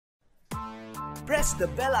Press the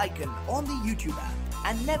bell icon on the YouTube app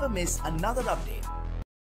and never miss another update.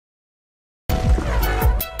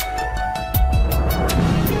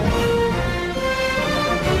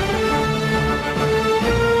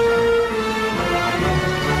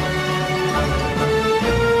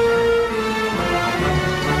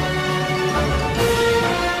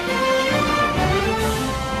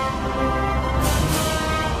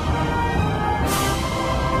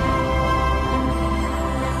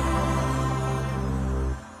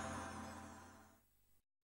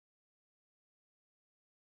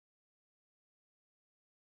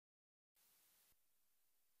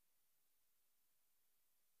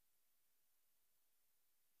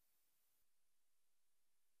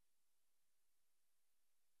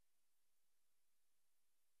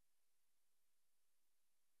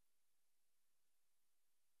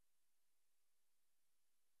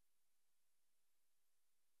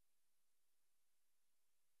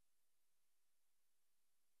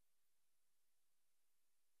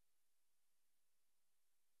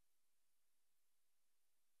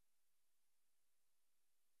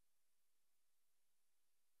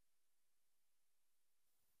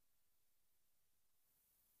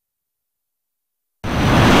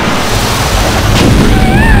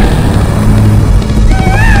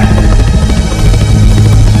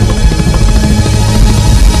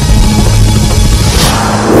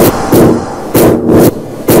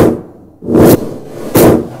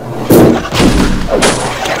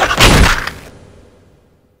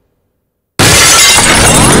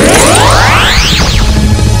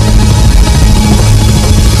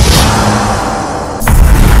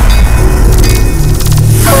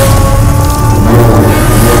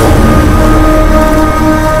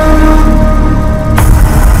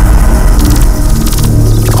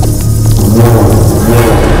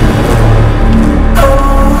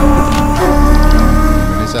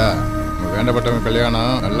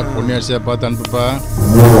 பார்த்து அனுப்புப்பா.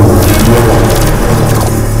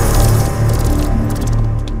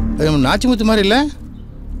 நாச்சிமுத்து மாதிரி இல்லை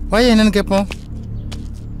வாயா என்னன்னு கேட்போம்.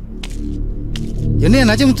 என்னையா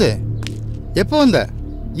நாச்சிமுத்து எப்போ வந்த?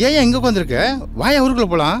 ஏன் எங்க உட்காந்துருக்க? வாயா ஊருக்குள்ள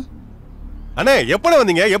போலாம். அண்ணே எப்படி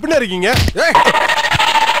வந்தீங்க? எப்படி இருக்கீங்க?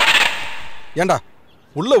 ஏண்டா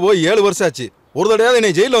உள்ள போய் 7 வருஷம் ஆச்சு, ஒரு தடையாவது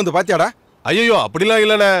என்னை ஜெயில வந்து பாத்தியாடா? ஐயோ அப்படிலாம்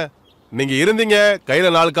இல்லண்ணே, நீங்க இருந்தீங்க,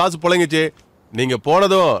 கையில 4 காசு புழங்கிச்சு. நீங்க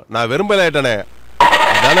போனதும் நான் விரும்பல ஆயிட்டனே,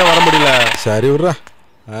 அதானே வர முடியல. சரி விட்றா.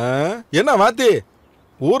 என்ன மாத்தி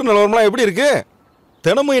ஊர் நிலவரம்லாம் எப்படி இருக்கு?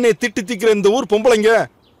 தினமும் என்னை திட்டி திக்கிற இந்த ஊர் பொம்பளைங்க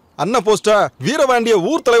அண்ணன் போஸ்டா வீரபாண்டிய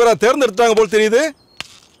ஊர் தலைவரா தேர்ந்தெடுத்தாங்க போல் தெரியுது.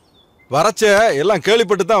 வரச்ச எல்லாம்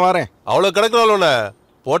கேள்விப்பட்டு தான் வரேன். அவ்வளவு கிடக்குறாளோண்ணே,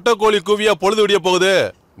 பொட்ட கோழி கூவியா பொழுது விடிய போகுது.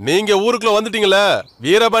 நீங்க ஊருக்குள்ள வந்துட்டீங்களே,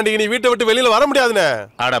 வீரபாண்டிக்கு நீ வீட்டை விட்டு வெளியில வர முடியாதுண்ணே.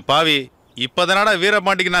 அட பாவி, இப்பதானடா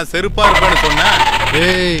வீரபாண்டிக்கு நான் செருப்பா இருப்பேன்னு சொன்னேன்.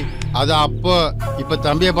 ஏய் அது அப்போ, இப்ப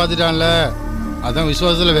தம்பியை பார்த்துட்டான்ல, அதான்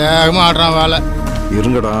விசுவாசத்துல வேகமா ஆடுறான் வேலை.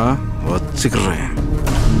 இருங்கடா வச்சுக்கிறேன்.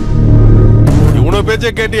 இவ்வளவு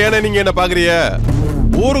பேச்ச கேட்டு ஏன்னா நீங்க என்ன பாக்குறீங்க?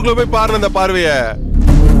 ஊருக்குள்ள போய் பாருங்க அந்த பார்வைய.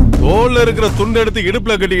 தோல்ல இருக்கிற துண்டு எடுத்து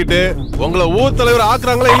இடுப்புல கட்டிக்கிட்டு உங்களை ஊர் தலைவர்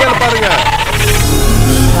ஆக்குறாங்களா இல்லையான்னு பாருங்க.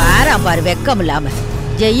 வாராம் பாரு வெக்கம் இல்லாம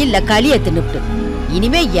ஜெயில்ல களிய தின்னுட்டு.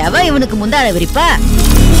 இனிமே எவன் இவனுக்கு முந்தான விரிப்பா?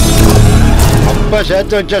 அப்ப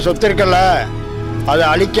சேர்த்து வச்ச சொத்து இருக்கல, அதை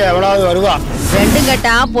அழிக்க எவனாவது வருவா. ரெண்டும்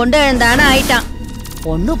கட்டான் பொண்டு எழுந்தானு ஆயிட்டான்.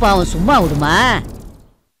 பொண்ணு பாவம் சும்மா விடுமா?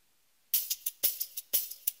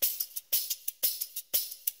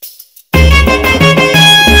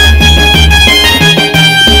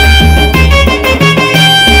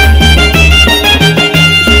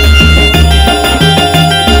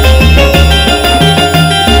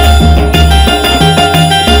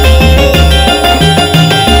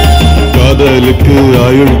 காதலுக்கு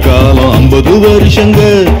ஆயுள் காலம் 50 வருஷங்க,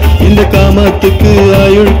 இந்த காமத்துக்கு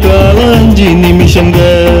ஆயுள் காலம் 5 நிமிஷங்க.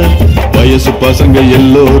 வயசு பசங்க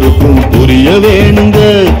எல்லோருக்கும் புரிய வேணுங்க,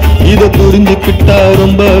 இத புரிஞ்சுக்கிட்டா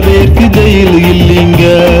ரொம்ப பேருக்கு ஜெயில் இல்லைங்க.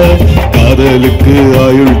 காதலுக்கு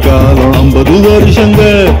ஆயுள் காலம் 50 வருஷங்க,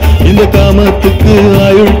 இந்த காமத்துக்கு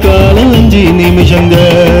ஆயுள் காலம் 5 நிமிஷங்க.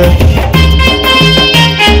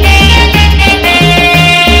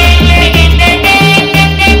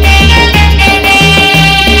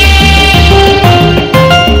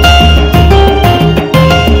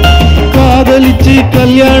 காதலிச்சு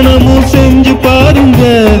கல்யாணமும் செஞ்சு பாருங்க,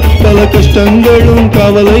 பல கஷ்டங்களும்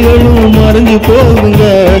கவலைகளும் மறைஞ்சு போகுங்க.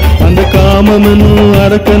 அந்த காமமெனும்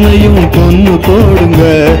அரக்கனையும் கொன்னு போடுங்க,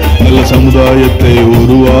 நல்ல சமுதாயத்தை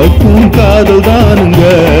உருவாக்கும் காதல் தானுங்க.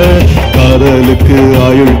 காதலுக்கு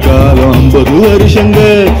ஆயுள் காலம் 50 வருஷங்க,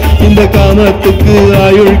 இந்த காமத்துக்கு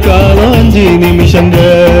ஆயுள் காலம் 5 நிமிஷங்க.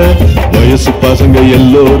 வயசு பசங்க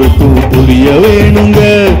எல்லோருக்கும் புரிய வேணுங்க,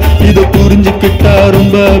 இத புரிஞ்சுக்கிட்டா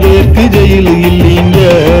ரொம்ப பேருக்கு ஜெயிலு இல்லைங்க.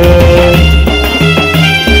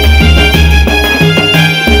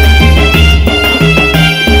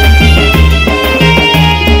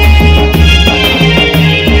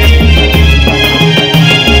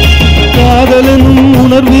 காதலனும்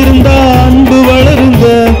உணர்விருந்தா அன்பு வளருங்க.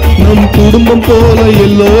 நம் குடும்பம் போல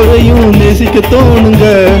எல்லோரையும் நேசிக்க தோணுங்க.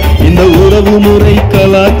 இந்த உறவு முறை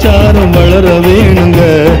கலாச்சாரம் வளர வேணுங்க.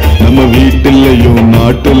 நம்ம வீட்டிலையும்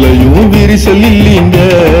நாட்டிலையும் விரிசல் இல்லைங்க.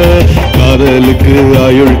 காதலுக்கு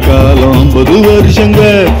ஆயுள் காலம் 50 வருஷங்க.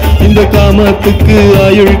 இந்த காமத்துக்கு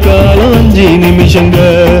ஆயுள் காலம் 5 நிமிஷங்க.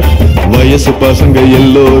 வயசு பசங்க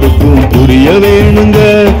எல்லோருக்கும் புரிய வேணுங்க.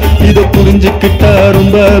 இத புரிஞ்சுக்கிட்டா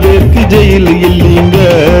ரொம்ப பேருக்கு ஜெயிலு இல்லைங்க.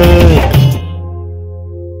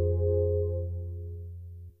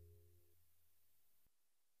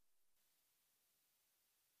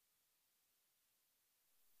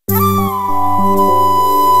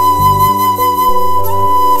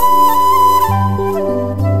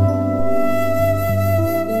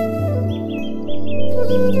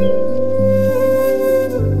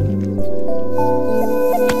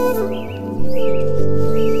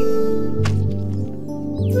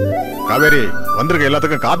 காவேரி வந்திருக்க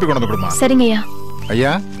எல்லாத்துக்கும் காப்பி கொண்டு வந்து கொடுமா. சரிங்க ஐயா.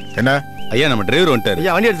 ஐயா என்ன ஐயா நம்ம டிரைவர் வந்துட்டாரு.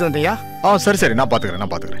 ஐயா வண்டி எடுத்து வந்தீங்க? சரி நான்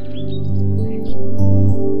பாத்துக்கிறேன்.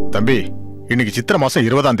 தம்பி இன்னைக்கு சித்திரை மாசம்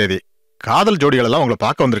 20ஆம் தேதி. காதல் ஜோடிகள் எல்லாம் உங்களை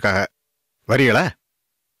பார்க்க வந்திருக்காங்க. வரீங்களா?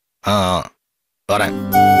 வரேன்.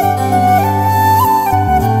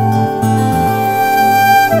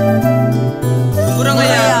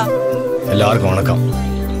 எல்லாருக்கும் வணக்கம்.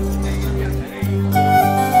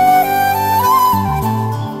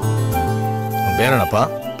 பேரனப்பா?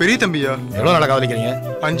 பெரிய தம்பியா. எவ்வளவு நாளா காதலிக்கிறீங்க?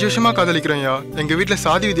 5 வருஷமா காதலிக்கிறோம். எங்க வீட்டுல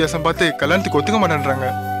சாதி வித்தியாசம் பார்த்து கல்யாணத்துக்கு ஒத்துக்க மாட்டேன்றாங்க.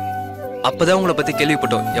 அப்பதான் உங்களை பத்தி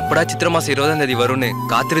கேள்விப்பட்டோம். எப்படா சித்திரை மாசம் 20ஆம் தேதி வரும்னு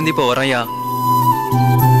காத்திருந்து இப்ப வரோம்யா.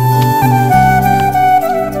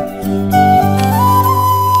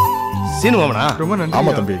 சீனு மாமனா? ரொம்ப நன்றி.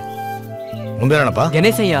 ஆமா தம்பி. உன் பேர் என்னப்பா?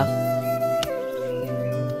 கணேஷ் ஐயா.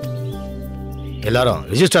 எல்லாரும்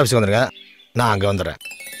ரிஜிஸ்டர் ஆஃபீஸ் வந்துருங்க. நான் அங்க வந்துடுறேன்.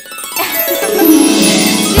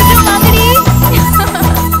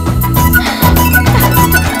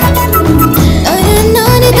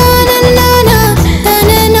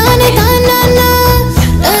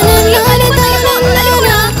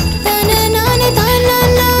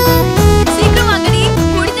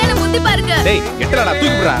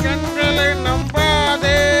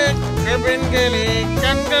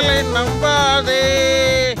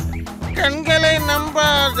 கண்களை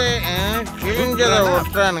நம்பாதே கிழிஞ்சத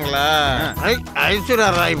ஒட்டுறானுங்களா? ஐஸ்வர்யா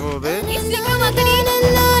ராய் போகுது.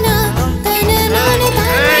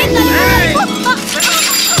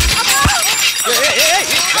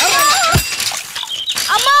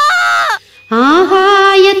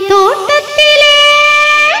 ஆகாய தோட்டத்திலே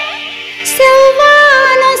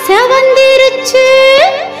செவ்வான செவந்திருச்சு,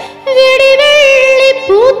 விடிவெள்ளி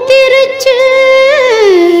பூத்திருச்சு,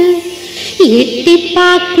 எட்டி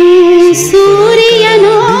பார்க்கும்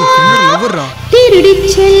சூரியனோ திருடி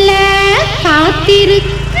செல்ல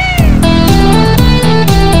காத்திருக்கு.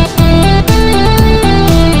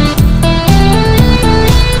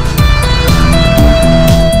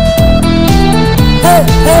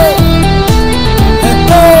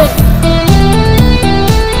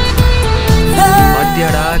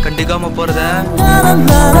 பாத்தியாடா கண்டுக்காம போறத.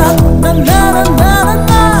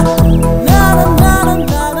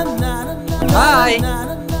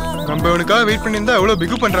 நம்ம இவனுக்காக வெயிட் பண்ணியிருந்தா எவ்வளவு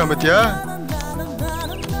பிகு பண்றான் பத்தியா?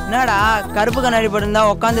 என்னடா கருப்பு கண்ணாடி போட்டிருந்தா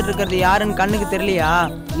உட்காந்துட்டு இருக்கிறது யாருன்னு கண்ணுக்கு தெரியலையா?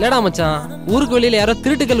 இல்லடா மச்சான், ஊருக்கு வெளியில யாரோ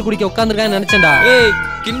திருட்டுக்கல் குடிக்க உட்காந்துருக்கான்னு நினைச்சேன்டா. ஏய்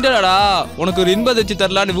கிண்டலடா, உனக்கு ஒரு இன்ப அதிர்ச்சி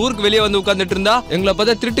தரலான்னு ஊருக்கு வெளியே வந்து உட்காந்துட்டு இருந்தா எங்களை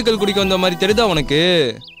பார்த்தா திருட்டுக்கல் குடிக்க வந்த மாதிரி தெரியுதா உனக்கு?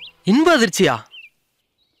 இன்ப அதிர்ச்சியா?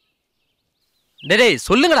 டேய்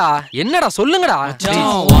சொல்லுங்கடா, என்னடா சொல்லுங்கடா.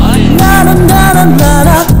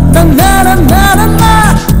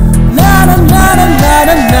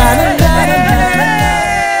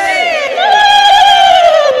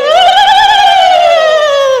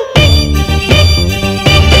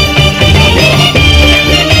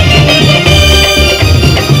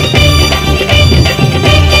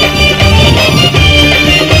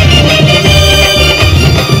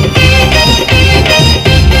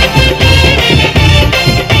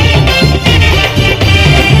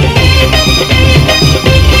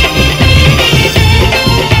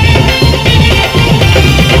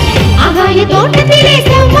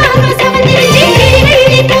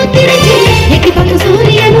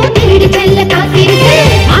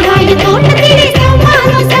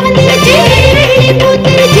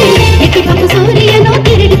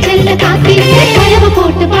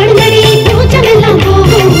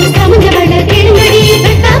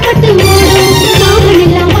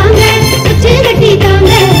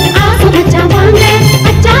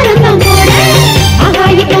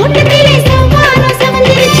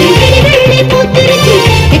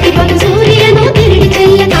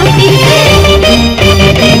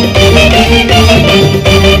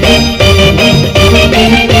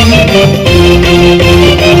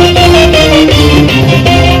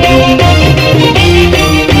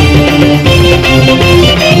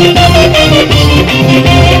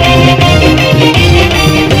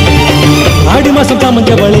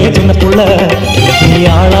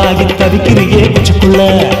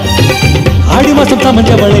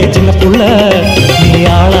 சமைஞ்சவளே சின்ன புள்ள நீ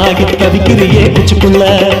ஆளாகி தவிக்கிறியே குச்சிக்குள்ள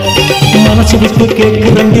மனசு விட்டு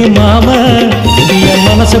கேக்குறண்டி மாம என்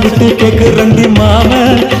மனசை விட்டு கேக்குறண்டி மாம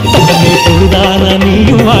தங்கமே பொழுதானா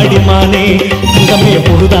நீயும் வாடிமானே தங்கமே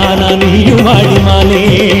பொழுதானா நீயும் வாடிமானே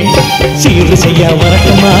சீரு செய்ய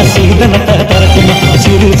வரட்டுமா சீதனத்தை தரட்டுமா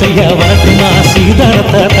சீரு செய்ய வரட்டுமா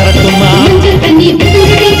சீதனத்தை தரட்டுமா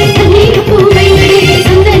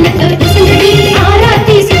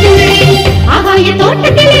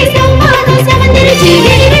தோட்டத்திலே சம்மானம் சமந்திருச்சு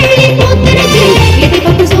வெளி பூத்திருச்சு எதை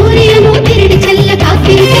பக்கம் சூரியனோ திருடி செல்ல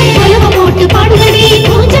காத்திருக்கு கொலவ போட்டு பாடுங்கடி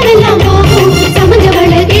கொஞ்சம் எல்லாம் போகும்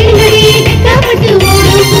சமஞ்சவள கேளுங்கடி வெட்டப்பட்டு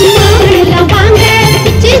ஓடும் மாமன் எல்லாம் வாங்க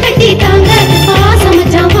பிச்சு கட்டி தாங்க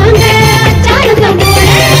சமைச்சா வாங்க அச்சாரத்தான் போட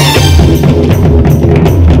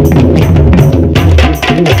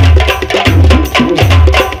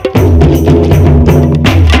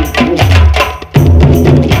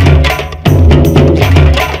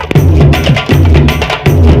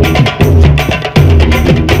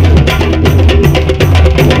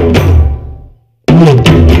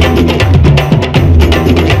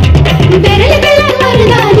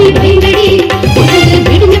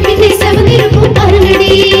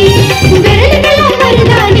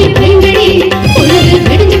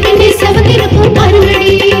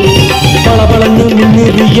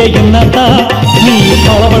என்னத்தா நீ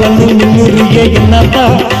பளபளன்னு நின்னுறியே என்னத்தா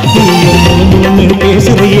நீயும் முன்னு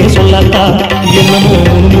பேசுறியே சொல்லத்தா என்னமோ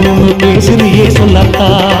முன்னு பேசுறியே சொல்லத்தா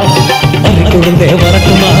மறி கொழுந்தே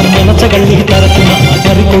வரட்டுமா மனசகள்ளி தரட்டுமா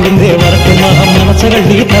மறி கொழுந்தே வரட்டுமா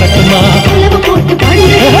மனசகள்ளி தரட்டுமா போட்டு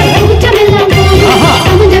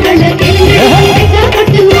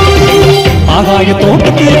ஆகாய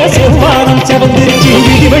தோட்டத்திலே செவ்வானம் செவந்திருச்சு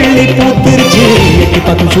விடி வெள்ளி பூத்திருச்சு எட்டி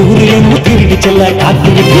பக்கம் சூரியன் திருடி செல்ல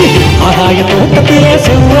காத்திருக்கு ஆகாய தோட்டத்திலே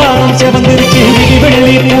செவ்வானம் செவந்திருச்சு விடி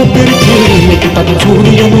வெள்ளி பூத்திருச்சு எட்டி பக்கம்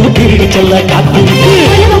சூரியன் திருடி செல்ல காத்திருக்கு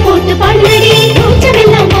போட்டு பாடுங்கடி கொஞ்சம்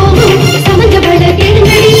எல்லாம் போகும் சமஞ்சவள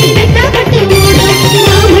கேளுங்கடி வெட்டப்பட்டு ஓடும்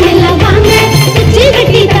மாமன் எல்லாம் வாங்க பிச்சு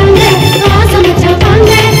கட்டி தாங்க சமைச்சா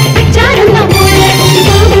வாங்க அச்சாரம் தான் போட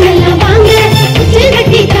மாமன் எல்லாம் வாங்க பிச்சு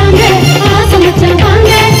கட்டி தாங்க சமைச்சா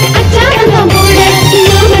வாங்க அச்சாரம் தான் போட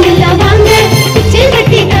மாமன் எல்லாம் வாங்க பிச்சு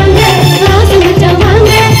கட்டி தாங்க சமைச்சா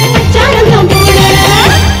வாங்க அச்சாரம் தான் போட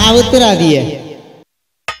அவுத்துறாதிய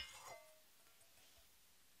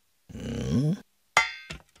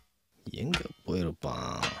எங்க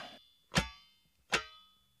போயிருப்பான்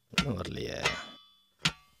இன்னும் வரலையே.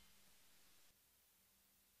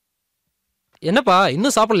 என்னப்பா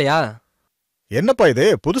இன்னும் சாப்பிடலையா? என்னப்பா இது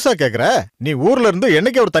புதுசா கேக்குற? நீ ஊர்ல இருந்து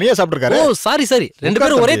என்னைக்கு அவர் தனியா சாப்பிட்டுருக்காரு? ஓ சாரி சாரி, ரெண்டு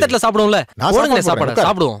பேரும் ஒரே தட்டுல சாப்பிடுவோம்ல. போடுங்க சாப்பாடு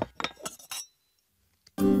சாப்பிடுவோம்.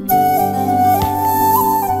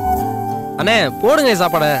 அண்ணே போடுங்க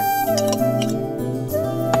சாப்பாட.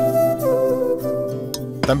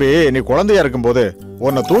 தம்பி நீ குழந்தையா இருக்கும்போது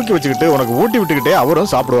உன்னை தூக்கி வச்சுக்கிட்டு உனக்கு ஊட்டி விட்டுக்கிட்டே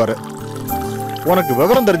அவரும் சாப்பிடுவாரு. உனக்கு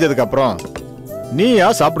விவரம் தெரிஞ்சதுக்கு அப்புறம் நீயா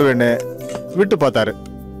சாப்பிடுவேன்னு விட்டு பார்த்தாரு.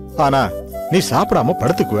 ஆனா நீ சாப்பிடாம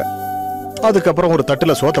படுத்துக்குவ. அதுக்கப்புறம் ஒரு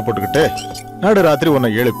தட்டுல சோத்தை போட்டுக்கிட்டு நடு ராத்திரி உன்னை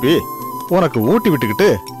எழுப்பி உனக்கு ஊட்டி விட்டுக்கிட்டு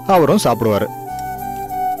அவரும் சாப்பிடுவாரு.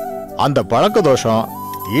 அந்த பழக்க தோஷம்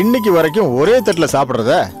இன்னைக்கு வரைக்கும் ஒரே தட்டுல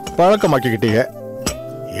சாப்பிடுறத பழக்கமாக்கிக்கிட்டீங்க.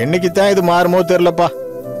 என்னைக்கு தான் இது மாறுமோ தெரியலப்பா.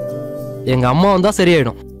 எங்க அம்மா வந்தா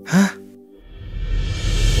சரியாயிடும்.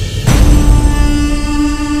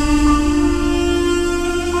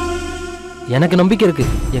 எனக்கு நம்பிக்கை இருக்கு,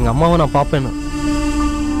 எங்க அம்மாவை நான் பாப்பேன்னு.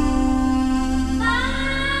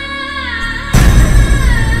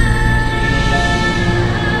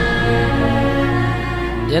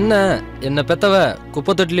 என்ன பெத்தவ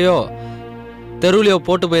குப்பை தொட்டிலையோ தெருவுலையோ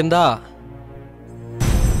போட்டு போயிருந்தா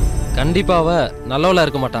கண்டிப்பா அவ நல்லவளா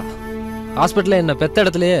இருக்க மாட்டா. ஹாஸ்பிட்டல்ல என்ன பெத்த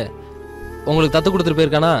இடத்துலயே உங்களுக்கு தத்து கொடுத்துட்டு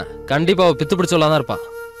போயிருக்கானா கண்டிப்பா அவ பித்து பிடிச்சவளா தான் இருப்பா.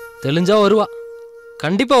 தெளிஞ்சா வருவா,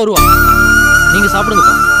 கண்டிப்பா வருவா. நீங்க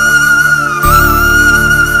சாப்பிடுங்கப்பா.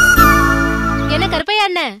 என்ன கருப்பையா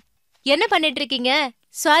அண்ணன் என்ன பண்ணிட்டு இருக்கீங்க?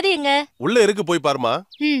 சுவாதி எங்க? உள்ள இருக்கு, போய் பாருமா.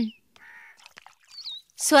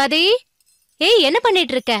 சுவாதி, ஏய் என்ன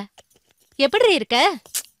பண்ணிட்டு இருக்க? எப்படி இருக்க?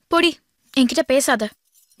 பொடி, என்கிட்ட பேசாத.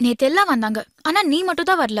 நேத்து எல்லாம் வந்தாங்க, ஆனா நீ மட்டும்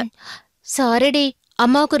தான் வரல. சாரிடி,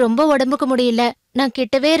 அம்மாவுக்கு ரொம்ப உடம்புக்கு முடியல. நான்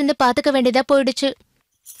கிட்டவே இருந்து பாத்துக்க வேண்டியதா போயிடுச்சு.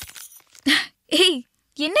 ஏய்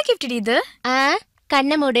என்ன கிஃப்ட் இது?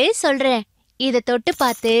 கண்ண மூடு சொல்றேன். இத தொட்டு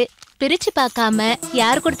பார்த்து பிரிச்சு பார்க்காம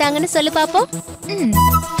யார் கொடுத்தாங்கன்னு சொல்லு பாப்போம்.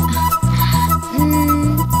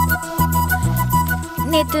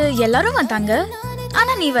 நேத்து எல்லாரும் வந்தாங்க,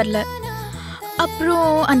 ஆனா நீ வரல.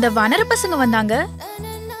 அப்புறம் அந்த வனர பசங்க வந்தாங்க,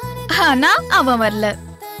 ஆனா அவன் வரல.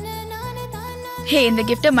 ஹே, இந்த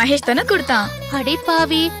கிஃப்ட மகேஷ் தானே கொடுத்தான். அடி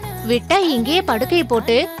பாவி, விட்டா இங்கேயே படுக்கையை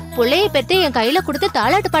போட்டு புள்ளைய பெத்து என் கையில கொடுத்து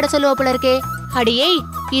தாளாட்டு பாட சொல்லுவ போல இருக்கே. அடியே,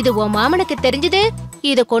 இது உன் மாமனுக்கு தெரிஞ்சது,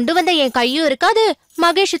 இத கொண்டு வந்த என் கையும் இருக்காது,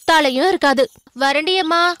 மகேஷ் தாளையும் இருக்காது.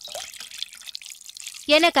 வரண்டியம்மா.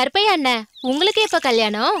 என்ன கருப்பையா அண்ணன், உங்களுக்கு எப்ப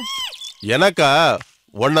கல்யாணம்? எனக்கா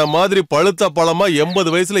உன்ன மாதிரி பழுத்த பழமா 80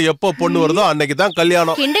 வயசுல எப்ப பொண்ணு வருதோ அன்னைக்கு தான்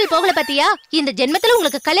கல்யாணம். கிண்டல் போகல பாத்தியா? இந்த ஜென்மத்துல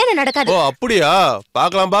உங்களுக்கு கல்யாணம் நடக்காது. ஓ அப்படியா?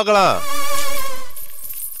 பார்க்கலாம் பார்க்கலாம்.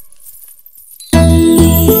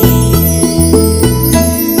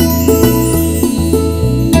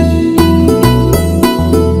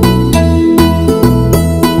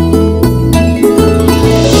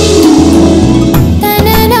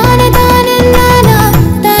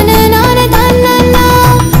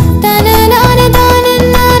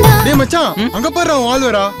 அங்க பாரு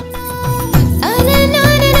ஆள்வரா.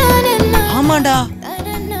 ஆமாண்டா,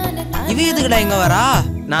 இவ எதுக்குடா இங்க வரா?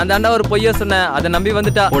 நான் தாண்டா ஒரு பொய்ய சொன்னேன், அதை நம்பி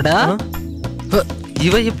வந்துட்டா.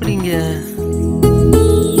 இவ எப்படிங்க?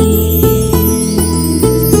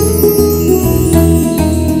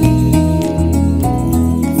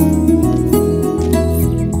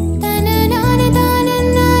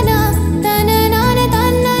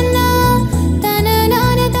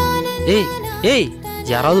 ஏய் ஏய்,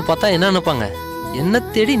 யாராவது பார்த்தா என்ன நினைப்பாங்க? என்ன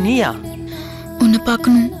தேடி நீயா? உன்னை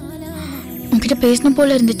பார்க்கணும், உன்கிட்ட பேசணும்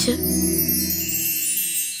போல இருந்துச்சு,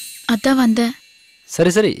 அதான் வந்தேன்.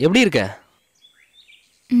 சரி சரி, எப்படி இருக்க?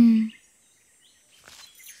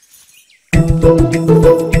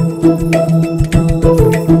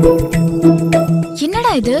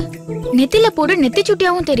 என்னடா இது? நெத்தில போடுற நெத்தி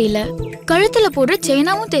சுட்டியாவும் தெரியல, கழுத்துல போடுற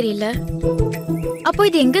செயினாவும் தெரியல. அப்போ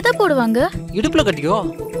இது எங்கதான் போடுவாங்க? இடுப்புல கட்டிக்கோ.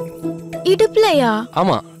 இடுப்புலயா?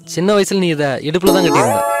 ஆமா, சின்ன வயசுல நீ இத இடுப்புல தான்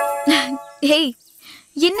கட்டியிருந்த. ஏய்,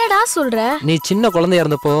 என்னடா சொல்ற? நீ சின்ன குழந்தையா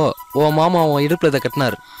இருந்தப்போ உன் மாமா உன் இடுப்புல இத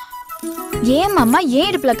கட்டினாரு. ஏன் மாமா ஏன்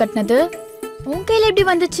இடுப்புல கட்டினது? உன் கையில எப்படி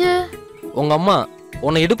வந்துச்சு? உங்க அம்மா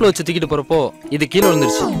உன்னை இடுப்புல வச்சு தூக்கிட்டு போறப்போ இது கீழே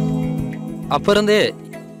விழுந்துருச்சு. அப்ப இருந்தே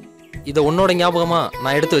இத உன்னோட ஞாபகமா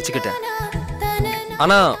நான் எடுத்து வச்சுக்கிட்டேன்.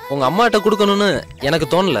 ஆனா உங்க அம்மாட்ட கொடுக்கணும்னு எனக்கு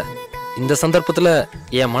தோணல. இந்த சந்தர்ப்பத்துல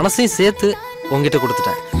என் மனசையும் சேர்த்து உங்ககிட்ட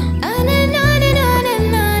கொடுத்துட்டேன்.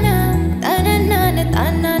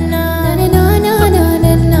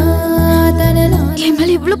 என்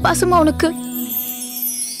மேல இவ்வளவு பாசமா உனக்கு?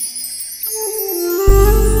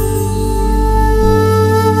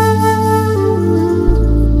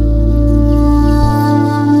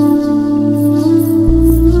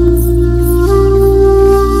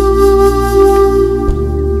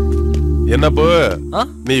 என்னப்போ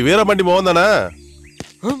நீ வீரபாண்டி மோகன் தானே?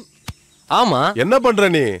 ஆமா. என்ன பண்ற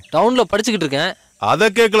நீ? டவுன்ல படிச்சுக்கிட்டு இருக்கேன். அத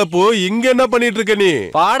கேக்கலப்போ, இங்க என்ன பண்ணிட்டு இருக்க நீ?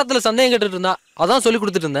 பாடத்துல சந்தேகம் கேட்டுட்டு இருந்தா, அதான் சொல்லி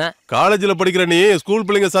கொடுத்துட்டு இருந்தேன். காலேஜ்ல படிக்கிற நீ ஸ்கூல்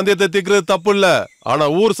பிள்ளைங்க சந்தேகத்தை தீர்க்கிறது தப்பு இல்ல. ஆனா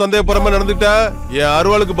ஊர் சந்தேகப்படுற நடந்துட்டா என்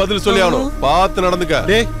அருவாளுக்கு பதில் சொல்லி ஆகணும். பார்த்து நடந்துக்க.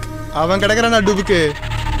 டேய், அவன் கிடக்குறானா டுபுக்கு?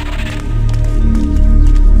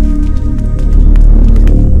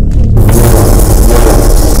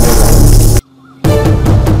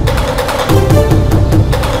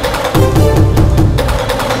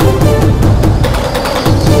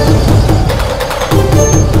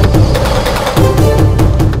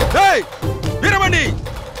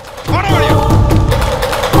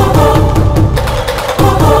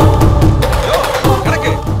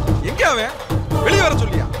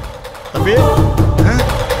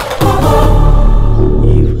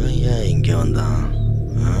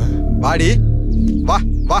 வாடி, வா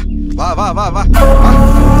வா வா வா வா வா.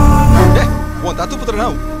 உன் தத்து புத்திரனா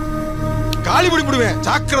காலி பிடி பிடுவேன்,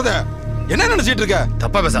 ஜாக்கிரதை. என்ன நினைச்சிட்டு இருக்க?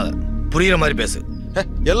 தப்பா பேசாத, புரியுற மாதிரி பேசு.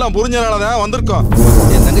 எல்லாம் புரிஞ்சனாலதான் வந்திருக்கோம்.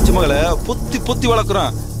 என் தங்கச்சி மகளை பொத்தி பொத்தி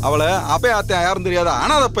வளர்க்குறோம். அவளை அப்பே ஆத்தையா யாரும் தெரியாத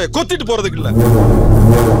அனாதப்ப கொத்திட்டு போறதுக்கு இல்ல.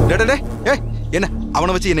 என்ன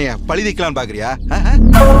அவனை வச்சு என்னைய பழி தீக்கலான்னு பாக்குறியா?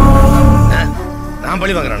 நான்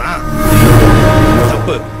பழி வாங்குறேனா?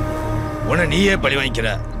 தப்பு, உன்னை நீயே பழி வாங்கிக்கிற.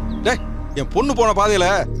 என் பொண்ணு போன பாதையில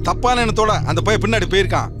தப்பான எண்ணத்தோட அந்த பையன் பின்னாடி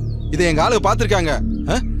போயிருக்கான். இதை எங்க ஆளுங்க பாத்துருக்காங்க.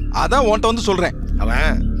 அதான் உன்கிட்ட வந்து சொல்றேன்.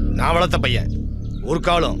 அவன் நான் வளர்த்த பையன், ஒரு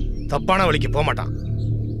காலம் தப்பான வழிக்கு போக மாட்டான்.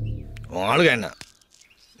 உன் ஆளுங்க என்ன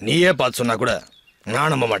நீயே பார்த்து சொன்னா கூட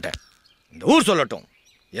நான் நம்ப மாட்டேன். இந்த ஊர் சொல்லட்டும்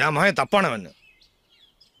என் மகன் தப்பானவன்.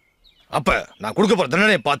 அப்ப நான் கொடுக்க போற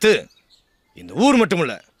தண்டனையை பார்த்து இந்த ஊர் மட்டும்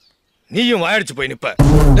இல்ல நீயும் வாயடிச்சு போய் நிப்ப.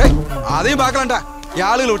 அதையும் பார்க்கலாம்டா. என்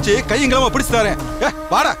ஆளுகளை வச்சு கையங்கிழமா பிடிச்சு தரேன்.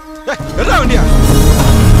 வாடா எல்லா வண்டியா.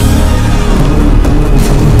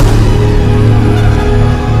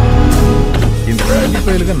 இந்த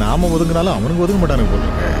பயிலுக்கு நாம ஒதுங்கினாலும் அவனுக்கு ஒதுங்க மாட்டானுங்க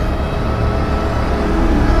போட்டுருக்க.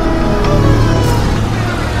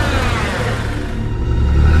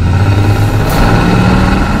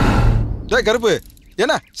 கருப்பு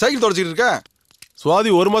என்ன சைக்கிள் தொடச்சிட்டு இருக்க? சுவாதி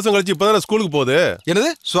 1 மாசம் கழிச்சு இப்பதானே ஸ்கூலுக்கு போகுது. என்னது?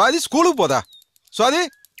 சுவாதி ஸ்கூலுக்கு போதா? சுவாதி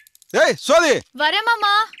ஏய் சோதி வரேன்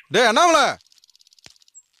மாமா. டேய் அண்ணாமலை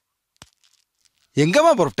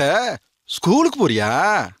எங்கம்மா புறப்பட்ட? ஸ்கூலுக்கு போறியா?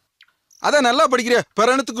 அதான் நல்லா படிக்கிற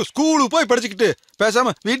பிறனத்துக்கு ஸ்கூலுக்கு போய் படிச்சுக்கிட்டு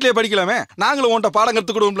பேசாம வீட்லயே படிக்கலாமே. நாங்களும் உன்ட்ட பாடம்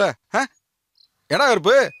கத்துக்கிடுவோம்ல. ஏடா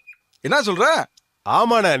கருப்பு என்ன சொல்ற?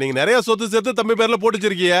 ஆமாண்ணே, நீங்க நிறைய சொத்து சேர்த்து தம்பி பேர்ல போட்டு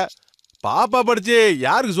வச்சிருக்கீங்க. பாப்பா படிச்சு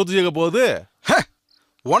யாருக்கு சொத்து சேர்க்க போகுது?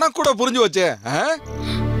 உனக்கு கூட புரிஞ்சு வச்சே.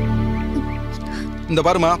 இந்த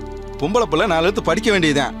பாருமா, பொம்பளை பிள்ளை 4 எழுத்து படிக்க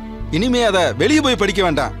வேண்டியதுதான். இனிமே அதை வெளியே போய் படிக்க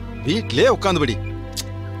வேண்டாம், வீட்டிலே உட்காந்து படி.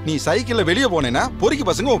 நீ சைக்கிள்ல வெளியே போனேன்னா பொறுக்கி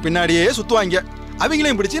பசங்க உன் பின்னாடியே சுத்துவாங்க.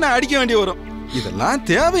 அவங்களையும் பிடிச்சு நான் அடிக்க வேண்டி வரும். இதெல்லாம்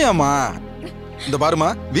தேவையாமா? இந்த பாருமா,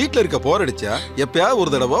 வீட்டுல இருக்க போர் அடிச்சா எப்பயாவது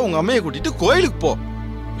ஒரு தடவை உங்க அம்மையை கூட்டிட்டு கோயிலுக்கு போ.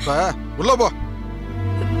 இப்ப உள்ள போ.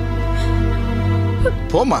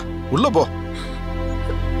 போமா, உள்ள போ.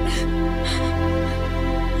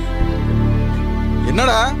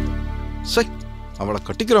 என்னடா சை, அவளை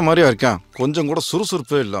கட்டிக்கிற மாதிரியா இருக்கான், கொஞ்சம் கூட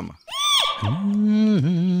சுறுசுறுப்பே இல்லாம.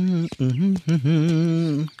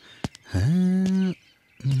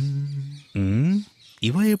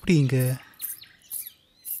 இவ எப்படி இங்க?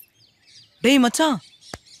 டேய் மச்சான்.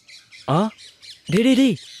 டேய் டேய்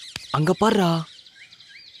டேய், அங்க பாருடா.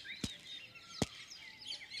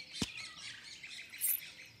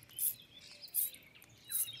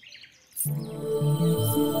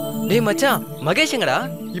 டேய் மச்சான், மகேஷ் எங்கடா?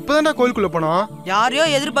 இப்பதான்டா கோயிலுக்குள்ள போனான். யாரையோ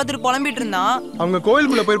எதிர்பார்த்துட்டு புலம்பிட்டு இருந்தான். அவங்க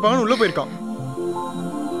கோயிலுக்குள்ள போயிருப்பாங்கன்னு உள்ள போயிருக்கான்.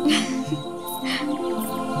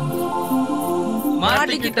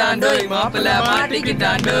 மாட்டிக்கிட்டாண்டோய் மாப்பிள்ள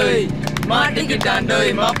மாட்டிக்கிட்டாண்டோய்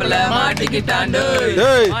மாட்டிக்கிட்டாண்டோய் மாப்பிள்ள மாட்டிக்கிட்டாண்டோய்.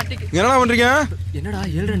 டேய் என்னடா பண்றீங்க? என்னடா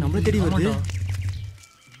 7 நம்மள தேடி வருது?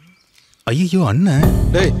 ஐயோ அண்ணன்.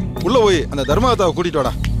 டேய் உள்ள போய் அந்த தர்மகத்தாவை கூட்டிட்டு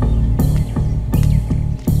வாடா.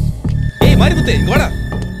 ஏய் மாரிமுத்து இங்க வாடா.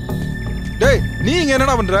 டேய் நீ இங்க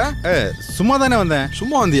என்னடா பண்ற? சும்மா தானே வந்தேன்.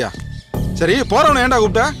 சும்மா வந்தியா? சரி போறவன ஏன்டா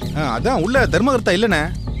கூப்பிட்ட? அதான் உள்ள தர்மகர்த்தா இல்லண்ணே.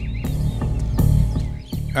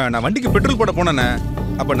 நான் வண்டிக்கு பெட்ரோல் போட போனேண்ணே.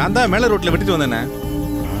 அப்ப நான் தான் மேல ரோட்ல வெட்டிட்டு வந்தேண்ணே.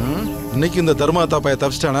 இன்னைக்கு இந்த தர்மகத்தா பைய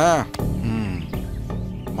தப்பிச்சிட்டானா?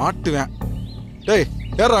 மாட்டுவேன். டேய்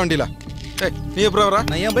ஏறா வண்டியில. டேய் நீ எப்பறம் வர?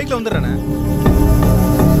 நான் என் பைக்ல வந்துடுறேண்ணே.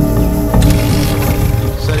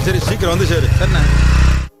 சரி சரி சீக்கிரம் வந்து சரி. சரிண்ணே.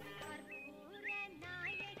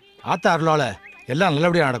 ஆத்தா அருளால எல்லாம்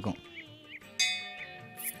நல்லபடியா நடக்கும்.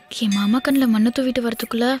 என் மாமா கண்ணில் மண்ணை தூவிட்டு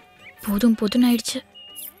வரதுக்குள்ள போதும் போதும்னு ஆயிடுச்சு.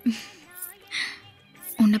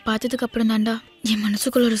 உன்னை பார்த்ததுக்கு அப்புறம் தாண்டா என்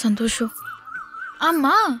மனசுக்குள்ள ஒரு சந்தோஷம்.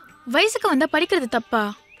 ஆமா, வயசுக்கு வந்தா படிக்கிறது தப்பா?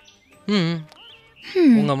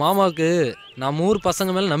 உங்க மாமாவுக்கு நம்ம ஊர்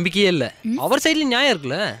பசங்க மேல நம்பிக்கையே இல்ல. அவர் சைட்ல நியாயம்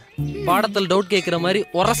இருக்குல்ல. பாடத்தில் டவுட் கேட்கிற மாதிரி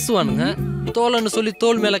உரசுவானுங்க, தோலன்னு சொல்லி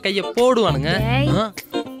தோல் மேல கைய போடுவானுங்க.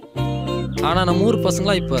 ஆனா நம்ம ஊர்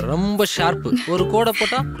பசங்களா இப்ப ரொம்ப ஷார்ப்பு. ஒரு கோடை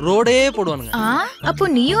போட்டா ரோடே போடுவானுங்க. அப்போ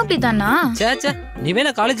நீயும் அப்படிதானா? சேச்சே, நீ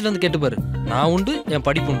வேணா காலேஜ்ல இருந்து கேட்டு பாரு. நான் உண்டு, என்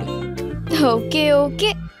படிப்பு உண்டு. ஓகே ஓகே,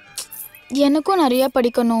 எனக்கும் நிறைய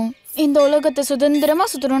படிக்கணும், இந்த உலகத்தை சுதந்திரமா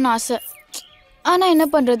சுத்தணும்னு ஆசை. ஆனா என்ன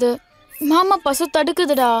பண்றது, மாமா பசு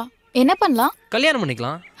தடுக்குதுடா. என்ன பண்ணலாம்? கல்யாணம்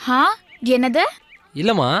பண்ணிக்கலாம். என்னது?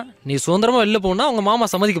 இல்லம்மா, நீ சுதந்திரமா வெளில போனா உங்க மாமா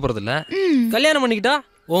சம்மதிக்க போறது இல்ல. கல்யாணம் பண்ணிக்கிட்டா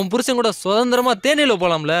உன் புருஷன் கூட சுதந்திரமா தேனியில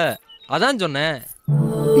போலாம்ல, அதான் சொன்னேன்.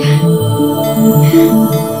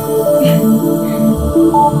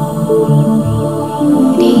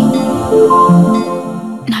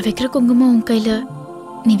 நான் வைக்கிற குங்குமம் உன் கையில,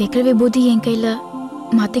 நீ வைக்கிற விபூதி என் கையில,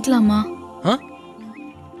 மாத்திக்கலாமா?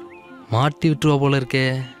 மாட்டி விட்டுருவா போல இருக்கே.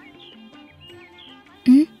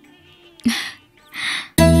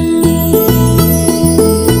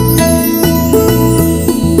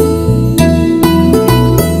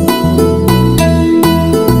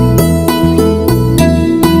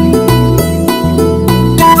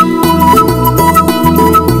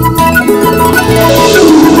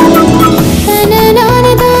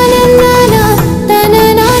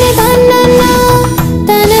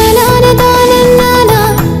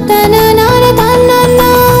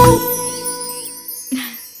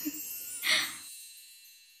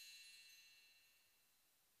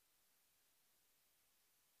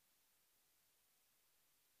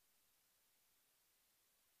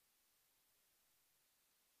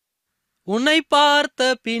 உன்னை பார்த்த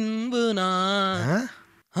பின்பு நான்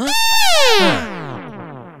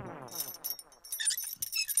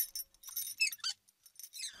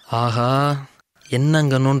ஆஹா,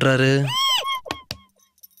 என்னங்க நோன்றாரு?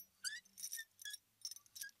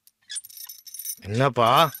 என்னப்பா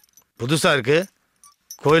புதுசா இருக்கு,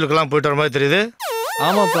 கோயிலுக்கெல்லாம் போயிட்டு வர மாதிரி தெரியுது.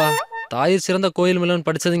 ஆமாப்பா, தாயிர் சிறந்த கோயில் மில்லன்னு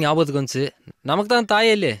படிச்சது ஞாபகத்துக்கு வந்துச்சு. நமக்கு தான்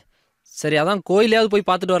தாயே இல்லையே, சரி அதான் கோயிலையாவது போய்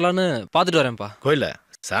பார்த்துட்டு வரலான்னு பார்த்துட்டு வரேன்ப்பா. கோயில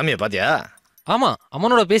சாமியை பாத்தியா? ஆமா,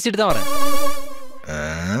 அம்மனோட பேசிட்டு தான் வரேன்.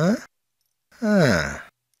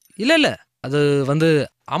 இல்ல இல்ல அது வந்து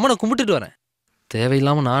அம்மனை கும்பிட்டுட்டு வரேன்.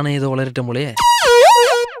 தேவையில்லாம நானே ஏதோ வளரிட்டேன் போலயே.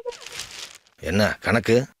 என்ன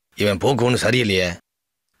கணக்கு? இவன் போக்கு ஒண்ணு சரியில்லையே.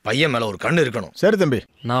 பையன் மேல ஒரு கண்ணு இருக்கணும். சரி தம்பி.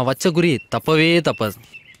 நான் வச்ச குறி தப்பவே தப்பாது.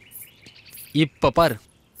 இப்ப பாரு.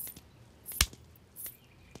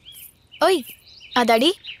 ஓய்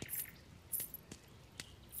அதாடி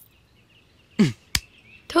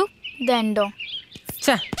தூ தண்டம்.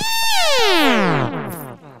 சே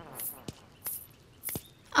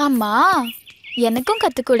ஆமா எனக்கும்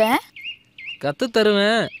கத்துக்கூட. கத்து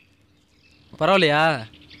தருவேன். பரவாயில்லையா?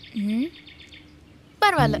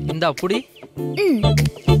 பரவாயில்ல. இந்த அப்படி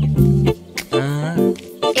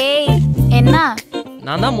ஏய் என்ன?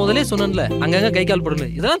 நான் தான் முதலே சொன்னேன்ல அங்கங்க கை கால் போடுங்க.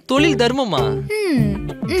 இதெல்லாம் தொழில் தர்மமா.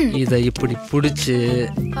 இத இப்படி புடிச்சு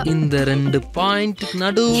இந்த 2 பாயிண்ட்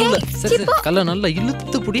நடுவுல கல்ல நல்லா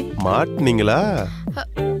இழுத்து புடி. மாட்டீங்களா?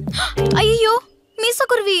 ஐயோ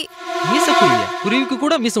மீசக்குருவி. மீசக்குருவியா? குருவிக்கு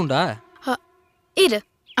கூட மீச உண்டா? இரு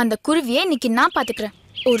அந்த குருவியை இன்னைக்கு நான் பாத்துக்கிறேன்.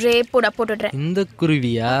 ஒரே போடா போட்டுடுறேன். இந்த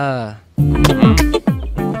குருவியா?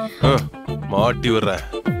 மாட்டி விடுற.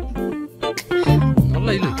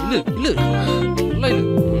 நல்லா இழு இழு இழு. நல்லா இழு.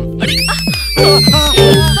 அடி.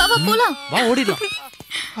 வா போலாம். வா ஓடிடலாம்.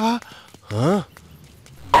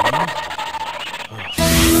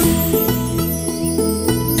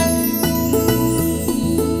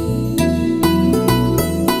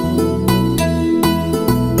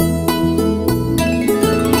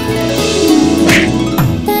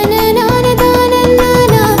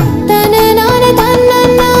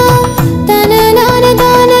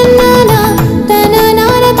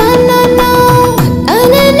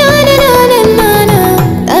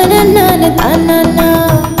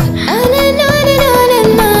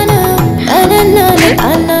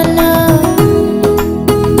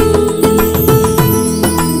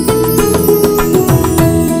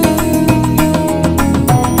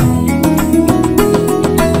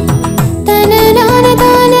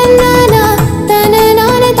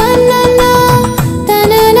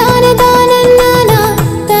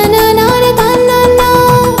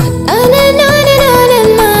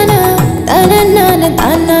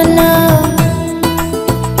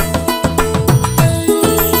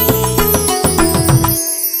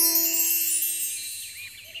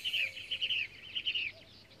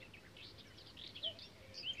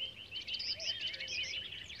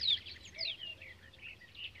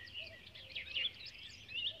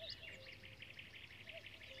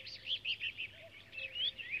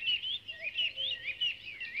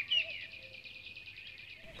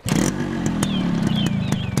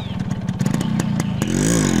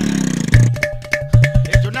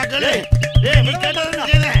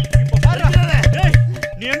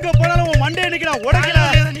 நீ எங்க போனாலும் உன் மண்டே நிக்கிறா உடைக்கல.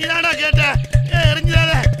 நீ தான்டா கேட்ட.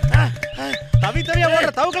 எரிஞ்சிடாத. தவி தவியா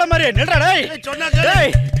ஓடுற தவக்கல மாதிரி நில்றா டேய். சொன்னா கேளு.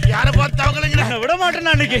 யார பார்த்து தவக்கலங்கற? நான் விட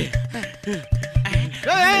மாட்டேன் அன்னைக்கு.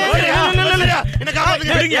 என்ன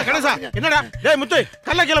காப்பாத்துங்க. விடுங்க கணேசா. என்னடா? டேய் முத்து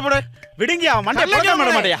கல்ல கீழ போடு. விடுங்க அவன் மண்டே போட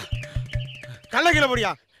மாட்டியா? கல்ல கீழ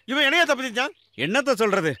போடியா. இவன் என்னைய தப்பு செஞ்சான்? என்னத்த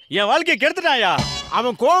சொல்றது? என் வாழ்க்கையை கெடுத்துட்டாயா?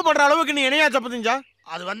 அவன் கோவப்படுற அளவுக்கு நீ என்னையா தப்பு செஞ்சா?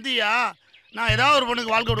 அது வந்தியா? நான் ஏதாவது ஒரு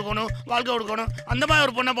பொண்ணுக்கு வாழ்க்கை கொடுக்கணும் அந்த மாதிரி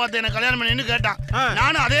ஒரு பொண்ணை பார்த்து என்ன கல்யாணம் பண்ணின்னு கேட்டான்.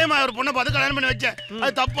 நானும் அதே மாதிரி ஒரு பொண்ணை பார்த்து கல்யாணம் பண்ணி வச்சேன்.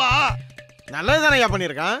 அது தப்பா? நல்லது தானே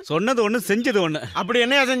பண்ணிருக்கான். சொன்னது ஒண்ணு செஞ்சது ஒண்ணு. அப்படி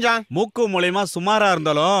என்னையா செஞ்சான்? மூக்கு மூலமா சுமாரா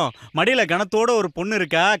இருந்தாலும் மடியில கணத்தோட ஒரு பொண்ணு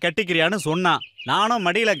இருக்கா கட்டிக்கிறியான்னு சொன்னான். நானும்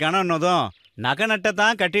மடியில கணன்னதும் நகை நட்டை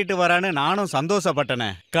தான் கட்டிட்டு வரான்னு நானும் சந்தோஷப்பட்டனே.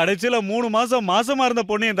 கடைசியில 3 மாசம் மாசமா இருந்த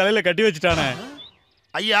பொண்ணு என் தலையில கட்டி வச்சுட்டானே.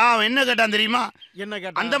 ஐயா அவன் என்ன கேட்டான் தெரியுமா? என்ன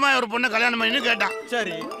கேட்டான்? அந்த மாதிரி ஒரு பொண்ணை கல்யாணம் பண்ணி கேட்டான்.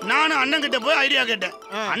 சரி நானும் அண்ணன் கிட்ட போய் ஐடியா கேட்டேன்.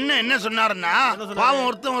 அண்ணன் என்ன சொன்னாருன்னா, பாவம்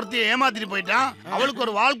ஒருத்தியை ஏமாத்திட்டு போயிட்டான், அவளுக்கு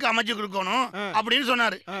ஒரு வாழ்க்கை அமைச்சு கொடுக்கணும் அப்படின்னு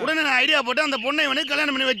சொன்னாரு. உடனே நான் ஐடியா போட்டு அந்த பொண்ணை இவனுக்கு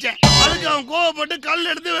கல்யாணம் பண்ணி வச்சேன். அதுக்கு அவன் கோவப்பட்டு கல்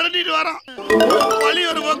எடுத்து விரட்டிட்டு வரான். வலி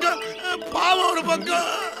ஒரு பக்கம், பாவம் ஒரு பக்கம்.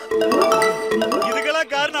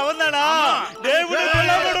 இதுக்கெல்லாம் காரணம் அவன் தானா?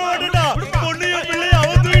 பொண்ணையும் பிள்ளையும்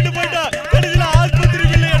அவன் தூக்கிட்டு போயிட்டா. கடைசியில ஆஸ்பத்திரி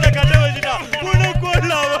பிள்ளை என்ன கட்ட வச்சுட்டா.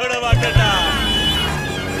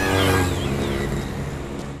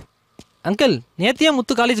 அங்கிள் நேத்தியா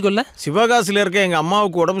முத்து காலேஜ் கொல்ல? சிவகாசில இருக்க எங்க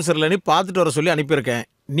அம்மாவுக்கு உடம்பு சரியில்லைன்னு பார்த்துட்டு வர சொல்லி அனுப்பியிருக்கேன்.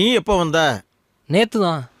 நீ எப்போ வந்த? நேத்து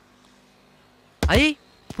தான். ஐ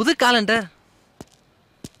புது காலண்டர்.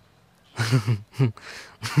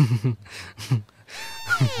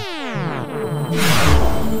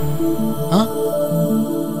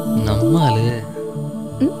 நம்மாலு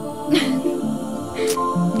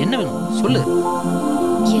என்ன வேணும் சொல்லு.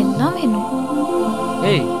 எல்லாம் வேணும்.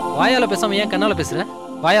 ஏய் வாயால பேசாம ஏன் கண்ணால பேசுற?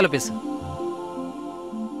 வாயால பேசு.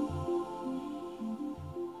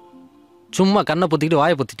 சும்மா கண்ணை பொத்திக்கிட்டு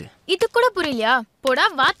வாயை பொத்திட்டு. இது கூட புரியலையா? போடா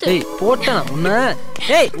வாத்து. ஏய் போட்டேனா உன்ன?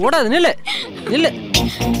 ஏய் ஓடாது நில்லு நில்லு.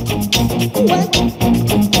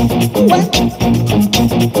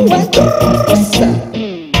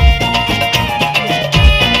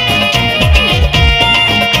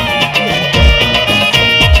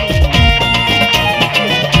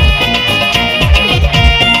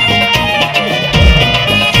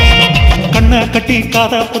 கட்டி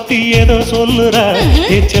காதா புத்தி ஏதோ சொல்லுற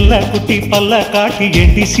ஏ செல்ல குட்டி பல்ல காட்டி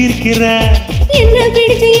ஏண்டி சிரிக்கிற என்ன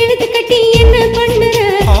பிடிச்சு எழுத்து கட்டி என்ன பண்ணுற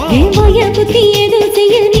என் வாய புத்தி ஏதோ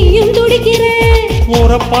செய்ய நீயும் துடிக்கிற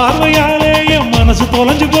ஒரு பார்வையாலே என் மனசு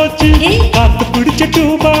தொலைஞ்சு போச்சு காத்து பிடிச்ச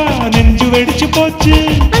டூபா நெஞ்சு வெடிச்சு போச்சு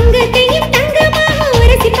அங்க கையும் தங்கமா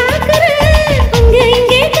உரசி பாக்குற அங்க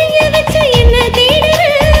இங்க கைய வச்சு என்ன தேடுற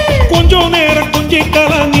கொஞ்சம் நேரம் கொஞ்சி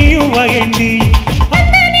கலா நீயும் வயண்டி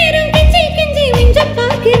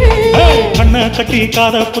கண்ண கட்டி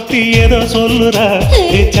காத புத்தி ஏதோ சொல்லுற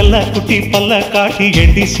ஏ செல்ல குட்டி பல்ல காட்டி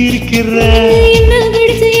எண்டி சிரிக்கிற என்ன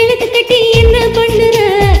பிடிச்சு எழுத்து கட்டி என்ன பண்ணுற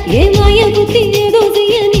என் வாய புத்தி ஏதோ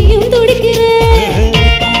செய்ய நீயும் துடிக்கிற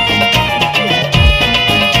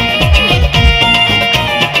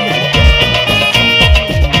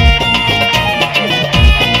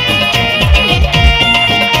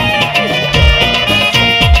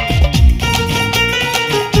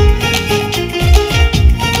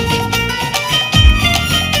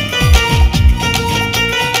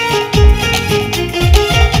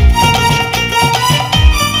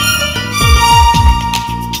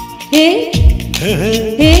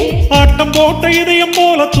ஆட்டம் போட்ட இதயம்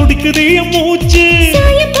போல துடிக்குது என் மூச்சு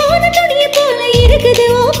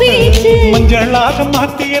மஞ்சளாக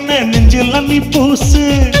மாத்தி என்ன நெஞ்சில் நீ பூசு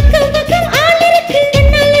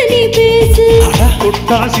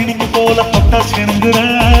குட்டா சினிக்கு போல பட்டா சினுங்குற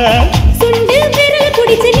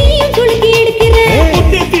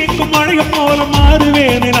குட்டி தீக்கும் மழைய போல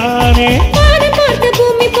மாறுவேனே நானே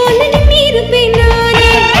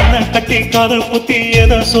கட்டி காத புத்தி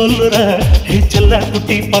ஏதோ சொல்லுற செல்ல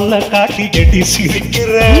குட்டி பல்ல காட்டி எட்டி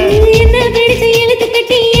சிரிக்கிற என்ன பிடிச்சு எழுத்து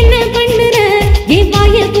கட்டி என்ன பண்ணுற என்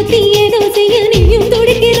வாய புத்தி ஏதோ செய்ய நீயும்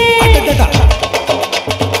துடிக்கிற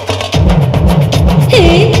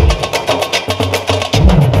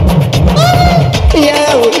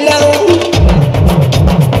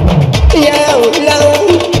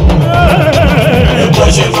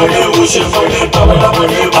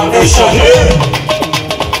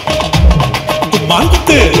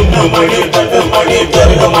மாங்குத்து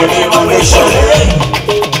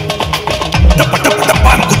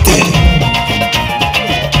மாங்குத்து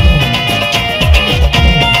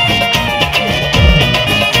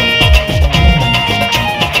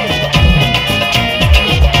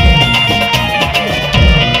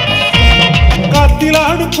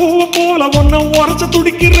காத்திலாடு பூவை போல ஒன்ன உரச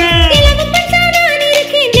துடிக்கிறேன்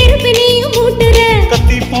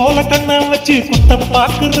கத்தி போல கண்ண வச்சு குத்த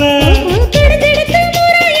பாக்குற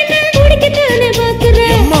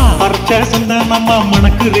பறிச்ச சந்த நம்ம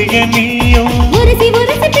மணக்குறிய நீயும்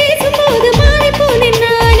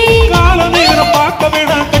கால நேரம் பார்க்க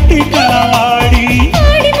வேணாம் கட்டி கலவாடி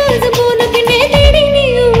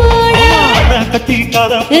கட்டி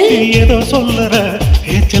காத புத்தி ஏதோ சொல்லுற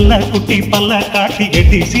ஏ செல்ல குட்டி பல்ல காட்டி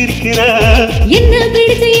எட்டி சிரிக்கிற என்ன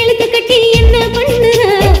பிடிச்சு எழுத்து கட்டி என்ன பண்ணுற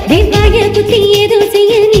வாய புத்தி ஏதோ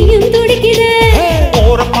செய்ய நீயும் துடிக்கிற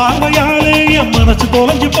ஒரு பார்வையாலே என் மனசு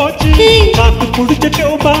தொலைஞ்சு போச்சு காத்து குடிச்ச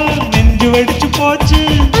டோபா நெஞ்சு வெடிச்சு போச்சு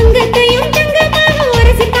அங்க கையும் தங்கமா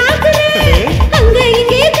உரசி பாக்குற அங்க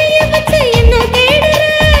இங்க கைய வச்சு என்ன தேடுற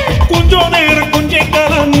கொஞ்சம் நேரம் கொஞ்சம்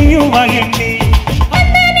காலம் நீயும் வாங்கி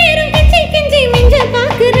அந்த நேரம் கெஞ்சி கெஞ்சி மிஞ்ச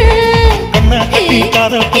பாக்குற கண்ண கட்டி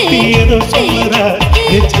காத புத்தி ஏதோ சொல்லுற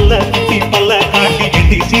ஏ செல்ல குட்டி பல்ல காட்டி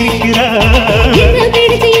எட்டி சிரிக்கிற என்ன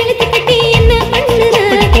பிடிச்சு எழுத்து கட்டி என்ன பண்ணுற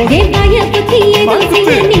என் வாய புத்தி ஏதோ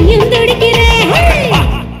செய்ய நீயும் துடிக்கிற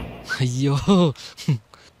ஐயோ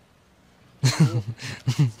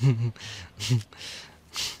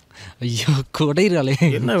ஐயோ கொடைறாளே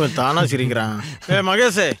என்ன இவன் தானா சிரிக்கிறான் ஏ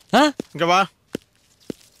மகேஷே இங்க வா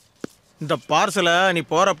இந்த பார்சலை நீ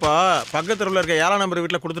போறப்ப பக்கத்துல இருக்க 7ஆம் நம்பர்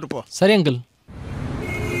வீட்டுல கொடுத்துட்டு போ சரி அங்கிள்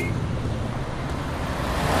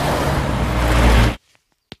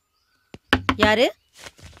யாரு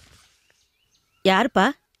யாருப்பா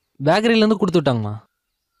பேக்கரியில இருந்து கொடுத்து விட்டாங்கம்மா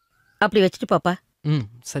அப்படி வச்சுட்டு பாப்பா ம்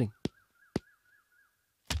சரி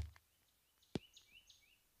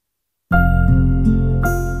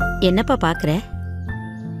என்னப்பா பாக்குற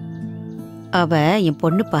அவ என்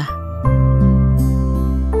பொண்ணுப்பா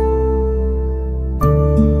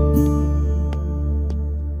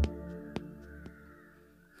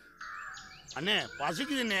அண்ணே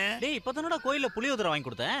பசிக்குதுண்ணே. டேய் இப்பதானடா கோயில்ல புளியோதரை வாங்கி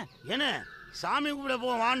கொடுத்தேன். ஏனே சாமி கூப்பிட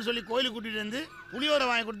போவான்னு சொல்லி கோயிலுக்கு கூட்டிட்டு வந்து புளியோரை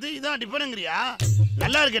வாங்கி கொடுத்து இதான் டிஃபனுங்கிறியா?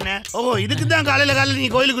 நல்லா இருக்குண்ணே. ஓஹோ, இதுக்கு தான் காலையில நீ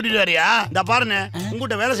கோயிலுக்கு கூட்டிட்டு வரியா? இந்த பாருண்ணே,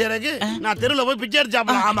 உங்ககிட்ட வேலை செய்யறதுக்கு நான் தெருவில் போய் பிச்சை எடுத்து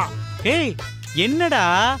சாப்பிடலாம். ஆமா. ஏய், என்னடா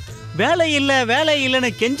வேலை இல்ல வேலை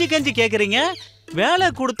இல்லன்னு கெஞ்சி கெஞ்சி கேக்குறீங்க? வேலை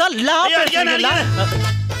கொடுத்தா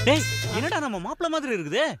டேய், என்னடா நம்ம மாப்பிள்ள மாதிரி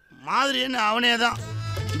இருக்குது? மாதிரி என்ன? அவனே தான்.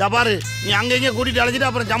 இந்த பாரு, நீ அங்க இங்க கூட்டிட்டு அழைச்சிட்டு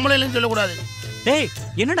அப்புறம் சம்பளம் இல்லைன்னு சொல்லக்கூடாது. டேய்,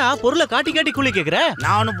 என்னடா பொருளை காட்டி காட்டி கூலி கேக்குற?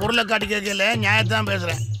 நான் ஒன்னும் பொருளை காட்டி கேட்கல, நியாயத்தான்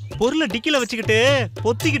பேசுறேன். பொருளை டிக்கில வச்சுக்கிட்டு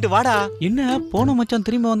பொத்திக்கிட்டு வாடா. என்ன போன மச்சான்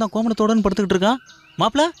திரும்பி வந்தா கோமணத்தோடன்னு படுத்துக்கிட்டு இருக்கான்?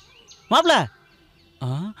 மாப்பிள மாப்பிள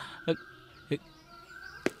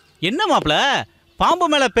என்ன மாப்பிள? பாம்பு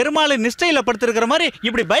மேல பெருமாள் நிஷ்டையில படுத்திருக்கிற மாதிரி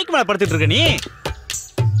இப்படி பைக் மேல படுத்துட்டு இருக்க நீ?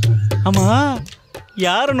 ஆமா,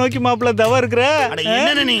 யார நோக்கி மாப்பிள தவ இருக்கிற?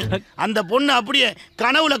 என்ன நீ? அந்த பொண்ணு அப்படியே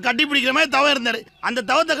கனவுல கட்டி பிடிக்கிற மாதிரி தவ இருந்தாரு. அந்த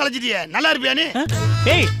தவத்தை கலைச்சிட்டிய. நல்லா இருப்பியா நீ?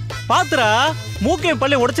 ஏய், பாத்துரா, மூக்கையும்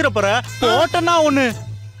பள்ளி உடைச்சிட போற. போட்டனா ஒண்ணு.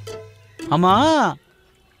 ஆமா,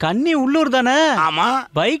 கண்ணி உள்ளூர் தானே? ஆமா.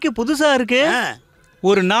 பைக்கு புதுசா இருக்கு.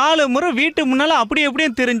 ஒரு 4 முறை வீட்டு முன்னால அப்படி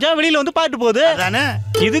எப்படியும் தெரிஞ்சா வெளியில வந்து பாட்டு போகுது.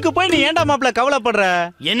 இதுக்கு போய் நீ ஏன்டா மாப்பிள கவலைப்படுற?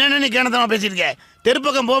 என்னன்னு நீ கேனதமா பேசிருக்க?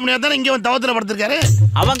 தெருப்பக்கம் போக முடியாதானே இங்க வந்து தவத்துல படுத்திருக்காரு.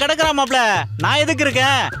 அவன் கிடக்குறான் மாப்பிள. நான் எதுக்கு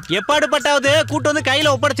இருக்கேன்? எப்பாடு பட்டாவது கூட்டு வந்து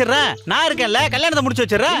கையில ஒப்படைச்சிடுறேன். நான் இருக்கேன்ல, கல்யாணத்தை முடிச்சு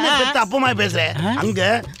வச்சிடறேன். அப்பமா பேசுறேன். அங்க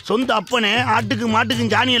சொந்த அப்பனே ஆட்டுக்கு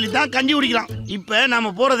மாட்டுக்கும் ஜானி அள்ளி தான் கஞ்சி குடிக்கிறான். இப்ப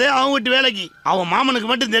நாம போறது அவன் வீட்டு வேலைக்கு. அவன் மாமனுக்கு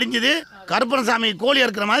மட்டும் தெரிஞ்சது கருப்பணசாமி கோழி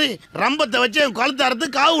இருக்கிற மாதிரி ரம்பத்தை வச்சு கழுத்து அறுத்து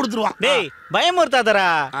காவு கொடுத்துருவான். டேய், பயமுறுத்தாதரா.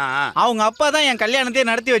 அவங்க அப்பா தான் என் கல்யாணத்தையே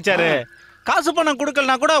நடத்தி வச்சாரு. காசு பணம்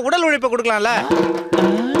கொடுக்கலனா கூட உடல் உழைப்பை கொடுக்கலாம்ல.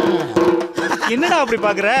 என்னடா அப்படி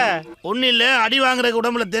பாக்குற? ஒண்ணு இல்ல, அடி வாங்குற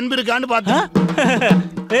உடம்புல தென்பு இருக்கான்னு பார்த்தேன்.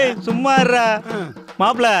 ஏய், சும்மா இருடா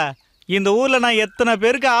மாப்பிள. இந்த ஊர்ல நான் எத்தனை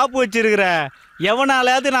பேருக்கு ஆப்பு வச்சிருக்கிறேன்.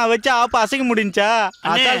 எவனாலாவது நான் வச்ச ஆப்பு அசைக்க முடிஞ்சா?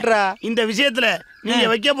 அசால்ட்ரா. இந்த விஷயத்துல நீங்க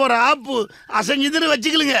வைக்க போற ஆப்பு அசைஞ்சதுன்னு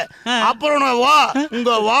வச்சுக்கலுங்க. அப்புறம்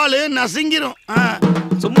உங்க வாளு நசுங்கிரும்.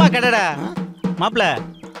 சும்மா கடடா மாப்பிள.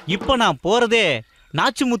 இப்ப நான் போறதே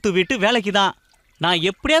நாச்சிமுத்து வீட்டு வேலைக்கு தான். நான்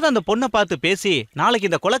எப்படியாவது அந்த பொண்ணை பார்த்து பேசி நாளைக்கு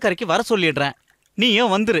இந்த கொலைக்கரைக்கு வர சொல்லிடுறேன். நீ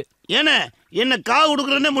ஏன் வந்துரு. ஏன்னா என்ன காவு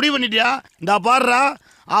கொடுக்குறேன்னு முடிவு பண்ணிட்டியா? இந்த பாடுறா,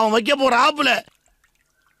 அவன் வைக்க போற ஆப்புல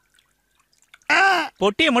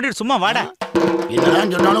பொட்டியை மட்டும் சும்மா வாடா.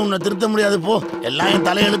 என்னதான் சொன்னாலும் உன்னை திருத்த முடியாது. போ, எல்லாம் என்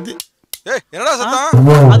தலையெழுத்து. என்னடா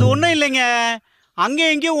சத்தம்? அது ஒண்ணும் இல்லைங்க, அங்க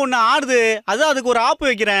எங்கேயும் ஒண்ணு ஆடுது. அதான் அதுக்கு ஒரு ஆப்பு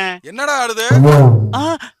வைக்கிறேன். என்னடா ஆடுது?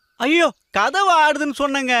 ஐயோ, கதவு ஆடுதுன்னு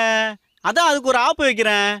சொன்னங்க. அதான் அதுக்கு ஒரு ஆப்பு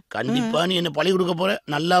வைக்கிறேன். கண்டிப்பா நீ என்ன பழி கொடுக்க போற,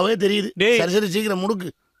 நல்லாவே தெரியுது. சரி சரி, சீக்கிரம் முறுக்கு.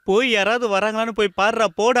 போய் யாராவது வராங்களான்னு போய் பாருடா.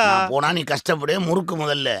 போடா. போனா நீ கஷ்டப்படு, முறுக்கு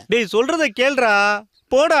முதல்ல. டேய், சொல்றத கேளுடா.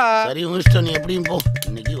 போடா. சரி, இஷ்டம். நீ எப்படியும் போ.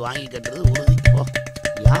 இன்னைக்கு வாங்கி கட்டுறது உறுதி. போ.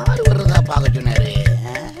 யாரு வர்றதா பார்க்க சொன்னாரு?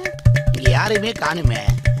 இங்க யாரையுமே காணுமே.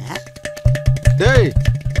 டேய்,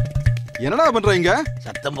 என்னடா பண்றீங்க?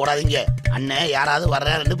 சத்தம் போடாதீங்க. அண்ணன் யாராவது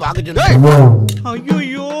வர்றாருன்னு பார்க்க சொன்னாரு.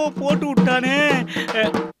 ஐயோ, போட்டு விட்டானே.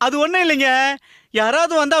 அது ஒண்ணும் இல்லைங்க,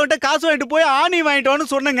 யாராவது வந்து அவன்கிட்ட காசு வாங்கிட்டு போய் ஆணி வாங்கிட்டோன்னு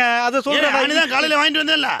சொன்னங்க. அத சொல்றேன். ஆணிதான் காலையில வாங்கிட்டு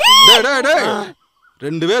வந்தேன்ல. டேய் டேய் டேய்,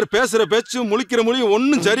 2 பேர் பேசுற பேச்சு முழிக்கிற மொழியும்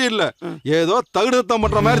ஒன்னும் சரியில்லை. ஏதோ தகுடத்தம்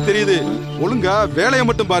பண்ற மாதிரி தெரியுது. ஒழுங்கா வேலையை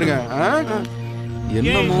மட்டும் பாருங்க.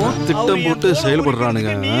 என்னமோ திட்டம் போட்டு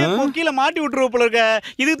செயல்படுறானுங்க. கீழ மாட்டி விட்டுருவ போல இருக்க.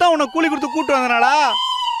 இதுக்கு தான் உன்னை கூலி கொடுத்து கூட்டு வந்தனாடா.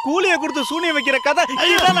 கூலியை கொடுத்து சூனியம் வைக்கிற கதை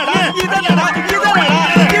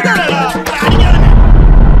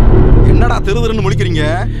என்னடா திருதுன்னு முழிக்கிறீங்க?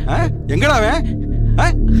 எங்கடா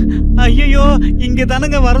ஐயோ, இங்க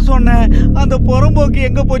தானங்க வர சொன்னேன். அந்த புறம்போக்கு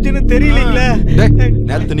எங்க போச்சுன்னு தெரியலீங்களே.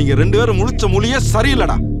 நேத்து நீங்க 2 பேரும் முழிச்ச மொழியே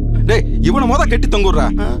சரியில்லடா. டேய், இவனை மொத கட்டி தொங்குறா.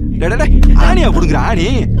 ஆணியா கொடுங்குற ஆணி.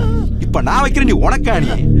 இப்ப நான் வைக்கிறேன், நீ உனக்கு ஆணி.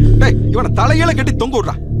 டேய், இவனை தலையில கட்டி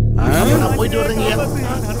தொங்குறா. போயிட்டு வர்றீங்க.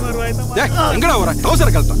 எங்கடா வர? கௌசர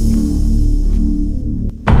கலட்டான்.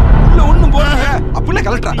 இல்ல ஒண்ணும் போறாங்க. அப்படியே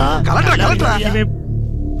கலட்டா கலட்டா கலட்டா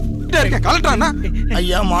இருக்க கலட்டானா?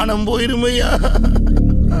 ஐயா, மானம் போயிருமையா.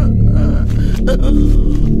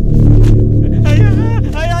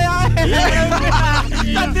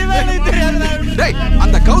 டேய்,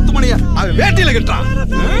 அந்த கவுத்து மணிய அவன் வேட்டியில கட்டான்.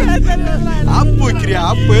 ஆப்பு வைக்கிறியா?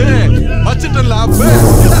 ஆப்பு வச்சுட்டல. ஆப்பு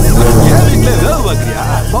ஏன் வீட்டுல ஏதாவது வைக்கிறியா?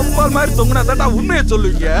 பம்பால் மாதிரி தொங்குனா தாண்டா உண்மையை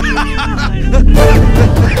சொல்லுவீங்க.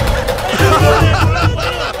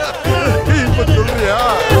 இப்ப சொல்றியா?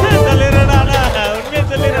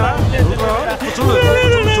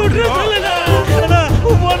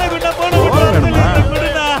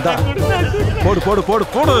 போடு போடு போடு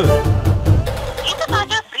போடு.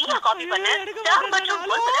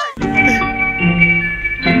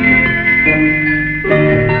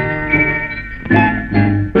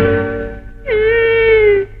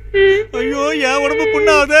 ஐயோ, என் உடம்பு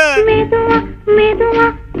புண்ணாத. மெதுவா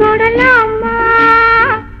தொடலாமா?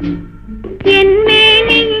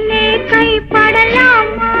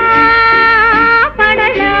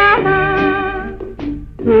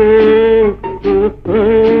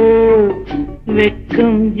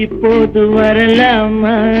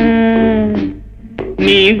 வரலாமா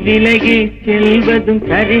நீ விலகி செல்வதும்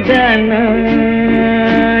சரிதானா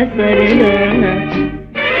சரிதானா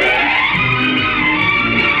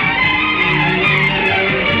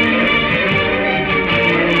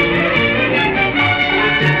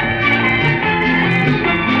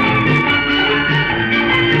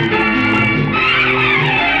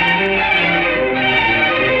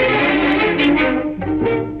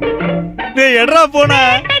எடா போன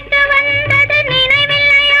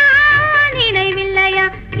நினைவில்லையா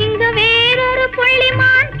இங்கு வேறொரு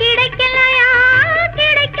புள்ளிமான் கிடைக்கலையா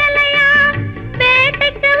கிடைக்கலையா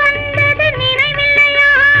வேட்டைக்கு வந்தது நினைவில்லையா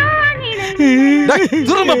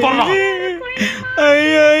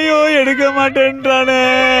ஐயோ எடுக்க மாட்டேன்றானே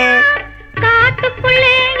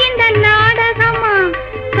காட்டுக்குள்ளே இந்த நாடகமா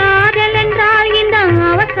காதல் என்றால் இந்த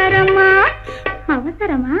அவசரமா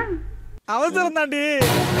அவசரமா அவசரம் தாண்டி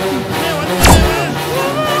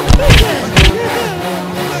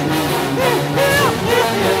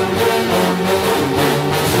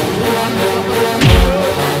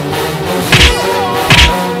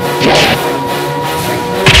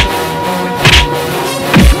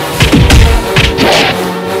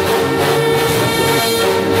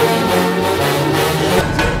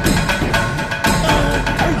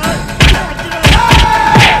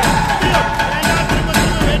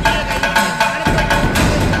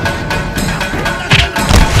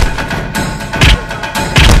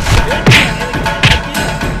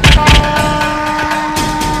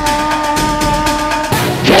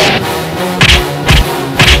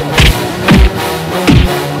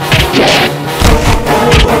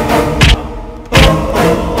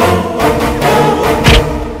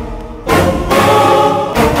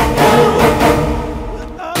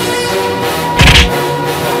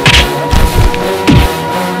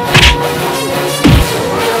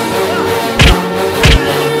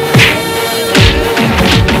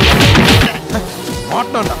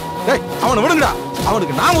அவனை விடுங்கடா,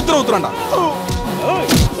 அவனுக்கு நான் உத்தரவு உத்தரண்டா.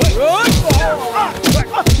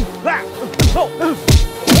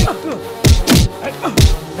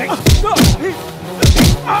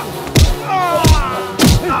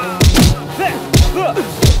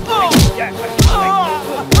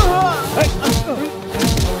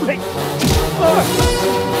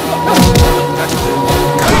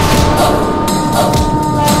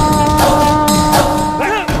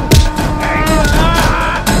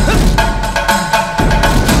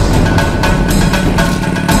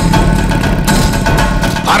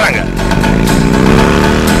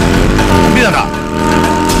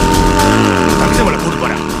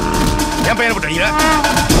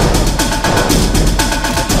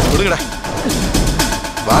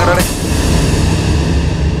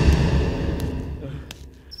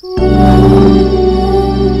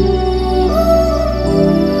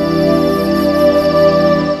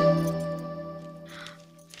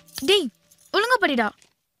 டேய் ஒழுங்கா படிடா.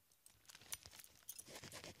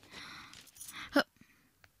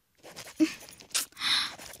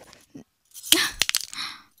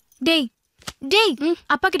 டேய் டேய்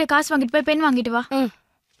அப்பா கிட்ட காசு வாங்கிட்டு போய் பென் வாங்கிட்டு வா.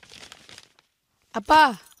 அப்பா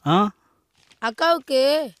அக்காவுக்கு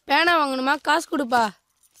பேனா வாங்கணுமா, காசு கொடுப்பா.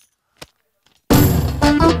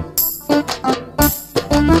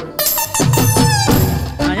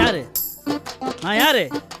 நான் யாரு?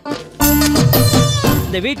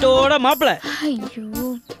 இந்த வீட்டோட மாப்பிள்ள. ஐயோ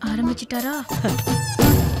ஆரம்பிச்சிட்டாரா?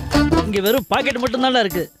 இங்க வெறும் பாக்கெட் மட்டும் தான்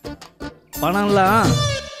இருக்கு, பணம்லாம்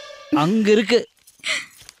அங்க இருக்கு.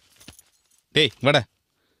 டேய் வட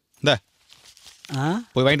இந்த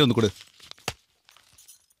போய் வாங்கிட்டு வந்து கொடு.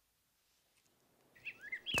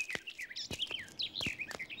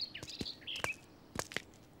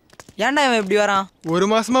 ஏன்டா இவன் இப்படி வரான்? ஒரு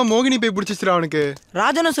மாசமா மோகினி போய் பிடிச்சிச்சுடா அவனுக்கு.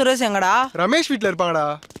 ராஜனும் சுரேஷ் எங்கடா? ரமேஷ் வீட்ல இருப்பாங்கடா.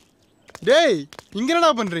 டேய் இங்க என்னடா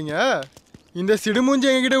பண்றீங்க? இந்த சிடுமூஞ்சி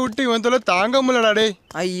எங்ககிட்ட விட்டு இவன் தொலை தாங்க முடியலடா. டேய்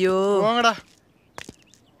ஐயோ வாங்கடா.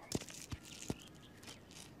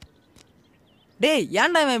 டேய்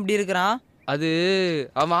ஏன்டா இவன் இப்படி இருக்கிறான்? அது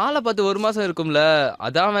அவன் ஆளை பார்த்து ஒரு மாசம் இருக்கும்ல,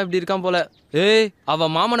 அதான் அவன் இப்படி இருக்கான் போல. ஏய்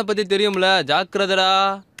அவன் மாமனை பத்தி தெரியும்ல, ஜாக்கிரதடா.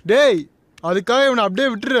 டேய் அதுக்காக இவனை அப்படியே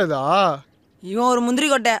விட்டுறதா? இவன் ஒரு முந்திரி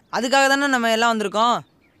கொட்டை, அதுக்காக தானே நம்ம எல்லாம் வந்திருக்கோம்.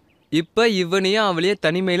 இப்ப இவனையும் அவளையே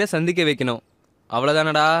தனிமையில சந்திக்க வைக்கணும்,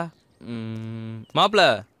 அவ்வளவுதானடா. மாப்பிள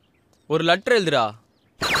ஒரு லெட்டர் எழுதுடா.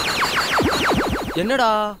 என்னடா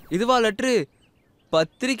இதுவா லெட்ரு?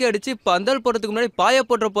 பத்திரிக்கை அடிச்சு பந்தல் போடுறதுக்கு முன்னாடி பாய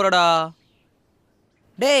போட்டுற போறடா.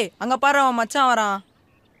 டேய் அங்க பாரு அவன் மச்சான் வரான்.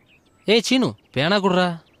 ஏய் சீனு பேனா குடுறா.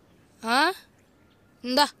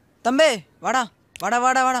 இந்தா தம்பி வாடா வாடா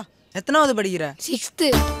வாடா வாடா. எத்தனாவது படிக்கிற? 6th.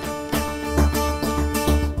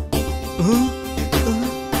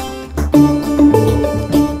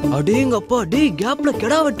 அடேங்கப்பா டேய் கேப்ல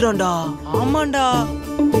கெடா வெட்டுறான்டா. ஆமாண்டா.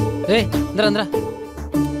 ஏய் இந்தா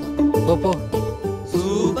போ போ.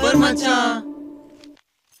 சூப்பர் மச்சான்.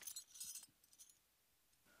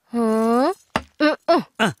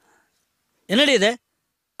 என்னடி இது?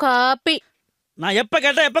 காப்பி. நான் எப்ப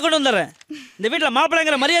கேட்டா எப்ப கொண்டு வந்துடுறேன். இந்த வீட்டுல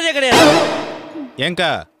மாப்பிள்ளைங்கிற மரியாதையே கிடையாது.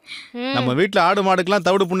 ஏங்கா நம்ம வீட்டுல ஆடு மாடுக்கெல்லாம்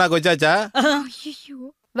தவிடு புண்ணாக்கு வச்சாச்சா?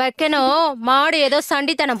 வைக்கணும். மாடு ஏதோ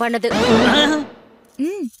சண்டித்தனம் பண்ணுது.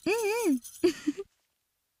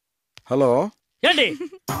 ஹலோ ஏண்டி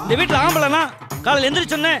இந்த வீட்டுல ஆம்பளைனா காலையில்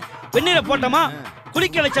எந்திரிச்சோன்னே வெந்நீரை போட்டோமா,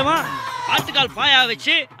 குளிக்க வச்சோமா, ஆட்டுக்கால் பாயா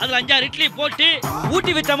வச்சு அதுல 5-6 இட்லி போட்டு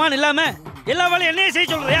ஊட்டி வச்சோமான்னு இல்லாம எல்லா வேலையும் என்னையே செய்ய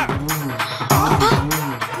சொல்றியா?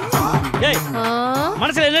 ஏய்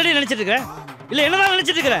மனசுல என்னடி நினைச்சிட்டு இருக்க? இல்ல என்னதான்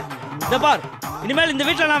நினைச்சிட்டு இருக்க? இந்த பார், இனிமேல் இந்த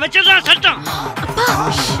வீட்டுல நான் வச்சதுதான் சட்டம்.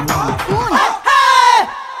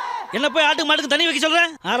 என்ன போய் ஆட்டுக்கு மாட்டுக்கு தண்ணி வைக்க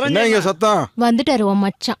சொல்றேன்? என்ன சத்தம்? வந்துட்டாரு உன்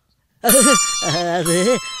மச்சான். அது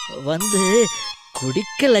வந்து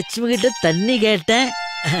குடிக்க லட்சுமி கிட்ட தண்ணி கேட்டேன்,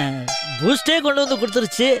 பூஸ்டே கொண்டு வந்து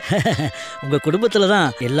கொடுத்துருச்சு. உங்க குடும்பத்துல தான்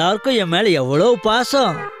எல்லாருக்கும் என் மேல எவ்வளவு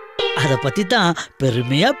பாசம், அத பத்தி தான்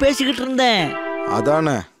பெருமையா பேசிக்கிட்டு இருந்தேன்.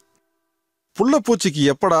 அதானே புள்ள பூச்சிக்கு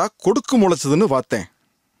எப்படா கொடுக்கு முளைச்சதுன்னு பார்த்தேன்.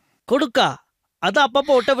 கொடுக்கா? அதான்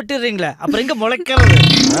அப்பப்போ ஒட்ட விட்டுறீங்களே, அப்புறம் எங்க முளைக்கிறது?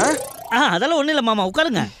 அதெல்லாம் ஒண்ணு இல்ல மாமா,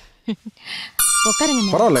 உட்காருங்க. உட்காருங்க.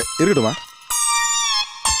 பரவாயில்ல இருக்கட்டுமா.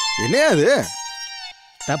 என்னையா அது?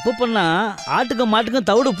 தப்பு பண்ணா ஆட்டுக்கும் மாட்டுக்கும்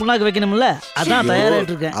தவிடு புண்ணாக்கு வைக்கணும்ல, அதான்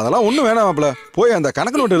தயாராகிட்டு இருக்கேன். அதெல்லாம் ஒண்ணு வேணாம் மாப்ள, போய் அந்த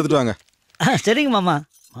கணக்கு நோட்டு எடுத்துட்டு வாங்க. சரிங்க மாமா.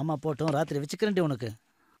 மாமா போட்டோம், ராத்திரி வச்சுக்கிறேன் உனக்கு.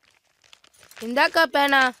 இந்தாக்கா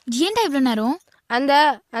பேனா. ஏன்டா இவ்வளவு நேரம்?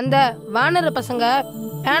 அந்த வானர பசங்க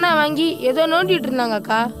பேனா வாங்கி ஏதோ நோண்டிட்டு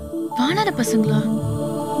இருந்தாங்கக்கா. வானர பசங்களா?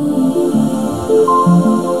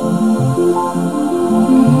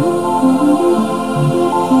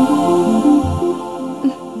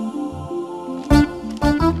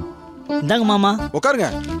 இந்தாங்க மாமா. உட்காருங்க,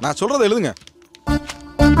 நான் சொல்றதை எழுதுங்க.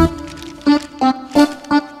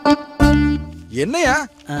 என்னையா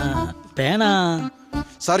பேனா?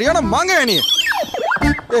 சரியான மாங்காயா நீ.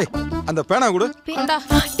 ஏய் அந்த பேனா கொடு.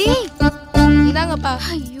 இந்தாங்கப்பா.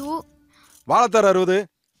 ஐயோ வாழைத்தார் 60,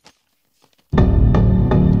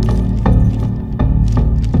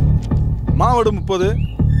 மாவடு 30.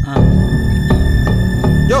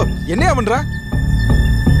 யோ என்னையா பண்ற?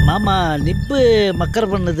 மாமா நிப்பு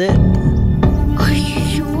மக்கர் பண்ணுது.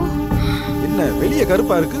 என்ன வெளிய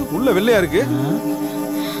கருப்பா இருக்கு, உள்ள வெள்ளையா இருக்கு.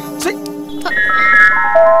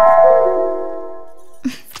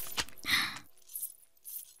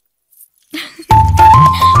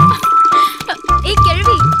 ஏய்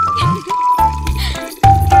கேள்வி.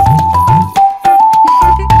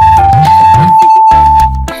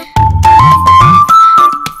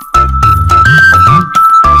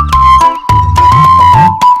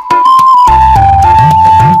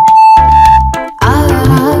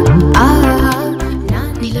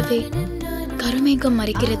 நிலவே, கருமேகம்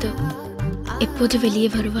மறைக்கிறது, எப்போது வெளியே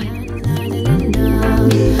வருவாய்?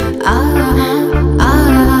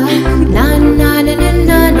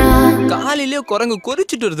 காலையிலே குரங்கு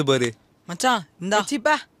கொறிச்சிட்டு வருது பாரு. மச்சான் இந்தா.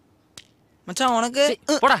 சீப்பா மச்சான் உனக்கு.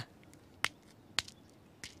 போடா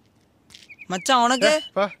மச்சான் உனக்கு.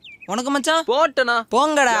 உனக்கு மச்சான். போட்டனா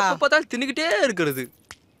போங்கடா. எப்ப பார்த்தாலும் தின்னுக்கிட்டே இருக்கிறது.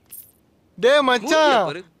 டே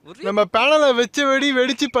மச்சான், நம்ம பேனல வச்ச வெடி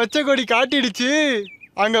வெடிச்சு பச்சை கொடி காட்டிடுச்சு.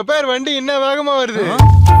 அங்க பேர் வண்டி என்ன வேகமா வருது.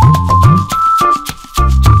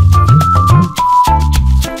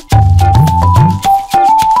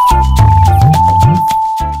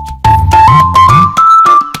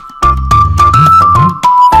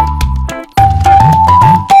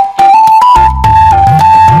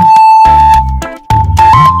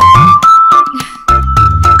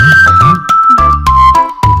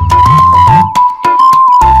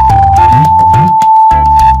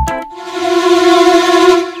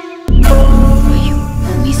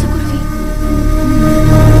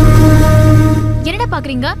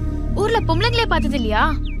 ஊர்ல பொம்பளைங்களே பார்த்தது இல்லையா?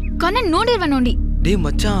 கண்ணன் நோண்டிடுவேன் நோண்டி. டேய்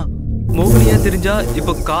மச்சான், மோகனியா தெரிஞ்சா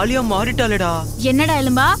இப்ப காலியா மாறிட்டாளேடா. என்னடா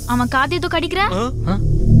எலும்பா, அவன் காது ஏதோ கடிக்கிற?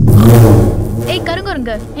 ஏய்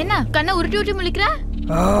கருங்குருங்க, என்ன கண்ணை உருட்டி உருட்டி முழிக்கிற?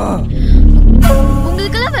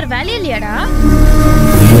 உங்களுக்கெல்லாம் வேற வேலையே இல்லையாடா?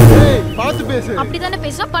 பாத்து பேசு. அப்படிதானே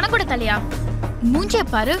பேசுவோம். பணம் கூட தலையா? மூஞ்சிய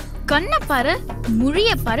பாரு, கண்ணை பாரு,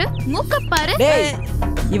 முழிய பாரு, மூக்க பாரு.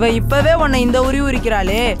 இவ இப்பவே உன்னை இந்த உரி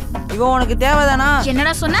உரிக்கிறாளே, இவ உனக்கு தேவைதானா?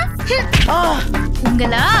 என்னடா சொன்ன?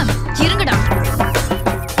 உங்களா இருங்கடா.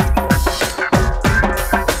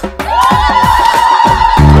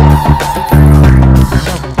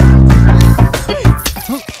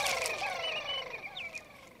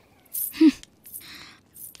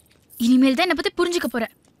 இனிமேல் தான் என்னை பத்தி புரிஞ்சுக்க போற.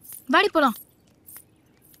 வாடி போலாம்.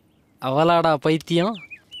 அவளாடா பைத்தியம்,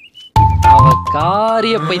 அவ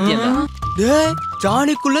காரிய பைத்தியம்டா. டேய்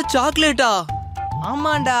ஜானிக்குள்ள சாக்லேட்டா?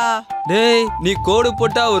 ஆமாண்டா. டேய் நீ கோடு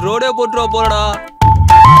போட்டா ஒரு ரோடே போட்டுருவா போறடா.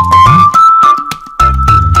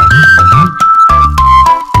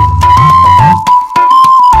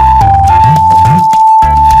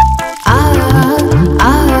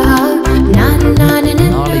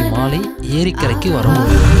 நாளை மாலை ஏரிக்கரைக்கு வரவும்.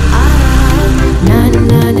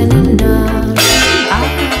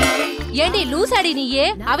 ஏண்டி லூசாடி நீயே?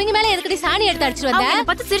 அவங்க மேல எதுக்கடி சாணி எடுத்து அடிச்சிட்டு வந்த? என்ன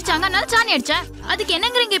பார்த்து சிரிச்சாங்க, அதனால சாணி அடிச்சேன். அதுக்கு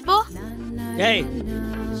என்னங்கறீங்க இப்போ? ஏய்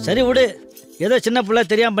சரி விடு, ஏதோ சின்ன பிள்ளை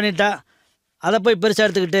தெரியாம பண்ணிட்டா, அத போய் பெருசா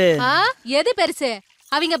எடுத்துக்கிட்டு. எது பெருசு?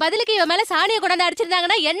 அவங்க பதிலுக்கு இவ மேல சாணியை கொண்டாந்து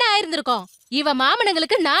அடிச்சிருந்தாங்கன்னா என்ன ஆயிருந்திருக்கும்? இவ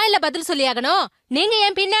மாமனங்களுக்கு நான் இல்ல பதில் சொல்லி ஆகணும். நீங்க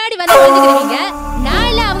என் பின்னாடி வந்து வந்துக்கிறீங்க, நான்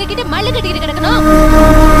இல்ல அவங்க கிட்ட மல்லு கட்டிக்கிட்டு கிடக்கணும்.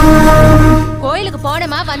 கோயிலுக்கு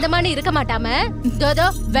போனமா வந்தமான்னு இருக்க மாட்டாம தோதோ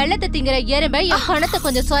வெள்ளத்தை திங்கிற எறும்பை என் பணத்தை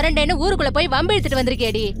கொஞ்சம் சொரண்டேன்னு ஊருக்குள்ள போய் வம்பு இழுத்துட்டு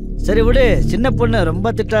வந்திருக்கேடி. சரி விடு, சின்ன பொண்ணு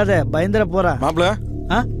ரொம்ப திட்டாத, பயந்துர போறா. மாப்ள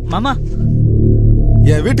மாமா,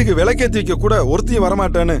 என் வீட்டுக்கு விளக்கேத்தி வைக்க கூட ஒருத்தையும்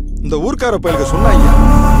வரமாட்டேன்னு இந்த ஊர்க்கார பயலுக்கு சொன்னாங்க.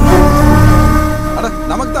 அட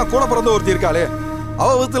நமக்கு தான் கூட பிறந்த ஒருத்தி இருக்காளே, அவ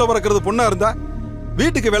வித்துல பிறக்கிறது பொண்ணா இருந்தா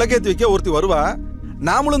வீட்டுக்கு விளக்கேத்தி வைக்க ஒருத்தி வருவா.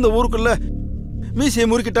 நாமளும் இந்த ஊருக்குள்ள மீசையை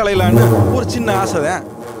முறுக்கிட்டு அலையலான்னு ஒரு சின்ன ஆசைதான்.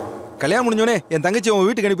 கல்யாணம் முடிஞ்சோடனே என் தங்கச்சி உன்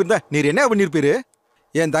வீட்டுக்கு அனுப்பியிருந்தா நீர் என்ன பண்ணிருப்பீரு?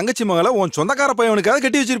 என் தங்கச்சி மகளை உன் சொந்தக்கார பையனுக்காக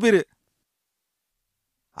கட்டி வச்சிருப்பீரு.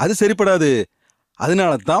 அது சரிப்படாது.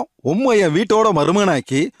 அதனால தான் உம்மை என் வீட்டோட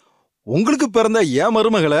மருமகனாக்கி உங்களுக்கு பிறந்த என்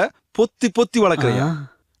மருமகளை பொத்தி பொத்தி வளர்க்குறேன்.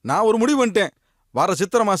 நான் ஒரு முடிவு பண்ணிட்டேன். வர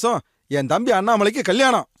சித்திரை மாசம் என் தம்பி அண்ணாமலைக்கு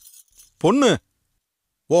கல்யாணம். பொண்ணு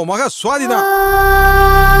ஓ மக சுவாதி தான்.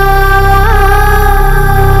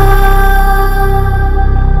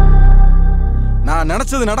 நான்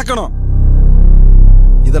நினைச்சது நடக்கணும்.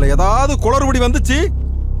 இதுல ஏதாவது குளறுபடி வந்துச்சு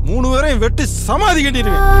 3 பேரையும் வெட்டி சமாதி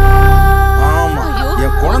கட்டிடுவேன். ஆமா,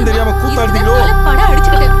 என் குணம் தெரியாம கூத்தாடுறீங்களோ?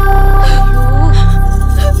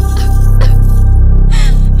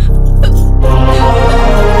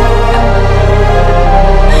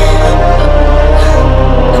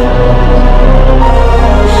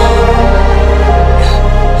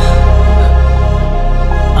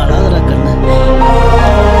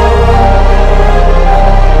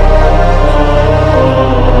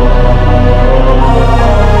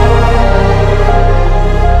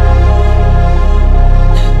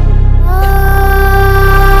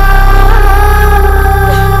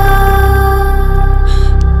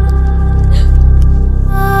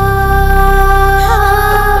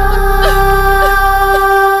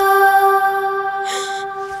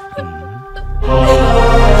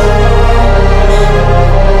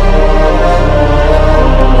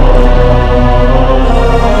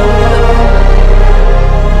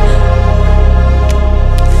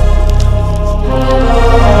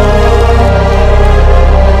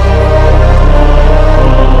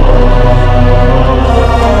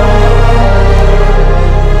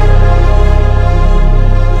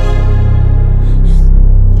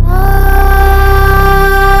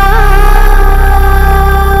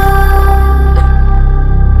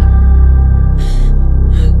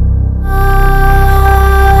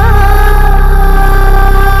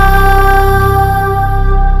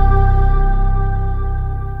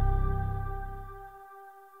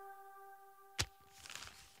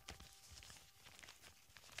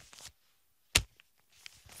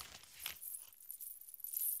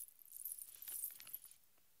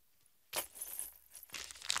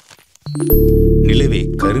 நிலவே,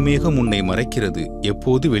 கருமேகம் உன்னை மறைக்கிறது,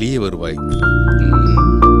 எப்போது வெளியே வருவாய்?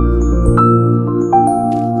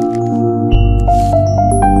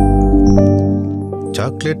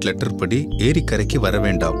 சாக்லேட் லெட்டர் படி ஏரிக்கரைக்கு வர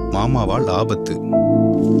வேண்டாம், மாமாவால் ஆபத்து.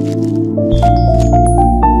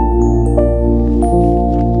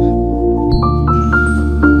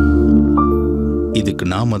 இதுக்கு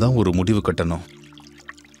நாம தான் ஒரு முடிவு கட்டணும்.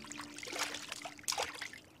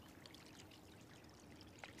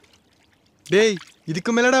 டேய்,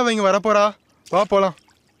 இதுக்கு மேலடா அவங்க வரப்போறா, வா போலாம்.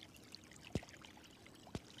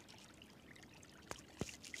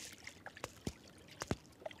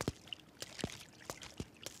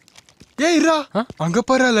 ஏய் இரா, அங்க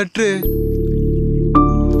பாரு லெட்ரு.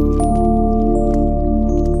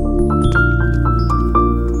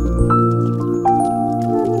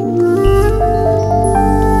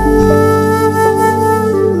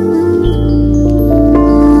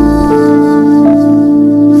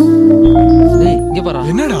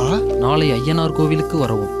 என்னடா? நாளை ஐயனார் கோவிலுக்கு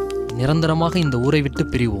வரவும், நிரந்தரமாக இந்த ஊரை விட்டு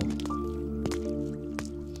பிரிவோம்.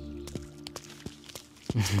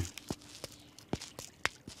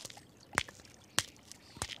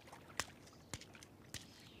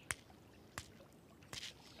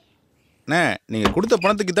 அண்ணே நீங்க கொடுத்த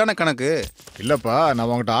பணத்துக்கு தானே கணக்கு. இல்லப்பா நான்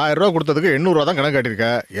உங்ககிட்ட 1000 ரூபா கொடுத்ததுக்கு 800 ரூபா தான் கணக்கு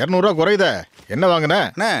காட்டியிருக்கேன். 200 ரூபா குறையுத. என்ன வாங்கின?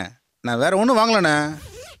 அண்ணே நான் வேற ஒன்றும் வாங்கலண்ணே.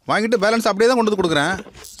 வாங்கிட்டு பேலன்ஸ் அப்படியே தான் கொண்டு வந்து கொடுக்குறேன்.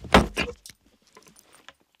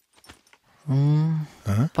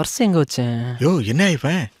 பர்ஸ் எங்க வச்சேன்? யோ என்ன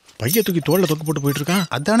இவன் பைய தூக்கி தோல்ல தொக்கு போட்டு போயிட்டு இருக்கான்.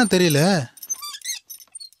 அதானே தெரியல.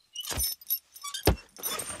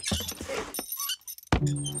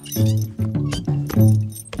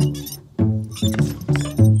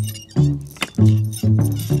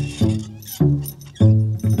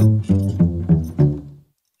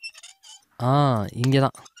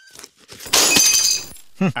 இங்கதான்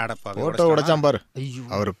போட்டோ உடைச்சான் பாரு.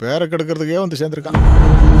 அவர் பேரை கெடுக்கிறதுக்கே வந்து சேர்ந்துருக்கான்.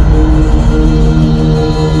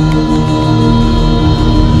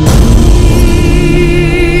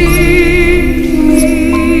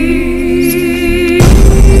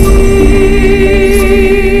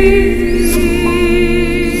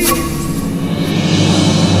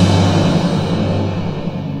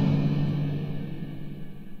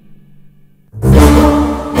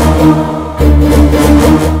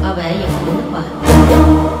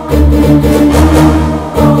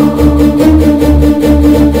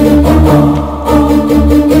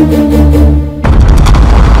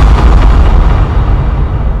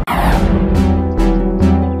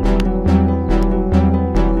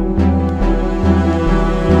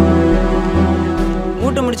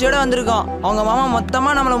 வந்திருக்கோம். அவங்க மாமா மொத்தமா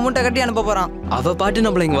நம்மள மூட்டை கட்டி அனுப்ப போறான். அவ பாட்டு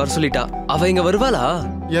நம்மள இங்க வர சொல்லிட்டா. அவ இங்க வருவாளா?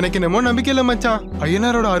 எனக்கு என்னமோ நம்பிக்கை இல்ல மச்சான்.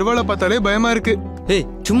 ஐயனாரோட அருவாளை பார்த்தாலே பயமா இருக்கு. ஏய்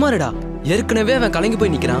சும்மாடா, ஏற்கனவே அவன் கலங்கி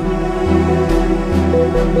போய் நிக்கிறான்.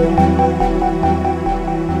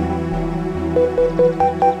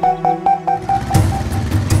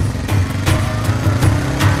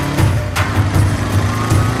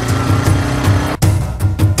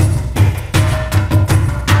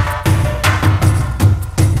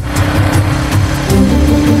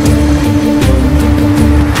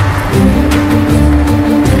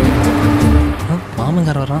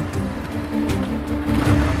 மாமங்கார வரான்.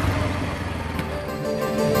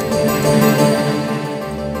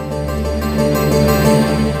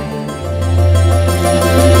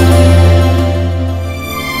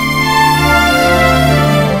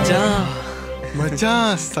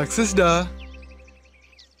 மச்சான் சக்சஸ்டா.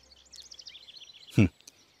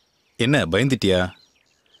 என்ன பயந்துட்டியா?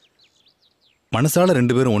 மனசால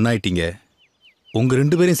 2 பேரும் ஒன்னாயிட்டீங்க. உங்க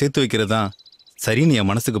 2 பேரையும் சேர்த்து வைக்கிறதா சரின்னு என்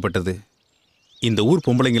மனசுக்கு பட்டது. இந்த ஊர்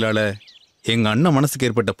பொம்பளைங்களால எங்க அண்ணன் மனசுக்கு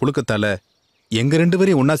ஏற்பட்ட புழுக்கத்தால எங்க 2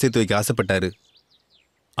 பேரையும் ஒன்னா சேர்த்து வைக்க ஆசைப்பட்டாரு.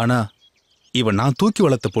 ஆனா இவன் நான் தூக்கி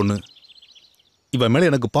வளர்த்த பொண்ணு. இவன் மேல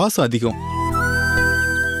எனக்கு பாசம் அதிகம்.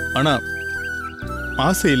 ஆனா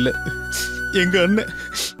ஆசை இல்லை.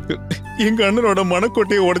 எங்க அண்ணனோட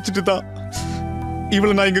மனக்கோட்டையை உடைச்சிட்டு தான்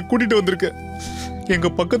இவளை நான் இங்க கூட்டிட்டு வந்திருக்கேன். எங்க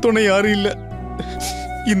பக்கத்தோட யாரும் இல்ல.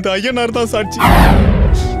 இந்த ஐயனார் தான் சாட்சி.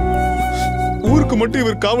 ஊருக்கு மட்டும்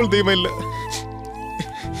இவர் காவல் தெய்வம் இல்ல,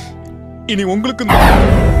 இனி உங்களுக்கும் தான்.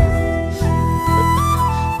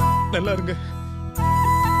 நல்லா இருங்க,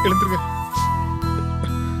 எழுந்துருங்க.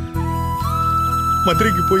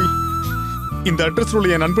 மதுரைக்கு போய் இந்த அட்ரஸ்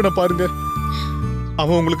உள்ள என் நண்பனை பாருங்க.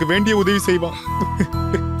 அவன் உங்களுக்கு வேண்டிய உதவி செய்வான்.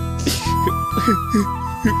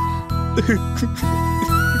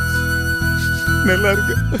 நல்லா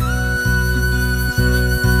இருக்கு.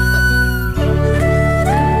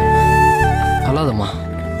 அல்லாதம்மா.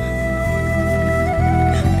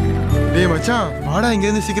 டேய் மச்சான், வாடா இங்க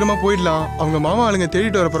இருந்து சீக்கிரமா போயிடலாம். அவங்க மாமா ஆளுங்க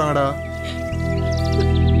தேடிட்டு வர போறாங்கடா.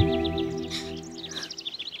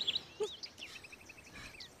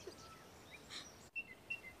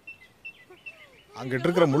 அங்கிட்டு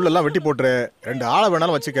இருக்கிற முள்ளெல்லாம் வெட்டி போட்டுரு. 2 ஆளை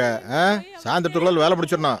வேணாலும் வச்சுக்க. சாயந்தரத்துக்குள்ள வேலை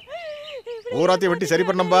முடிச்சிடணும். ஊராத்தையும் வெட்டி சரி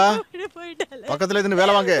பண்ணம்பா. பக்கத்துல இருந்து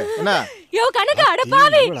வேலை வாங்க. என்ன யோ கணக்கு அட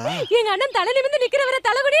பாவி, எங்க அண்ணன் தலை நிமிர்ந்து நிக்கிறவர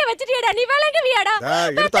தலைகுடியே வச்சிட்டியடா. நீ வேலைங்கவியாடா?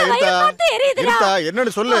 இருத்தா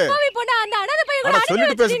என்னன்னு சொல்லு. பாவி பொண்ணா, அந்த அனாதை பையன் கூட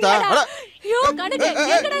சொல்லிட்டு பேசுடா. யோ கணக்கு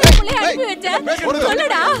எங்கடா இந்த புள்ளைய அனுப்பி வச்ச?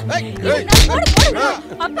 சொல்லுடா.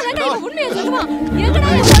 அப்பதான் இவன் உண்மையை சொல்லுவான். எங்கடா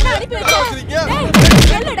இந்த பொண்ணை அனுப்பி வச்ச?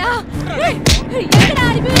 சொல்லுடா. எங்கடா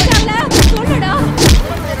அனுப்பி வச்சாங்களா? சொல்லுடா.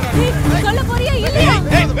 சொல்ல போறியா இல்லையா?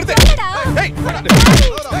 சொல்லுடா.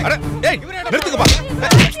 அட ஏய் நிறுத்துங்கப்பா.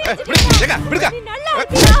 விடுங்க விடுங்க.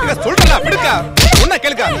 இங்க சொல்றல விடுங்க. உன்ன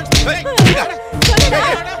கேளுங்க. விடுங்க.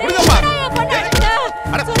 விடுங்கப்பா.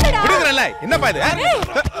 அட விடுங்கறல. என்னப்பா இது?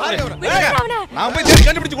 நான் போய் தேடி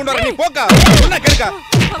கண்டுபிடிச்சு கொண்டு வரேன். நீ போக்கா. உன்ன கேளுங்க.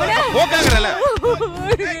 போக்காங்கறல.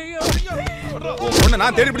 உன்ன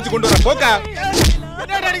நான் தேடி பிடிச்சு கொண்டு வரேன். போக்கா.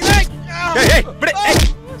 ஏய் ஏய் விடு. ஏய்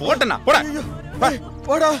போடனா போடா.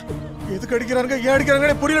 போடா. எதுக்கு அடிக்கறாங்க? ஏன்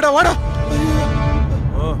அடிக்கறாங்கனே புரியலடா. வாடா.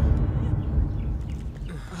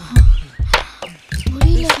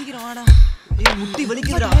 சீக்கிரம் வாடா. முட்டி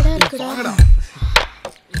வலிக்குதுடா. வாங்கடா.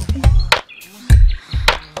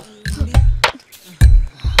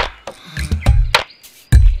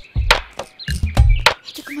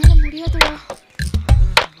 இதுக்கு மேல முடியாதுடா.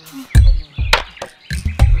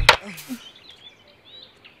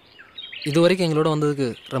 இது வரைக்கும் எங்களோட வந்ததுக்கு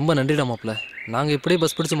ரொம்ப நன்றிடா மாப்ள. நாங்கள் இப்படியே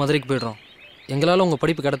பஸ் பிடிச்சி மதுரைக்கு போயிடுறோம். எங்களால் உங்கள்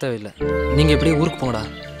படிப்பு கிட தேவையில்லை. நீங்கள் இப்படியே ஊருக்கு போங்கடா.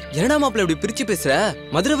 என்னடா மாப்ள இப்படி பிரிச்சு பேசுற?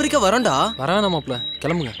 மதுரை வரைக்கும் வரோம்டா. வரவேணா மாப்ள,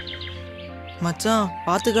 கிளம்புங்க. மச்சான்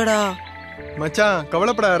பாத்துக்கடா. மச்சான்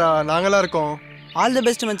கவலைப்படாதடா, நாங்களாம் இருக்கோம். ஆல் தி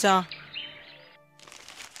பெஸ்ட் மச்சான்.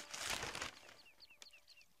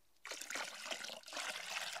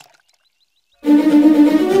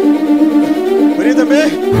 பெரிய தம்பி,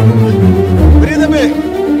 பெரிய தம்பி,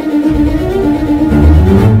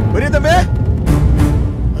 பெரிய தம்பி,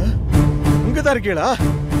 இங்கதான் இருக்கீங்களா?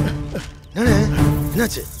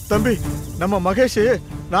 என்னாச்சு தம்பி? நம்ம மகேஷ்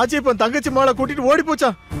நாச்சியப்பன் தங்கச்சி மாலை கூட்டிட்டு ஓடி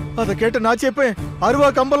போச்சான். அதை கேட்ட நாச்சியப்பன் அருவா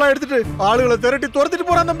கம்பெல்லாம் எடுத்துட்டு ஆளுகளை திரட்டி துரத்திட்டு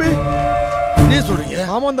போறான் தம்பி. நீ சொல்றீங்க?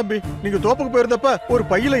 ஆமா தம்பி, நீங்க தோப்புக்கு போயிருந்தப்ப ஒரு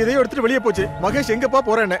பையில இதையும் எடுத்துட்டு வெளியே போச்சு. மகேஷ் எங்கப்பா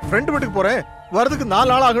போறேன்னு, ஃப்ரெண்டு வீட்டுக்கு போறேன், வரதுக்கு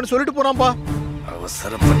 4 நாள் ஆகுன்னு சொல்லிட்டு போறான்பா.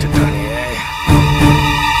 அவசரப்பட்டுட்டானே.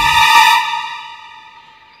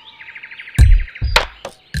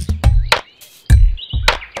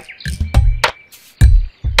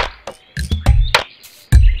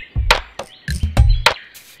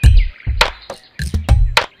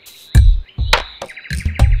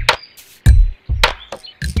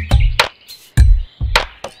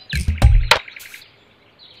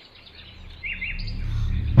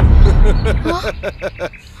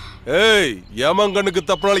 ஏய், எமன் கண்ணுக்கு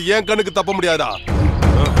தப்பினாலும் என் கண்ணுக்கு தப்ப முடியாதா?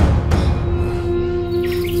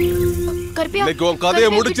 கர்ப்பியா, இன்னைக்கு உன் கதையை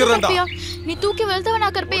முடிச்சிரேன்டா. நீ தூக்கி வெளுத்தவனா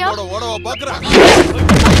கர்ப்பியா? ஓடவா பாக்குறேன்.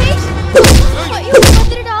 ஐயோ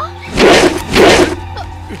வந்துடா.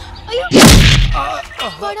 ஐயோ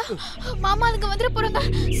வாடா, மாமா அங்க வந்துட போறாங்க,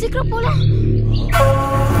 சீக்கிரம் போலாம்.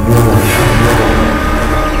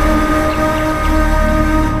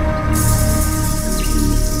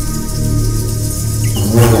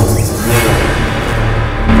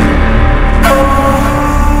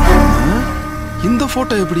 இந்த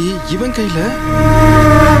போட்டோ எப்படி இவன் கையில?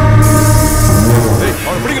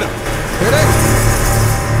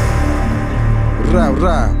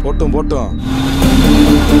 போட்டும் போட்டும்.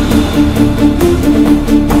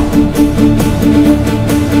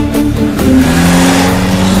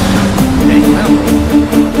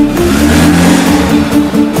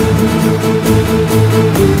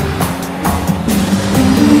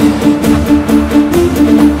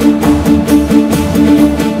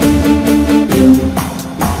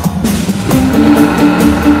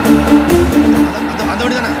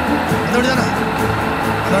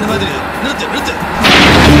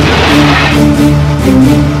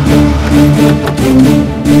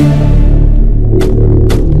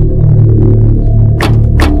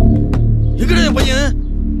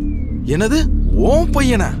 என்னது ஓம்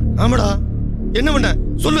பையனா? ஆமாடா. என்ன பண்ண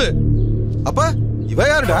சொல்லு. அப்ப இவ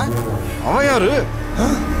யாருடா? அவன் யாரு?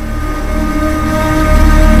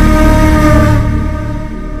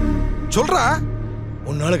 சொல்றா.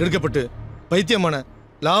 உன்னால கெடுக்கப்பட்டு பைத்தியமான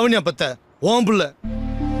லாவண்யா பத்த ஓம் புள்ள.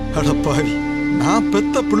 அடப்பாவி, நான்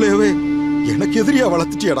பெத்த பிள்ளையவே எனக்கு எதிரியா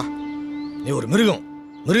வளர்த்துட்டியடா. நீ ஒரு மிருகம்,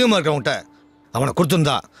 மிருகமா இருக்கவன்கிட்ட அவனை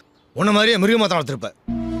கொடுத்துருந்தா உன்ன மாதிரியே மிருகமா தான் வளர்த்துருப்ப.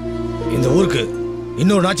 இந்த ஊருக்கு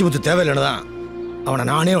இன்னொரு நாச்சி முத்து தேவையில்லைன்னு அவனை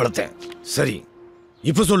நானே வளர்த்தேன். சரி,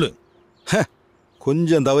 இப்ப சொல்லு.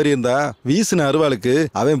 கொஞ்சம் தவறி இருந்தா வீசின அருவாளுக்கு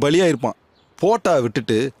அவன் பலியா இருப்பான். போட்டா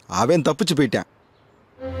விட்டுட்டு அவன் தப்பிச்சு போயிட்டான்.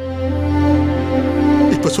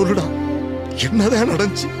 இப்ப சொல்லுடா, என்னதான்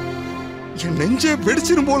நடந்துச்சு? என் நெஞ்சே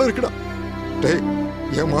வெடிச்சிரும் போல இருக்குடா. டேய்,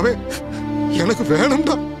 என் மவன் எனக்கு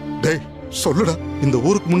வேணும்டா. டேய் சொல்லுடா, இந்த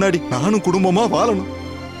ஊருக்கு முன்னாடி நானும் குடும்பமா வாழணும்.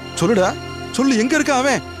 சொல்லுடா, சொல்லு, எங்க இருக்க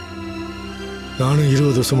அவன்? நானும்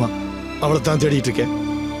 20 வருஷமா அவளை தான் தேடிட்டு இருக்கேன்.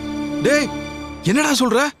 டேய், என்னடா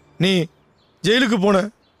சொல்ற? நீ ஜெயிலுக்கு போன,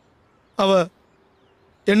 அவ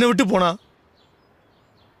என்னை விட்டு போனா.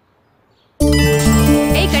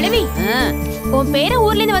 ஏய் கிழவி, உன் பேர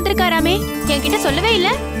ஊர்ல இருந்து வந்திருக்காராமே, என்கிட்ட சொல்லவே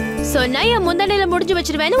இல்ல. சொன்னா என் முந்தானையில முடிஞ்சு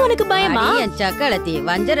வச்சிருவேன்னு உனக்கு பயமா? என் சக்களத்தி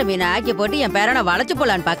வஞ்சர மீனை ஆக்கி போட்டு என் பேரனை வளைச்சு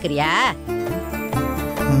போலான்னு பாக்குறியா?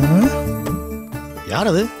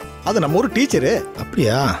 யார் அது? அது நம்ம ஒரு டீச்சரு.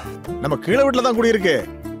 அப்படியா? நம்ம கீழே வீட்டுல தான் குடியிருக்கு.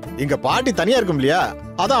 இங்க பாட்டி தனியா இருக்கும் இல்லையா,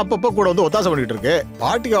 அதான் அப்பப்ப கூட வந்து ஒத்தாசை பண்ணிட்டு இருக்கு.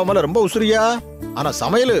 பாட்டிக்கு அவன் மேல ரொம்ப உசுரியா, ஆனா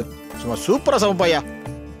சமையல் சும்மா சூப்பரா சமைப்பாயா.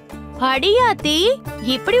 அடியாத்தி,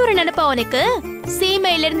 இப்படி ஒரு நினைப்பா உனக்கு?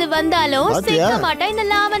 சீமையில இருந்து வந்தாலும் சிக்க மாட்டா இந்த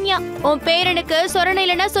லாவண்யா. உன் பேரனுக்கு சொரணை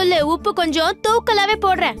இல்லைன்னா சொல்லு, உப்பு கொஞ்சம் தூக்கலாவே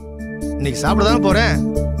போடுறேன். இன்னைக்கு சாப்பிட தானே போறேன்.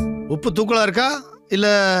 உப்பு தூக்கலா இருக்கா இல்ல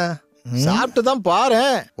சாப்பிட்டு தான் பாரு,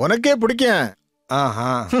 உனக்கே பிடிக்கும்.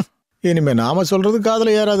 இனிமே நாம சொல்றது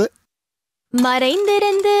காதுல ஏறாது.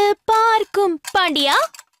 மறைந்திருந்து பார்க்கும் பாண்டியா.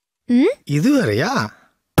 இது வேறயா?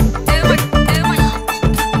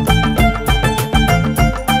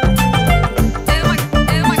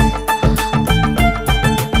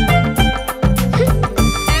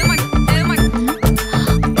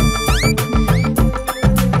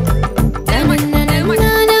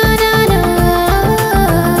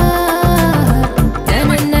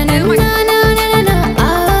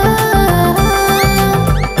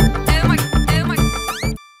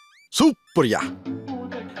 சூப்பர்யா.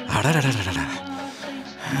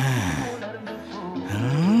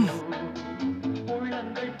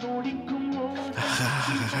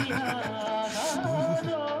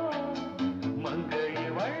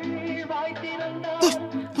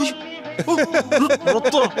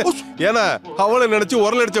 ஏன்னா அவளை நினைச்சு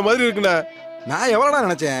உரல் அடிச்ச மாதிரி இருக்குண்ணே. நான் எவ்வளோடா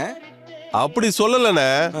நினைச்சேன்? அப்படி சொல்லலண்ணே.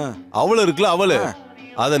 அவளு இருக்குல்ல அவளு,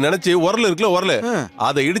 அத நினைச்சு உரல் இருக்குல்ல உரல்,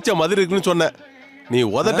 அதை இடிச்ச மாதிரி இருக்குன்னு சொன்னேன். நீ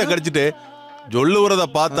உதட்ட கடிச்சிட்டு சொல்லுறத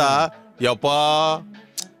பார்த்தா எப்பா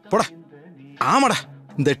போடா. ஆமாடா,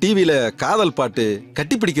 இந்த டிவியில காதல் பாட்டு,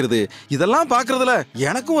 கட்டி பிடிக்கிறது இதெல்லாம் பாக்குறதுல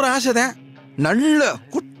எனக்கும் ஒரு ஆசை தான். நல்ல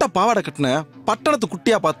குட்ட பாவாடை கட்டின பட்டணத்து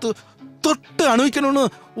குட்டியா பார்த்து தொட்டு அனுபவிக்கணும்னு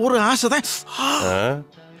ஒரு ஆசை தான்.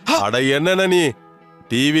 அட என்னண்ணா நீ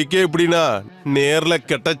டிவிக்கே இப்படின்னா நேர்ல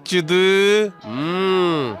கெட்டச்சுது.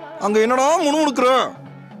 அங்க என்னடா முணுமுணுக்குற?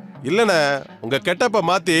 இல்லண்ணே, உங்க கெட்டப்ப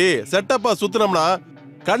மாத்தி செட்டப்பா சுத்தினோம்னா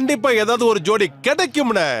கண்டிப்பா ஏதாவது ஒரு ஜோடி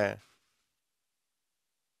கிடைக்கும்ண்ணே.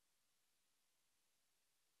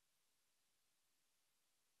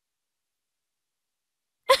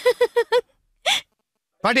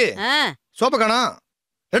 பாட்டி சோப்ப காணோம்,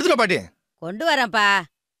 எடுத்துட்டு பாட்டி. கொண்டு வரேன்ப்பா.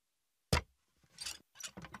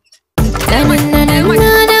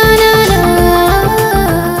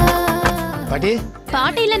 பாட்டி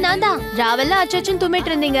பாட்டியில நான் தான் ராவெல்லாம் அச்சச்சுன்னு தும்மிட்டு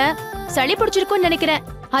இருந்தீங்க. சளி பிடிச்சிருக்கும்னு நினைக்கிறேன்.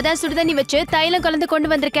 அதான் சுடுதண்ணி வச்சு தைலம் கலந்து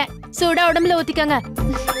கொண்டு வந்திருக்கேன். சூடா உடம்புல ஊத்திக்கங்க.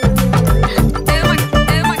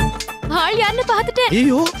 ஆள் யாருன்னு பாத்துட்டேன்.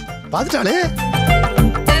 ஐயோ பாத்துட்டாளே.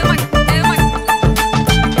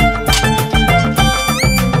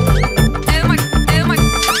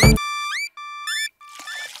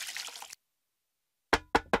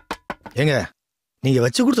 ஏங்க, நீங்க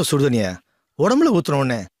வச்சு கொடுத்த சுடுதண்ணிய உடம்புல ஊத்துன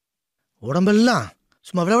உடனே உடம்பெல்லாம்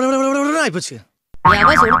சும்மா ஆயிப்போச்சு.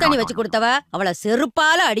 எவ சுடு தண்ணி வச்சு கொடுத்தவ அவளை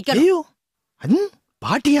செருப்பால அடிக்கணும். ஐயோ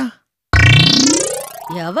பாட்டியா?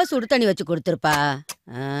 எவ சுடு தண்ணி வச்சு கொடுத்திருப்பா?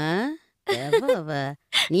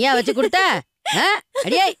 நீயா வச்சு கொடுத்த?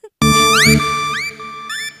 அடியே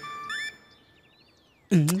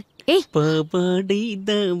பாபாடை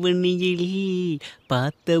தாவணியில்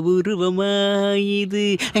பார்த்த உருவமாயிது,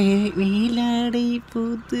 நீலாடை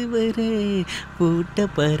பூத்து வர பூட்ட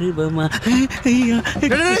பருவமா.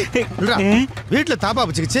 வீட்டுல தாப்பா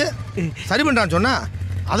வச்சுக்கிச்சு சரி பண்றான்னு சொன்னா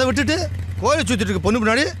அதை விட்டுட்டு கோயில் சுத்திட்டு இருக்க பொண்ணு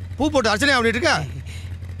முன்னாடி பூ போட்டு அர்ச்சனை பண்ணிட்டு இருக்கா.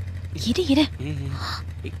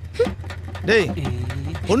 டேய்,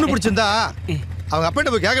 பொண்ணு பிடிச்சிருந்தா அவங்க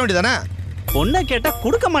அப்பாட்ட போய் கேட்க வேண்டியதானே? பொண்ணை கேட்டா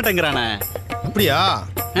கொடுக்க மாட்டேங்கிறானே. அப்படியா?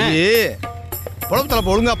 பொழப்பு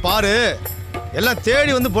தலைப்பா ஒழுங்கா பாரு, எல்லாம்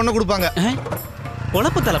தேடி வந்து பொண்ணை கொடுப்பாங்க.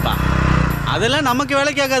 பொழப்பு தலைப்பா அதெல்லாம் நமக்கு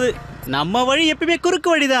வேலைக்கு ஆகாது. நம்ம வழி எப்பயுமே குறுக்கு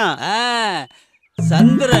வழிதான்.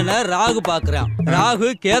 சந்திரனை ராகு பாக்குறான், ராகு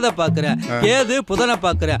கேத பாக்குறேன், கேது புதனை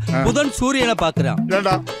பாக்குறேன், புதன் சூரியனை பாக்குறான்.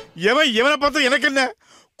 இவனை பார்த்தா எனக்கு என்ன?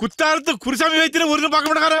 குத்தாலத்து குருசாமி வைத்திர ஒரு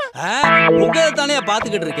பார்க்க மாட்டாரு. உங்க தானே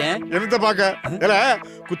பாத்துக்கிட்டு இருக்கேன். என்னத்த பாக்க?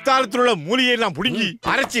 குத்தாலத்துல உள்ள மூலிகை எல்லாம் புடுங்கி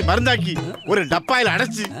அரைச்சி மருந்தாக்கி ஒரு டப்பாயில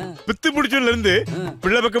அடைச்சி பித்து பிடிச்சதுல இருந்து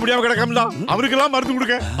பிள்ளை வைக்க முடியாம கிடக்கா. அவருக்கு எல்லாம் மருந்து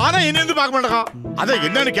கொடுக்க, ஆனா என்ன இருந்து பார்க்க மாட்டான். அத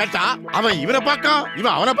என்னன்னு கேட்டா அவன் இவனை பாக்கா,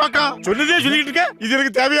 இவன் அவனை பாக்கா. சொன்னதே சொல்லிக்கிட்டு இருக்க. இது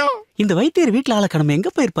எனக்கு தேவையா? இந்த வைத்தியர் வீட்டுல ஆளக்கணம் எங்க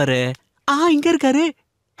போயிருப்பாரு? இங்க இருக்காரு.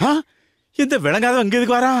 இந்த விளங்காத அங்க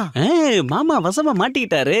எதுக்கு வரா? மாமா வசமா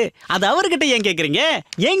மாட்டிக்கிட்டாரு. அது அவர்கிட்ட ஏன் கேக்குறீங்க?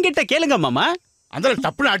 என்கிட்ட கேளுங்க மாமா. அந்த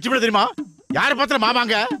டப்புல அடிச்சு விட தெரியுமா? யார பாத்திர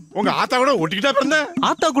மாமாங்க? உங்க ஆத்தா கூட ஒட்டிக்கிட்டா பிறந்த?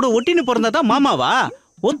 ஆத்தா கூட ஒட்டின்னு பிறந்தாதான் மாமாவா?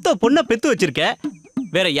 ஒத்த பொண்ணை பெத்து வச்சிருக்க.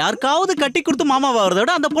 வேற யாருக்காவது கட்டி கொடுத்து மாமாவா வரத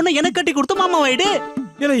விட அந்த பொண்ணை எனக்கு கட்டி கொடுத்து மாமாவாயிடு.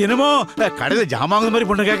 இல்ல என்னமோ கடையில ஜாமாங்க மாதிரி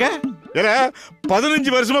பொண்ணு கேட்க. 15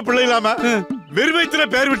 வருஷமா பிள்ளை இல்லாம வெறும் வயித்துல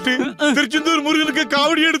பேர் விட்டு திருச்செந்தூர் முருகனுக்கு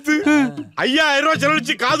காவடி எடுத்து 5000 ரூபாய்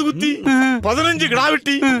செலவழிச்சு காது குத்தி 15 கிடா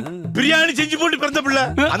வெட்டி பிரியாணி செஞ்சு போட்டு பிறந்த பிள்ளை.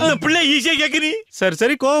 அந்த பிள்ளை ஈஸியா கேக்குறீ? சரி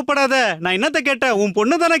சரி கோவப்படாத. நான் என்னத்த கேட்டேன்? உன்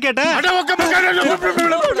பொண்ணு தானே கேட்டேன்.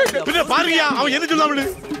 பாருங்கயா அவன் என்ன சொல்லாம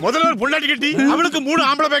முதல்ல ஒரு பொண்டாட்டி கட்டி அவளுக்கு 3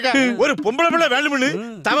 ஆம்பளை பேக்க ஒரு பொம்பளை பிள்ளை வேணும்னு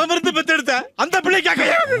தவமிருந்து பெத்தெடுத்த அந்த பிள்ளை கேட்க.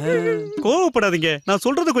 கோவப்படாதீங்க, நான்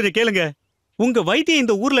சொல்றது கொஞ்சம் கேளுங்க. உங்க வைத்தியம்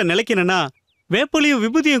இந்த ஊர்ல நிலைக்கணும்னா வேப்பலையும்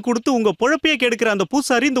விபூதியும் கொடுத்து உங்க பொழப்பையே கெடுக்கிற அந்த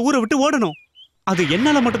பூசாரி இந்த ஊரை விட்டு ஓடணும். அது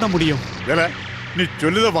என்னால மட்டும் தான் முடியும். நீ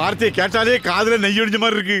சொல்லுத வார்த்தையை கேட்டாலே காதுல நெய் ஒடிஞ்ச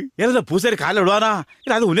மாதிரி இருக்கு. ஏதோ பூசாரி காலில் விடுவானா?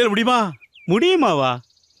 இல்ல அது உன்னால முடியுமா? முடியுமாவா?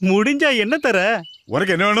 முடிஞ்சா என்ன தர?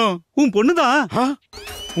 உனக்கு என்ன வேணும்? உன் பொண்ணுதான்.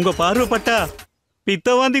 உங்க பார்வைப்பட்டா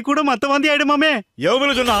பித்தவாந்தி கூட மத்தவாந்தி ஆயிடுமாமே.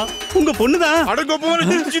 எவ்வளவு சொன்னா? உங்க பொண்ணுதான்.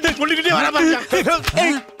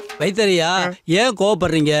 வைத்தறியா ஏன்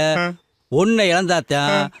கோவப்படுறீங்க? ஒன்ன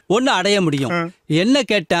இழந்தாத்தான் ஒன்னு அடைய முடியும். என்ன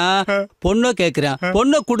கேட்டா பொண்ணை கேக்குறேன்,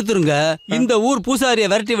 பொண்ணை கொடுத்துருங்க. இந்த ஊர் பூசாரிய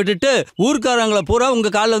விரட்டி விட்டுட்டு ஊர்க்காரங்களை பூரா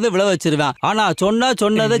உங்க காலில் வந்து விழ வச்சிருவேன். ஆனா சொன்னா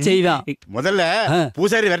சொன்னதை செய்வேன். முதல்ல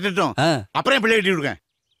பூசாரி விரட்டட்டும், அப்புறம் பிள்ளை கட்டி விடுங்க.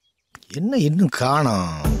 என்ன இன்னும்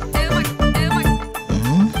காணோம்?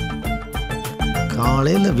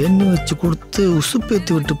 காலையில வெண்ணி வச்சு கொடுத்து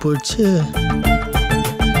உசுப்பேத்தி விட்டு போயிடுச்சு.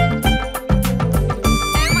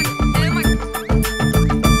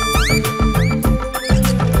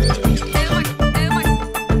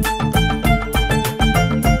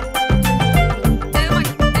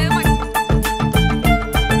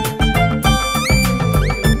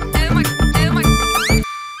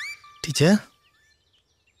 டீச்சர்,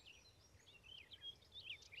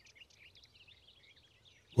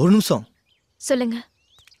 ஒரு நிமிஷம். சொல்லுங்க.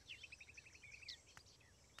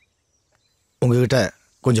 உங்ககிட்ட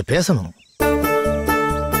கொஞ்சம் பேசணும்.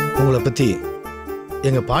 உங்களை பத்தி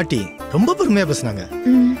எங்க பாட்டி ரொம்ப பெருமையா பேசுனாங்க.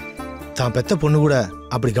 தான் பெத்த பொண்ணு கூட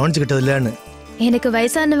அப்படி கவனிச்சுக்கிட்டது இல்லைன்னு. எனக்கு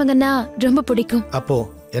வயசானவங்கன்னா ரொம்ப பிடிக்கும். அப்போ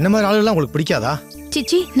என்ன மாதிரி ஆளுலாம் உங்களுக்கு பிடிக்காதா?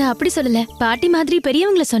 சிச்சி, நான் அப்படி சொல்லல. பாட்டி மாதிரி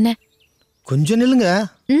பெரியவங்கள சொன்னேன். கொஞ்சம் நில்லுங்க.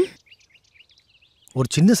 ஒரு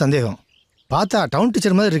சின்ன சந்தேகம். பார்த்தா டவுன்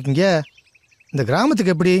டீச்சர் மாதிரி இருக்கீங்க. இந்த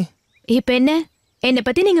கிராமத்துக்கு எப்படி? இப்ப என்ன, என்னை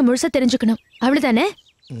பத்தி நீங்க முழுசா தெரிஞ்சுக்கணும், அவ்வளவுதானே?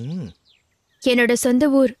 என்னோட சொந்த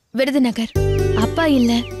ஊர் விருதுநகர். அப்பா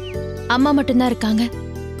இல்ல, அம்மா மட்டும்தான் இருக்காங்க.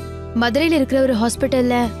 மதுரையில இருக்கிற ஒரு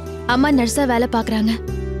ஹாஸ்பிட்டல்ல அம்மா நர்ஸா வேலை பாக்குறாங்க.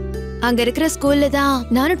 அங்க இருக்கிற ஸ்கூல்ல தான்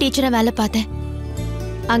நானும் டீச்சரா வேலை பார்த்தேன்.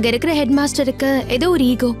 அங்க இருக்கிற ஹெட் மாஸ்டருக்கு ஏதோ ஒரு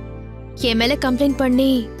ஈகோ, என் மேல கம்ப்ளைண்ட் பண்ணி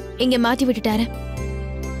இங்க மாத்தி விட்டுட்டாரு.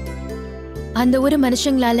 அந்த ஊரு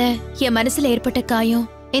மனுஷங்களால என் மனசுல ஏற்பட்ட காயம்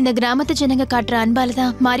இந்த கிராமத்து ஜனங்க காட்டுற அன்பால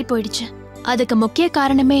தான் மாறி போயிடுச்சு. அதுக்கு முக்கிய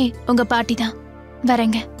காரணமே உங்க பாட்டி தான்.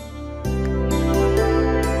 வரேங்க.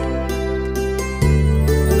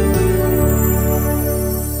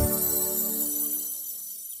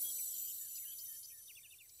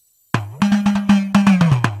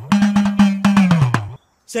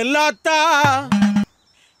 செல்லாத்தா,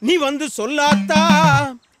 நீ வந்து சொல்லாத்தா,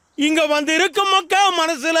 இங்க வந்து இருக்க மக்கா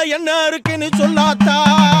மனசுல என்ன இருக்குன்னு சொல்லாத்தா.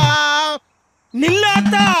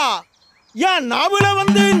 நில்லாத்தா, ஏன் நாவல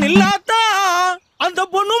வந்து நில்லாத்தா, அந்த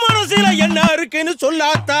பொண்ணு மனசுல என்ன இருக்குன்னு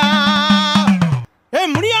சொல்லாத்தா. ஏ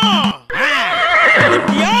முடியா,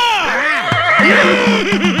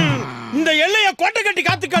 இந்த எல்லைய கோட்டை கட்டி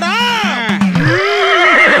காத்துக்கடா.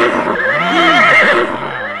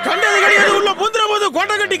 கண்டது கிடையாது உள்ள புந்திர போது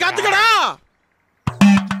கோட்டை கட்டி காத்துக்கடா.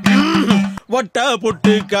 வட்ட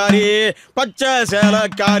பொட்டுக்காரி, பச்சை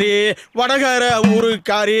சேலக்காரி, வடகர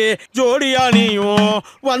ஊருக்காரி, ஜோடியா நீயும்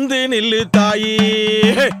வந்து நில்லு தாயி.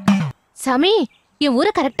 சாமி, என்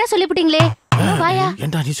ஊரை கரெக்டா சொல்லிவிட்டீங்களே. வாயா.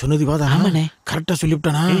 ஏண்டா நீ சொன்னது வாதா? கரெக்டா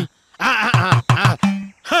சொல்லிவிட்டானா?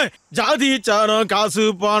 ஜாதி சாரம் காசு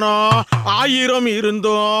பணம் 1000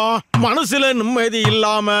 இருந்தோம், மனசுல நிம்மதி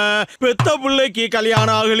இல்லாம பெத்த பிள்ளைக்கு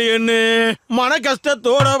கல்யாணம் ஆகலையேன்னு மன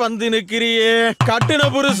கஷ்டத்தோட வந்து நிக்கிறியே. கட்டின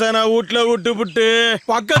புருஷனை வீட்டுல விட்டுப்புட்டு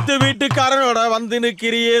பக்கத்து வீட்டுக்காரனோட வந்து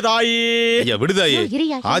நிக்கிறியே தாயி. ஐயா விடுதாயே,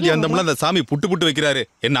 ஆதி அந்தம்லாம் அந்த சாமி புட்டு புட்டு வைக்கிறாரு.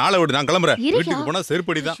 என்ன ஆளை விடு, நான் கிளம்புறேன். வீட்டுக்கு போனா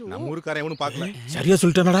செருப்படிதான். நம்ம ஊருக்காரன் எவனும் பாக்கல. சரியா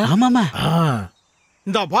சொல்லிட்டேனடா? ஆமாமா.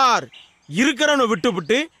 இந்த பார், இருக்கிறவனை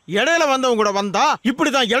விட்டுவிட்டு இடையில வந்தவங்க கூட வந்தா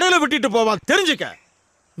இப்படிதான் இடையில விட்டுட்டு போவான், தெரிஞ்சுக்க.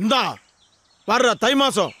 இந்தா வர்ற தை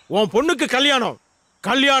மாசம் உன் பொண்ணுக்கு கல்யாணம்.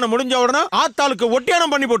 கல்யாணம் முடிஞ்ச உடனே ஆத்தாளுக்கு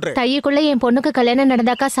ஒட்டியானம் பண்ணி போட்டுரு. தையக்குள்ள என் பொண்ணுக்கு கல்யாணம்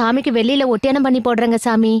நடந்தாக்கா சாமிக்கு வெளியில ஒட்டியானம் பண்ணி போடுறேங்க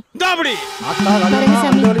சாமி. அப்படி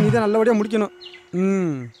நீதான் நல்லபடியா முடிக்கணும்.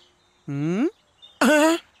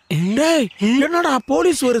 என்னடா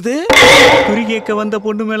போலீஸ் வருது? குறி கேட்க வந்த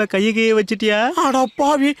பொண்ணு மேல கையை வச்சிட்டியா? அட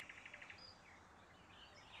பாவி.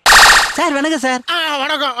 சார் வணக்கம் சார்.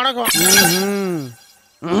 வணக்கம் வணக்கம்.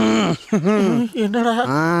 என்னடா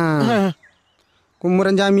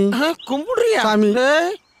கும்புறஞ்சாமி? கும்பிடுறியா சாமி?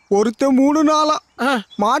 ஒருத்த 3 நாளா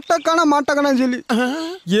மாட்டக்கான சொல்லி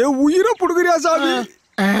ஏன் உயிரை புடுக்குறியா சாமி?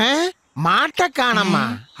 மாட்டக்கானம்மா?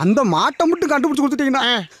 அந்த மாட்டை மட்டும் கண்டுபிடிச்சு கொடுத்துட்டீங்கன்னா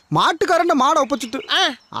மாட்டுக்காரன் மாடை ஒப்பச்சிட்டு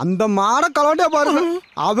அந்த மாடை கலவண்டியா பாருங்க,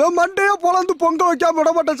 அவன் மண்டையா பொழந்து பொங்க வைக்காம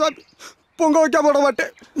விட மாட்டேன் சாமி. பொங்க வைக்காம விட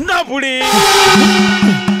மாட்டேன்.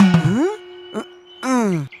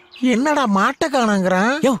 என்னடா மாட்டை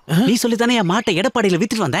காணாங்கிறான்? யோ நீ சொல்லித்தானே என் மாட்டை எடப்பாடியில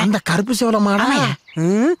வித்துட்டு வந்தேன். அந்த கருப்பு சேவல மாடா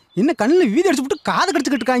இன்னும் கண்ணுல வீதி அடிச்சு விட்டு காது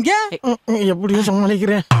கடிச்சுக்கிட்டு இருக்காங்க. எப்படியும்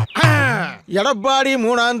சமாளிக்கிறேன். எடப்பாடி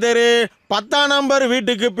 3ஆம் தெரு 10ஆம் நம்பர்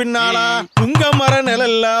வீட்டுக்கு பின்னால துங்க மர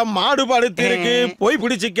நிழல்ல மாடு படுத்து இருக்கு. போய்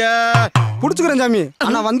பிடிச்சிக்க. புடிச்சுக்கிறேன் சாமி.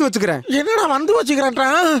 நான் வந்து வச்சுக்கிறேன். என்னடா வந்து வச்சுக்கிறேன்டா?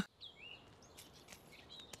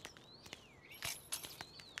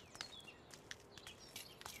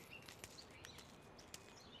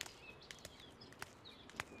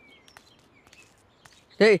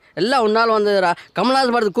 டேய் எல்லாம் உன்னால் வந்ததுடா.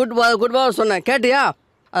 கமல்ஹாசன் படத்துக்கு கூட்டு போக சொன்னேன், கேட்டியா?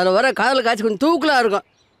 அதில் வர காதல் காட்சி கொஞ்சம் தூக்கலாக இருக்கும்.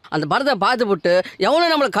 அந்த படத்தை பார்த்து போட்டு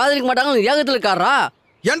எவனும் நம்மளை காதலிக்க மாட்டாங்கன்னு ஏகத்தில் இருக்காரா?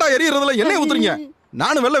 ஏன்டா எரியறதுல எண்ணெய் ஊத்துறீங்க?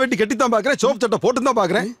 நானும் வெள்ளை வெட்டி கட்டி தான் பாக்குறேன், சோப்பு சட்டை போட்டு தான்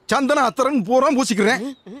பாக்குறேன், சந்தன அத்தரன் பூரா பூசிக்கிறேன்.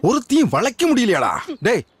 ஒருத்தையும் வளைக்க முடியலையாடா?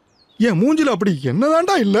 டேய் என் மூஞ்சில அப்படி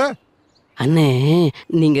என்னதான்டா இல்ல? அண்ணே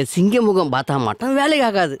நீங்க சிங்க முகம் பார்த்தா மட்டும் வேலைக்கு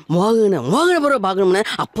ஆகாது. மோகன பார்வை பார்க்கணும்னு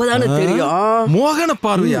அப்போதானே தெரியும். மோகன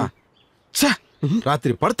பார்வையா?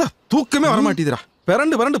 ராத்திரி படுத்தா தூக்கமே வரமாட்டேதுடா.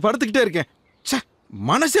 பிறண்டு படுத்துக்கிட்டே இருக்கேன்.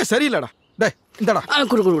 மனசே சரியில்லடா. டேய் இந்தடா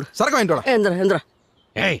குடு குடு சரக்கு வாங்கிட்டு வாடா. எந்திரா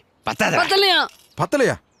ஏய் பத்தாத.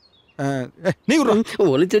 பத்தலையா? நீ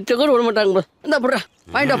ஒளிச்ச கூட விட மாட்டாங்க. இந்த புடுறா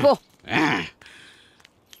வாங்கிட்டா போ.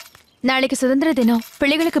 நாளைக்கு சுதந்திர தினம்.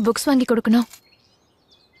 பிள்ளைகளுக்கு புக்ஸ் வாங்கி கொடுக்கணும்.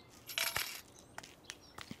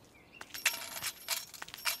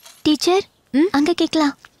 டீச்சர் அங்க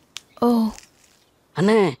கேக்கலாம். ஓ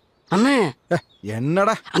அண்ணே அண்ணே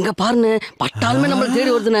என்னடா அங்க பாருன்னு பட்டாலுமே நம்மள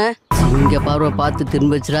தேடி வருதுனே. சிங்க பார்வை பார்த்து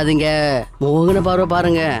திரும்ப வச்சிடாதீங்க. மோகன பார்வை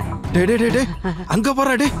பாருங்க. டே டே டே அங்க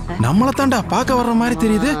பாரு. டே நம்மள தாண்டா பார்க்க வர்ற மாதிரி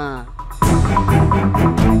தெரியுது.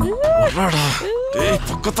 வரடா. டேய்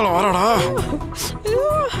பக்கத்துல வரடா.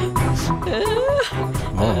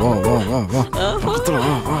 வா பக்கத்துல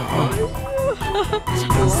வா.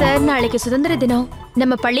 சார் நாளைக்கு சுதந்திர தினம்.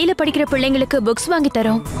 நம்ம பள்ளியில படிக்கிற பிள்ளைங்களுக்கு புக்ஸ் வாங்கி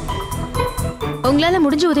தரோம். உங்களால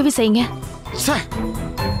முடிஞ்ச உதவி செய்யுங்க.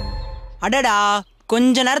 அடடா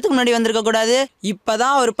கொஞ்ச நேரத்துக்கு முன்னாடி வந்திருக்க கூடாது.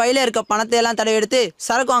 இப்பதான் ஒரு பையில இருக்க பணத்தை எல்லாம் தடவை எடுத்து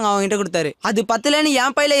சரக்கு வாங்க அவங்க கிட்ட கொடுத்தாரு. அது பத்தலன்னு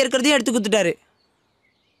என் பையில இருக்கிறதையும் எடுத்து கொடுத்துட்டாரு.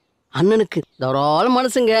 அண்ணனுக்கு தாராள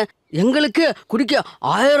மனசுங்க. எங்களுக்கு குடிக்க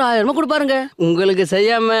 1000 கொடுப்பாருங்க. உங்களுக்கு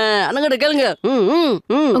செய்யாம அண்ணங்கிட்ட கேளுங்க.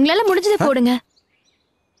 உங்களால முடிஞ்சதை போடுங்க.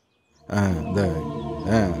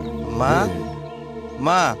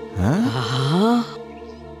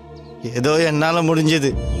 ஏதோ என்னால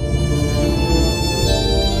முடிஞ்சது.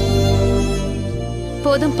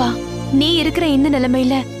 போதும்பா. நீ இருக்கிற இந்த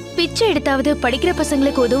நிலைமையில பிச்சை எடுத்தாவது படிக்கிற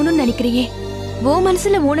பசங்களுக்கு உதவணும்னு நினைக்கிறியே. ஓ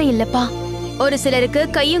மனசுல ஊனம் இல்லப்பா. ஒரு சிலருக்கு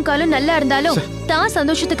கையும் காலும் நல்லா இருந்தாலும் தான்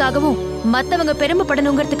சந்தோஷத்துக்காகவும் மத்தவங்க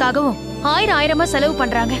பெருமைப்படணுங்கிறதுக்காகவும் ஆயிரமா செலவு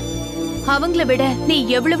பண்றாங்க. அவங்கள விட நீ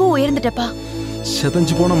எவ்வளவோ உயர்ந்துட்டப்பா.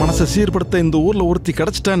 செதஞ்சு போன மனசை சீர்படுத்த இந்த ஊர்ல ஒருத்தி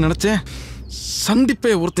கிடைச்சிட்டான்னு நினைச்சேன்.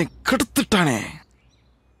 சந்திப்பே ஒருத்தன் கெடுத்துட்டானே.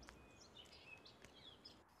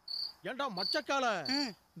 ஏண்டா மச்சக்கால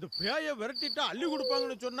இந்த பேய விரட்டிட்டு அள்ளி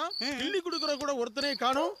கொடுப்பாங்கன்னு சொன்னா கிள்ளி கொடுக்கற கூட ஒருத்தரே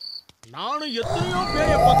காணோம். நானும் எத்தனையோ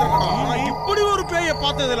பேய பார்த்திருக்கேன். இப்படி ஒரு பேய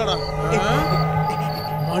பார்த்தது இல்லடா.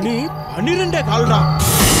 மணி 12 கால்டா.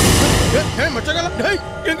 ஏய் மச்சக்கால டேய்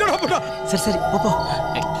எங்கடா போடா? சரி போ.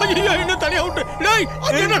 ஐயோ என்ன தனியா விட்டு. டேய்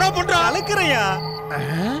என்னடா பண்ற? கலக்குறியா?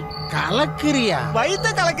 கலக்குறியா? வயித்த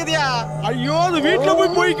கலக்குதியா? ஐயோ அது வீட்ல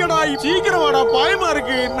போய்க்கடா. சீக்கிரம் வாடா, பயமா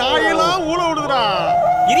இருக்கு. நாயெல்லாம் ஊள விடுதுடா.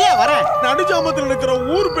 இரியா வர. நடுஜாமத்துல இருக்கிற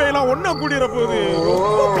ஊர் பேயெல்லாம் ஒண்ணா கூடிற போகுது.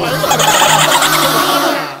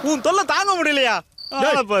 உன் தொல்லை தாங்க முடியலையா?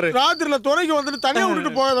 பாரு ராத்திரில துறைக்கு வந்துட்டு தனியா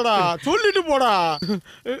விட்டுட்டு போகாதடா. சொல்லிட்டு போடா.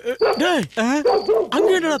 டேய் அங்க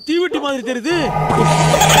என்னடா தீவெட்டி மாதிரி தெரியுது?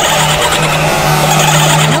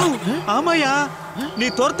 ஆமாயா நீ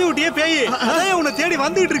துரத்தி விட்டியே பேய். அதான் உன்னை தேடி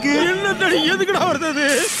வந்துட்டு இருக்கு. என்ன தேடி எதுக்குடா வருது?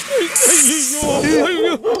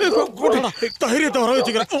 ஐயோ கூட்டடா. தைரியத்தை வர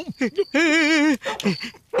வச்சுக்கிறேன்.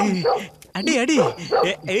 அடி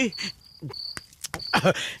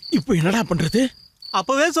இப்போ என்னடா பண்றது?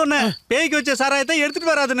 அப்பவே சொன்னேன் பேய்க்கு வச்ச சாராயத்தை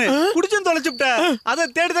எடுத்துட்டு வராதுன்னு. குடிச்சும் தொலைச்சுட்ட. அதை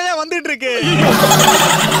தேடிதான் வந்துட்டு இருக்கு.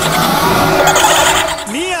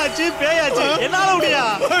 நீ ஆச்சு பேயாச்சு என்னால முடியா?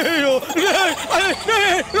 ஐயோ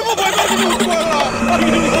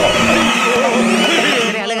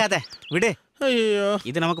அழகாத விடு. ஐயோ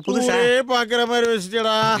இது நமக்கு புதுசா பாக்குற மாதிரி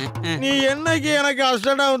வச்சுட்டா. நீ என்னைக்கு எனக்கு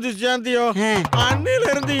அஸ்டண்டா வந்து சேர்ந்தியோ அன்னையில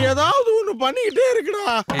இருந்து ஏதாவது ஒண்ணு பண்ணிக்கிட்டே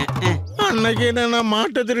இருக்குடா. அன்னைக்கு என்ன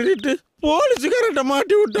மாட்டை திருடிட்டு போலீஸுக்காரட்ட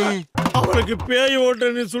மாட்டி விட்டான். அவளுக்கு பேய்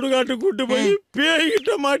ஓட்ட சுடுகாட்டு கூட்டு போய்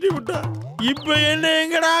பேய்கிட்ட மாட்டி விட்டா. இப்ப என்ன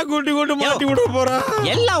எங்கடா கூட்டி கூட்டு மாட்டி விட போறா?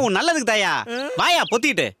 எல்லாம் உன் நல்லதுக்கு தாயா. வாயா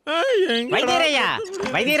பொத்திட்டு. வைத்தியரையா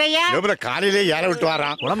வைத்தியரையா காலையிலே யார விட்டு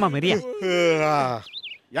வாரான் உடம்பா மெரியா.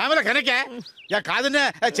 யாமல கணக்க என் காதுன்னு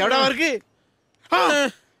செவடாவா இருக்கு.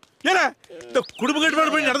 ஏல இந்த குடும்ப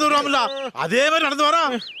கட்டுப்பாடு பண்ணி நடந்து வருவாங்கல்ல அதே மாதிரி நடந்து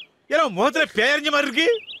வரான். ஏல முகத்துல பேரஞ்ச மாதிரி இருக்கு.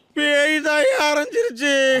 பேய் தான்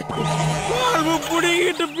அரைஞ்சிருச்சு. வாழ்வு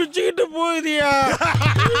புடிக்கிட்டு பிச்சுக்கிட்டு போகுதியா.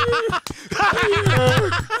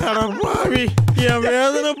 பாவி என்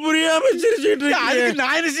வேதனை புரியாம சிரிச்சுட்டு இருக்கு.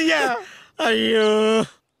 நான் என்ன செய்ய? ஐயோ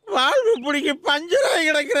வாழ்வு பிடிக்க பஞ்சராய்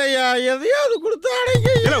கிடக்குறையா. எதையாவது கொடுத்து அடைக்க.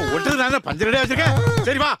 ஒட்டுறது நான் பஞ்சரடியா வச்சிருக்கேன்.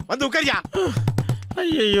 சரி வா வந்து உட்காரியா.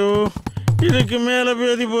 ஐயோ இதுக்கு மேல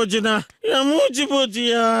பேதி போச்சுனா என் மூச்சு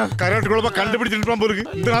போச்சியா. கரெக்ட் குழப்ப கண்டுபிடிச்சிட்டு போருக்கு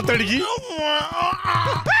இந்த நாத்த அடிக்கி.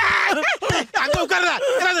 அங்க உட்காருடா.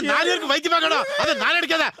 ஏன்னா 4 பேருக்கு வைத்தியம் பார்க்கணும். அத நான்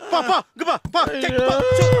அடிக்காத. போ போ இங்க போ போ.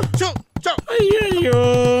 ஐயோ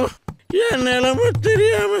என் நிலைமை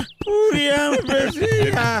தெரியாம புரியாம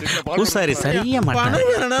பேசுறியா. பூசாரி சரியா மாட்டான். பணம்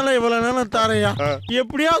வேறனால இவ்வளவு நேரம் தாரையா.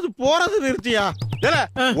 எப்படியாவது போறது நிறுத்தியா.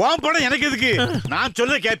 உன் பணம் எனக்கு எதுக்கு? நான்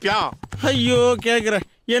சொல்ல கேப்பியா? ஐயோ கேக்குறேன்.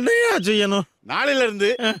 என்னையா செய்யணும்? நாளையில இருந்து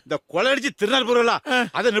இந்த கொலை அடிச்சு திருநாள் பொருளா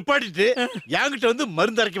அதை நிப்பாட்டிட்டு என்கிட்ட வந்து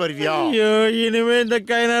மருந்து அரைக்க வருவியா? ஐயோ இனிமே இந்த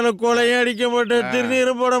கைனால கொலையும் அடிக்க மாட்டேன்,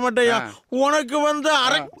 திருநீரும் போட மாட்டேயா. உனக்கு வந்து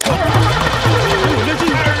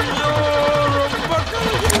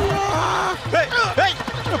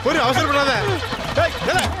அவசரப்படாத.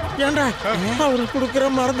 ஏண்டா அவரு குடுக்கற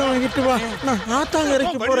மருந்து வாங்கிட்டு வா, நான் ஆத்தாங்க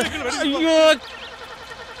இறக்கி போறேன். ஐயோ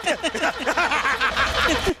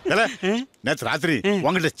நேற்று ராத்திரி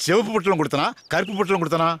உங்ககிட்ட சிவப்பு பொட்டலம் கொடுத்தனா கருப்பு பொட்டலம்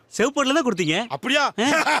கொடுத்தனா? சிவப்பு பொட்டலம் தான் கொடுத்தீங்க. அப்படியா?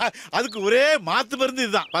 அதுக்கு ஒரே மாத்து மருந்து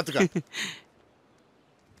இதுதான், பாத்துக்க.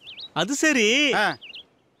 அது சரி,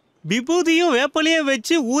 விபூதியும் வேப்பலையும்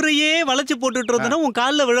வச்சு ஊரையே வளைச்சு போட்டுட்டு இருந்தனா உன்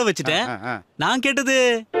காலில் விழ வச்சுட்டேன். நான் கேட்டது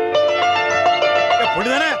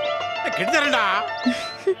பொண்ணுதானே? கெடுதானடா.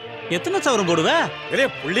 எத்தனை சவரம் போடுவ?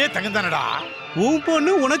 புள்ளையே தங்கம் தானடா. உன்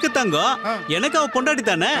பொண்ணு உனக்கு தங்கம், எனக்கு அவ பொண்டாடி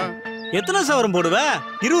தானே. எத்தனை சவரம் போடுவ?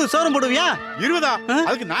 20 சவரம் போடுவியா? 20?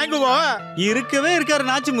 அதுக்கு நான் எங்க போவ? இருக்கவே இருக்காரு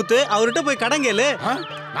நாச்சிமுத்து, அவர்கிட்ட போய் கடன் கேளு.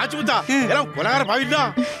 நாச்சிமுத்தா எல்லாம் கொலகார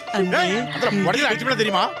பாவிதான். அதெல்லாம் உடனே அடிச்சுட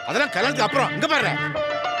தெரியுமா? அதெல்லாம் கல்யாணத்துக்கு அப்புறம். இங்க பாரு,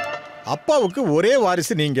 அப்பாவுக்கு ஒரே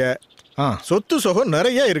வாரிசு நீங்க. சொத்து சுகம்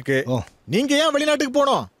நிறைய இருக்கு. நீங்க ஏன் வெளிநாட்டுக்கு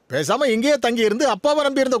போனோம்? பேசாம இங்கேயே தங்கி இருந்து அப்பாவை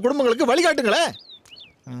நம்பி இருந்த குடும்பங்களுக்கு வழிகாட்டுங்களேன்.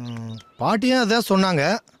 பாட்டியும் அதான் சொன்னாங்க.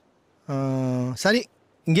 சரி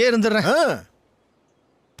இங்கே இருந்துடுறேன்.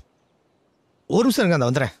 ஒரு நிமிஷம் இருங்க, அந்த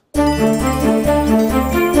வந்துடுறேன்.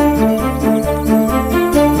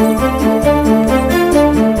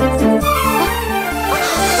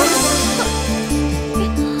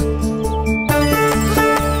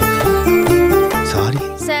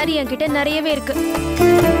 சாரி என்கிட்ட நிறையவே இருக்கு.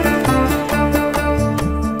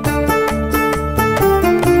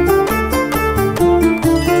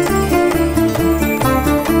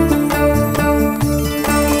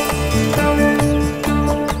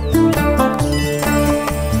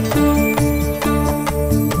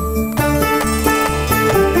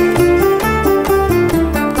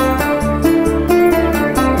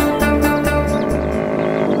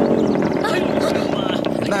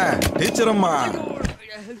 டீச்சரம்மா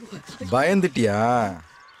பயந்துட்டியா?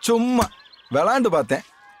 சும்மா விளாண்டு பார்த்தேன்.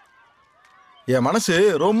 என் மனசு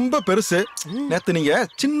ரொம்ப பெருசு. நேத்து நீங்க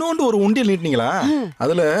சின்னோண்டு ஒரு உண்டியல் நீட்டினீங்களா,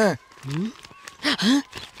 அதுல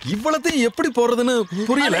இவ்வளத்தையும் எப்படி போறதுன்னு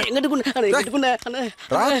புரியல.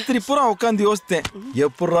 ராத்திரி பூரா உட்காந்து யோசித்தேன்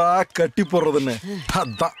எப்படா கட்டி போடுறதுன்னு.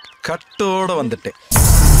 அதான் கட்டோட வந்துட்டேன்.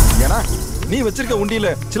 ஏன்னா நீ வச்சிருக்க உண்டியில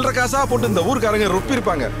சில்லற காசா போட்டு இந்த ஊருக்காரங்க ரொப்பி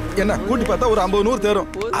இருப்பாங்க. என்ன கூட்டி பார்த்தா ஒரு 50-100 தேரும்.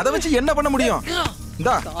 அதை வச்சு என்ன பண்ண முடியும்?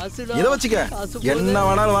 இந்தா இதை வச்சுக்க, என்ன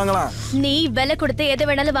வேணாலும் வாங்கலாம். நீ விலை கொடுத்து எதை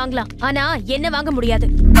வேணாலும் வாங்கலாம், ஆனா என்ன வாங்க முடியாது.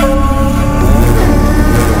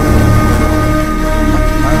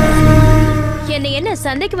 என்ன என்ன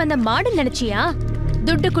சந்தைக்கு வந்த மாடு நினைச்சியா?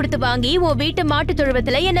 துட்டு கொடுத்து வாங்கி உன் வீட்டு மாட்டு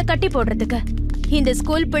தொழுவத்துல என்ன கட்டி போடுறதுக்கு. இந்த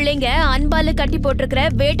ஸ்கூல் பிள்ளைங்க அன்பால கட்டி போட்டிருக்கிற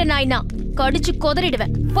வேட்டை நாய்னா கடிச்சு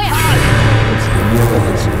கொதறிடுவேன். போயா.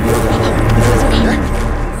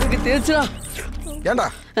 ஏண்டா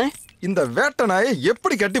இந்த வேட்டை நாயை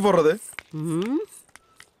எப்படி கட்டி போடுறது?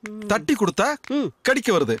 தட்டி கொடுத்தா கடிக்க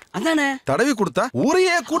வருது, தடவி கொடுத்தா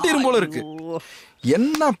ஊரையே கூட்டிரும் போல இருக்கு.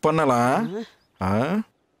 என்ன பண்ணலாம்?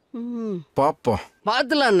 பாப்போம்,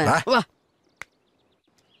 பாத்துலாம். வா.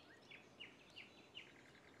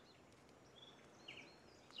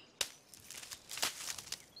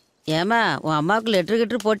 ஏமா உன் அம்மாவுக்கு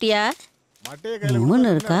லெட்டர் போட்டியா?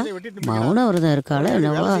 முன்னு இருக்கா, மௌன விரதம் இருக்காளோ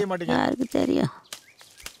என்னவோ யாருக்கு தெரியும்.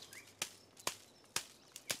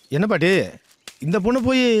 என்ன பாட்டி இந்த பொண்ணு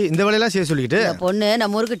போய் இந்த வேலையெல்லாம் செய்ய சொல்லிக்கிட்டு? பொண்ணு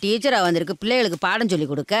நம்ம ஊருக்கு டீச்சரா வந்திருக்கு, பிள்ளைகளுக்கு பாடம் சொல்லி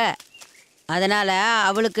கொடுக்க. அதனால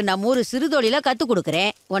அவளுக்கு நம்ம ஊரு சிறுதொழில கத்து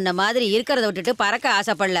கொடுக்குறேன். உன்ன மாதிரி இருக்கிறத விட்டுட்டு பறக்க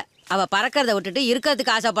ஆசைப்படல, அவ பறக்கிறத விட்டுட்டு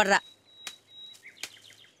இருக்கிறதுக்கு ஆசைப்படுறா.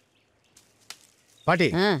 பாட்டி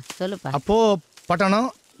சொல்லுப்பா. அப்போ பட்டணம்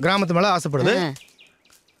கிராமத்து மேல ஆசைப்படுது,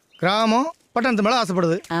 கிராமம் பட்டணத்து மேல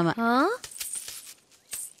ஆசைப்படுது. ஆமா.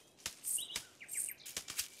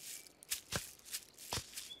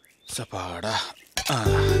 சப்பாடா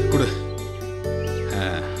குடு.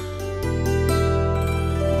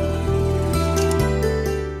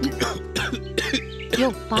 யோ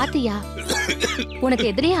பாத்தியா, உனக்கு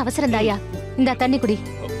எதிரே அவசரம் தாயா. இந்த தண்ணி குடி.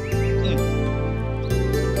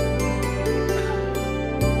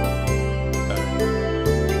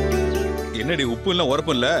 என்னடி உப்பு இல்ல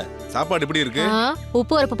உரப்பு இல்ல, சாப்பாடு எப்படி இருக்கு?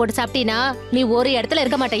 உப்பு உரப்பு போட்டு சாப்பிட்டீனா நீ ஒரு இடத்துல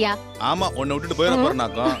இருக்க மாட்டேயா. ஆமா, உன்னை விட்டுட்டு போயிட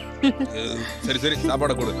போறேனாக்கும். சரி சரி,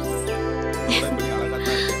 சாப்பாடை கொடு.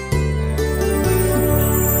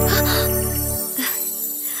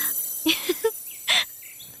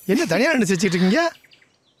 என்ன தனியா நினைச்சு வச்சுட்டு இருக்கீங்க?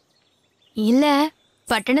 இல்ல,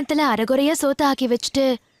 பட்டணத்துல அரைகுறையா சோத்த ஆக்கி வச்சுட்டு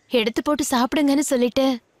எடுத்து போட்டு சாப்பிடுங்கன்னு சொல்லிட்டு,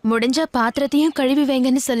 முடிஞ்ச பாத்திரத்தையும் கழுவி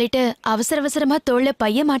வைங்கன்னு சொல்லிட்டு அவசர அவசரமா தோள்ல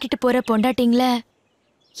பைய மாட்டிட்டு போற பொண்டாட்டிங்கள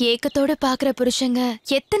ஏக்கத்தோட பாக்குற புருஷங்க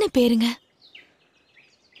எத்தனை பேருங்க?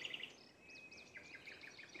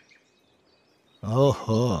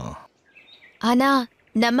 ஓஹோ. ஆனா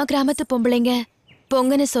நம்ம கிராமத்து பொம்பளைங்க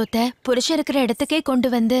பொங்கன சோத்த புருஷன் இருக்கிற இடத்துக்கே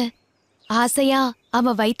கொண்டு வந்து ஆசையா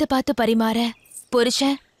அவன் வயித்த பார்த்து பரிமாற,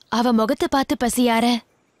 புருஷன் அவ முகத்தை பார்த்து பசியார.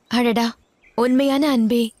 அடடா, உண்மையான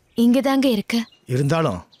அன்பே இங்கதாங்க இருக்கு.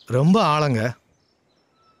 இருந்தாலும் ரொம்ப ஆழங்க.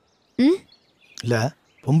 இல்ல,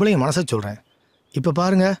 பொம்பளைங்க மனசை சொல்றேன். இப்ப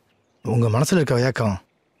பாருங்க, உங்க மனசுல இருக்க ஏக்கம்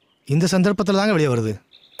இந்த சந்தர்ப்பத்துல தாங்க வெளியே வருது.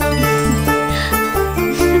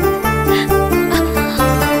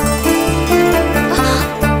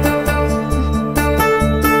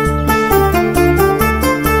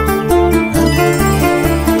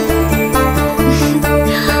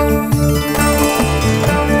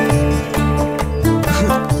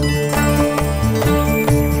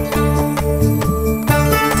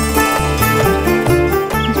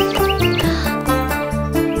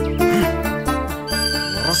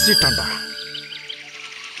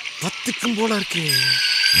 பத்துக்கும் போல இருக்கே.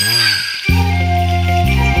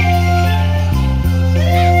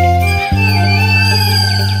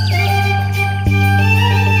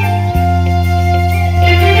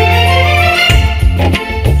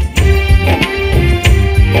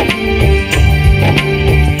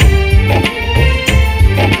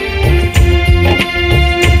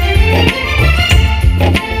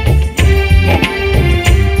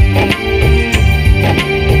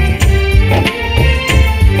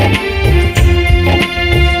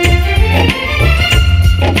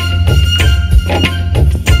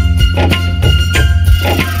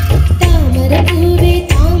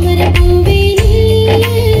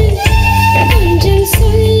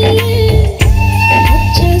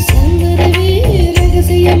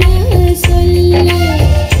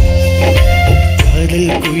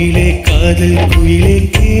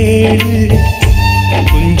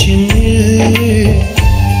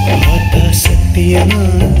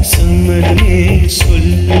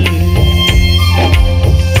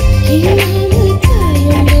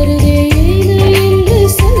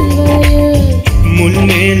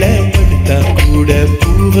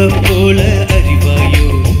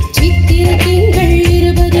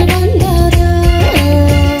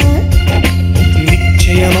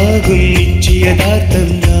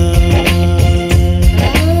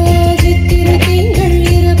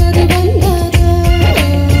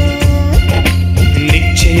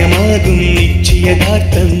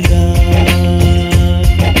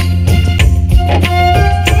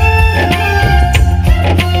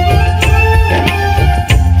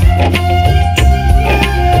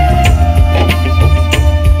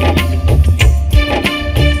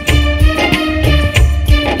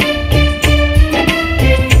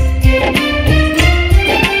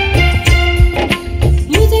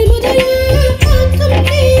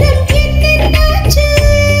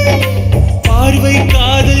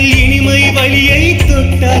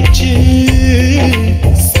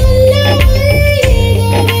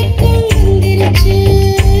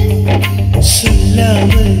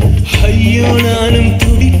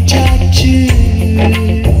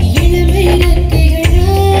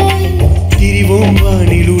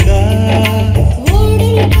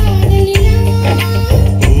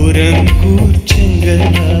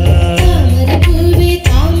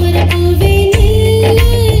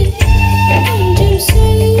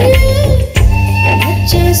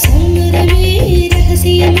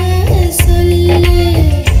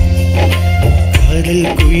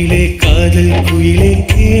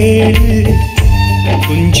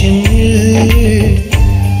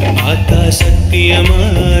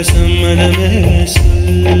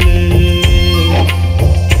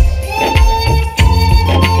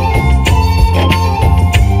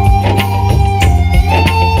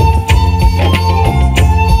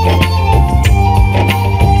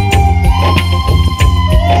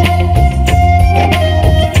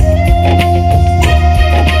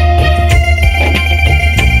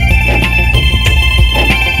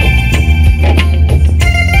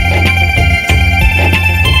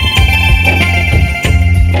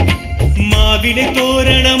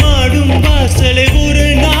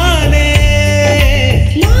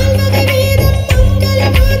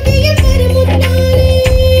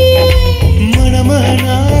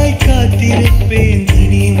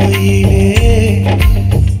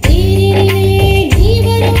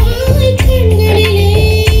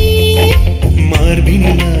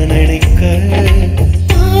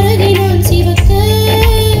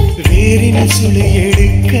 சுளி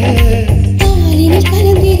எடுக்க பாலினில்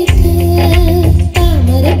கலந்திருக்க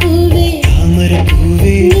தாமரைப்பூவே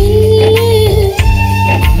தாமரைப்பூவே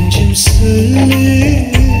கொஞ்சம் சொல்லு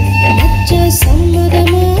மச்சான்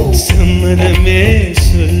சம்மதமா சம்மதமே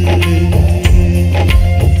சொல்லு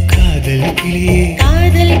காதல்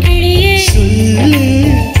கிளியே சொல்லு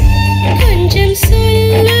கொஞ்சம்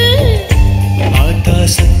சொல்லு ஆத்தா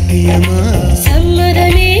சத்தியமா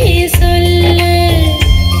சம்மதமே சொல்லு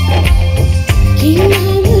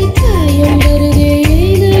கிண்ணாமல் காயம் வருதே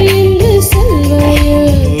ஏது என்று சொல்வாயோ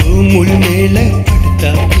முள் மேல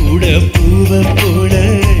படுத்தா கூட பூவ போல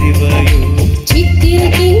அறிவாயோ சித்திர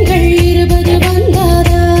திங்கள் 20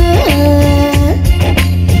 வந்தாதா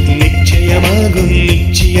நிச்சயமாகும்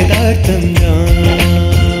நிச்சயதார்த்தம்தான்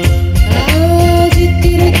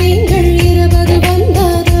சித்திர திங்கள் 20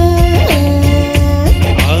 வந்தாதா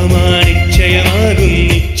ஆமா நிச்சயமாகும்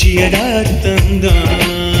நிச்சயதார்த்தம்தான்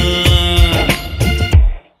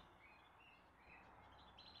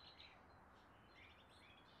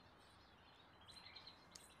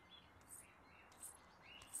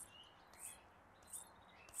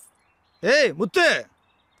ஏய் முத்து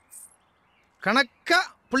கணக்கா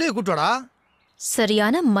புள்ளைய கூட்டுவாடா.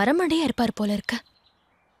 சரியான மரமண்டையா இருப்பார் போல இருக்க.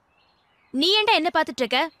 நீ ஏன்டா என்ன பாத்துட்டு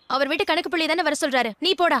இருக்க? அவர் வீட்டு கணக்கு பிள்ளை தானே வர சொல்றாரு,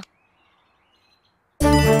 நீ போடா.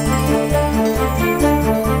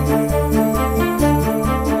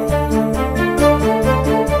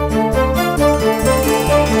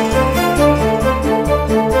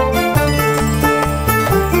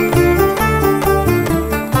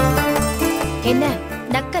 என்ன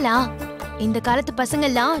நக்கலா? இந்த காலத்து பசங்க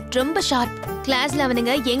எல்லாம் ரொம்ப ஷார்ப். கிளாஸ்ல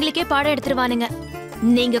அவனுங்க எங்களுக்கே பாடம் எடுத்துருவானுங்க.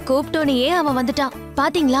 நீங்க கூப்பிட்டோனையே அவன் வந்துட்டான்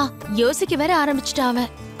பாத்தீங்களா? யோசிக்க வேற ஆரம்பிச்சுட்டான் அவன்.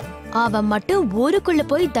 அவன் மட்டும் ஊருக்குள்ள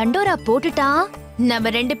போய் தண்டோரா போட்டுட்டான்.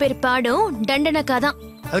 நம்ம 2 பேர் பாடும் தண்டனக்காதான்.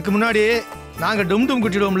 அதுக்கு முன்னாடி நாங்க டும் டும்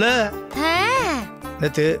குட்டிடுவோம்ல.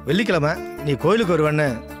 நேத்து வெள்ளிக்கிழமை நீ கோயிலுக்கு வருவேன்னு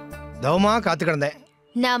தவமா காத்து கிடந்தேன்.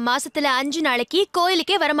 நான் மாசத்துல 5 நாளைக்கு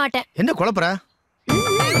கோயிலுக்கே வரமாட்டேன். என்ன குழப்பற?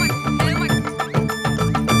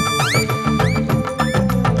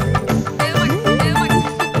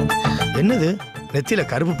 என்னது நெத்தியில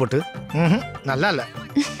கருப்பு போட்டு? நல்லா இல்ல.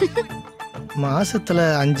 மாசத்துல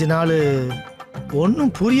 5 நாள்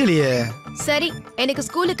ஒன்னும் புரியலையே. சரி, எனக்கு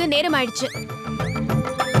ஸ்கூலுக்கு நேரம் ஆயிடுச்சு.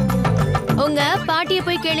 உங்க பாட்டிய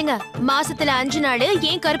போய் கேளுங்க, மாசத்துல 5 நாள்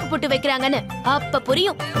ஏன் கருப்பு போட்டு வைக்கிறாங்கன்னு. அப்ப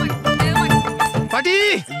புரியும். பாட்டி,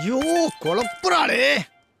 ஐயோ குழப்புறாளே.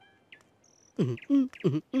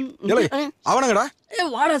 அவனங்கடா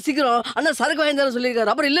வாடா சீக்கிரம், அண்ணா சரக்கு வாங்கி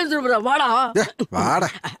சொல்லிருக்காரு. அப்புறம் இல்லன்னு சொல்லுறா. வாடா வாடா.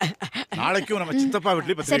 நாளைக்கும் நம்ம சித்தப்பா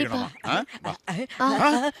வீட்லயே பத்திரிக்கணும்.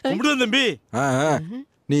 கும்பிடுவோம் தம்பி.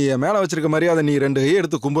 நீ என் மேல வச்சிருக்க மரியாதை நீ 2 கை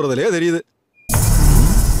எடுத்து கும்புறதுலயே தெரியுது.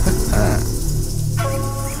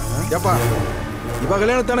 ஏப்பா இப்ப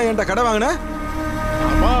கல்யாணத்தானே என்கிட்ட கடை வாங்கின?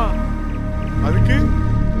 ஆமா, அதுக்கு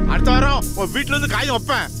அடுத்த வாரம் உன் வீட்டுல இருந்து காயம்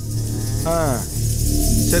வைப்பேன்.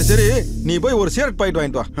 சரி சரி, நீ போய் ஒரு சிகரெட் பாயிண்ட்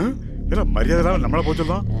வாங்கிட்டு வா. ஏன்னா மரியாதை நம்மள போய்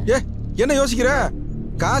சொல்லலாம். ஏ என்ன யோசிக்கிற?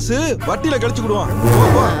 காசு வட்டியில கழிச்சுக்கிடுவோம்.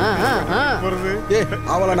 ஏ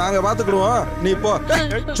அவளை நாங்க பாத்துக்கிடுவோம், நீ போ.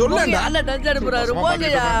 சொல்லேன்டா. அண்ணா டென்ஷன் எடுப்புறாரு.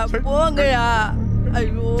 போங்கயா போங்கயா.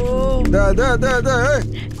 ஐயோ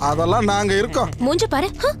அதெல்லாம் நாங்க இருக்கோம். மூஞ்ச பாரு.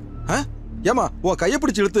 ஏமா உன் கைய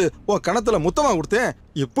பிடிச்சு இழுத்து உன் கணத்துல முத்தமா கொடுத்தேன்,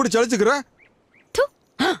 இப்படி சலிச்சுக்கிற?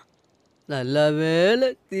 நல்ல வேலை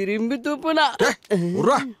திரும்பி துப்புனா.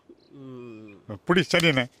 புடி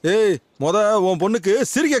சரியனே. ஏய் உன் பொண்ணுக்கு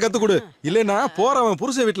சிரிக்க கத்து கொடு, இல்லைன்னா போறவன்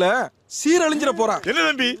புருஷன் வீட்டுல சீரழிஞ்சிட போறான். என்ன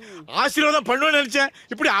தம்பி ஆசீர்வாதம் பண்ணுவேன்னு நினைச்சேன்,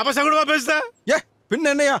 இப்படி அபசகுணமா பேசுத. ஏ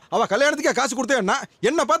பின்ன என்னையா, அவ கல்யாணத்துக்கே காசு கொடுத்தேன்,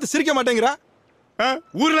 என்ன பார்த்து சிரிக்க மாட்டேங்கிறா?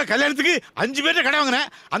 ஊர்ல கல்யாணத்துக்கு 5 பேர்ட்ட கடை வாங்கினேன்,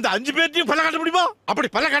 அந்த 5 பேர்ட்டையும் பல்ல காட்ட முடியுமா? அப்படி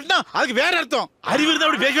பல்ல காட்டினா அதுக்கு வேற அர்த்தம். அறிவு இருந்தா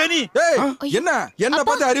அப்படி பேசுவே நீ. என்ன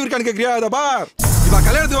பார்த்து அறிவு இருக்கான்னு கேக்குறியா? அத பார், இவ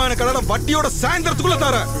கல்யாணத்துக்கு வாங்கின கடனை வட்டியோட சாயந்தரத்துக்குள்ள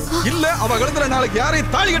தர, இல்ல அவ கழுத்துல நாளைக்கு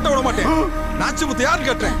யாரையும் தாலி கட்ட விட மாட்டேன். நாச்சு முத்து யாரு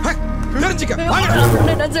கட்டுறேன் தெரிஞ்சுக்க.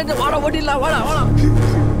 வாடா ஓடிடலாம். வாடா வாடா.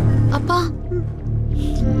 அப்பா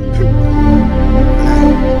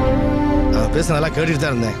அவன் பேச நல்லா கேட்டுட்டு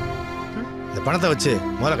தான் இருந்தேன். இந்த பணத்தை வச்சு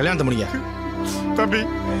முதல்ல கல்யாணத்தை முடிங்க. தம்பி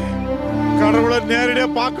கடவுளை நேரடியா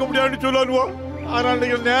பார்க்க முடியாதுன்னு சொல்லுவோம், அதனால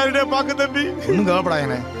நீங்க நேரடியா பார்க்க தம்பி. ஒன்னும்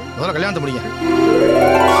கவலைப்படாதே, முதல்ல கல்யாணத்தை முடிங்க.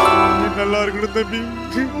 நல்லா இருக்கணும் தம்பி.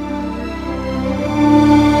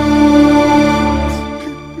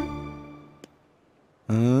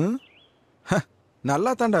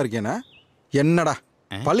 நல்லா தாண்டா இருக்கேனா? என்னடா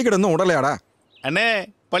பள்ளிக்கூடம் உடலையாடா? அண்ணே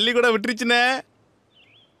பள்ளிக்கூடம் விட்டுருச்சுனே,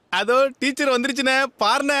 அதோ டீச்சர் வந்துருச்சுனே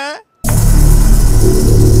பாருண்ணே.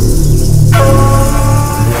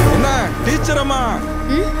 என்ன டீச்சர் அம்மா,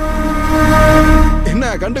 என்ன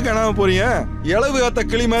என்ன கண்டு காணாம போறீங்க? இளவு காத்த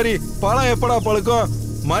கிளி மாதிரி பழம் எப்படா பழுக்கும்,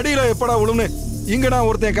 மடியில எப்படா விழும்னு இங்க நான்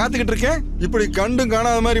ஒருத்தன் காத்துக்கிட்டு இருக்கேன். இப்படி கண்டும்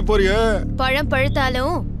காணாத மாதிரி போறிய. பழம்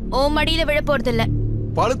பழுத்தாலும் ஓ மடியில விழ போறது இல்ல.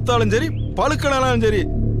 பழுத்தாலும் சரி பழுக்கனாலும் சரி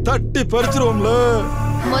தட்டி பறிச்சிருவோம்ல.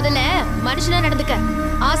 முதல்ல மனுஷனா நடந்துக்க.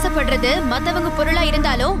 ஆசைப்படுறது மத்தவங்க பொருளா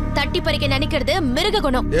இருந்தாலும் தட்டி பறிக்க நினைக்கிறது மிருக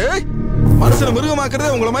குணம். ஏய், மனுஷனை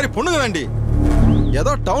மிருகமாக்குறதே உங்களை மாதிரி பொண்ணுங்க தாண்டி.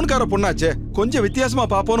 ஏதோ டவுன்கார பொண்ணாச்சே, கொஞ்சம் வித்தியாசமா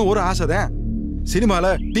பாப்போன்னு ஒரு ஆசைதான். சினிமால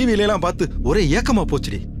டிவில எல்லாம் பார்த்து ஒரே ஏக்கமா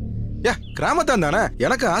போச்சுடி. ஏ, கிராமத்தான் தானே,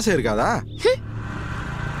 எனக்கு ஆசை இருக்காதா?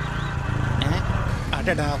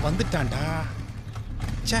 அடடா வந்துட்டான்டா.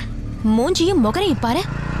 மூஞ்சியும் முகரையும் பாரு.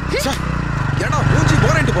 ஏடா மூஞ்சி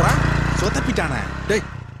போறேன்ட்டு போறான், சொத்தப்பிட்டானே. டேய்,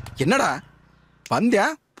 என்னடா வந்தியா,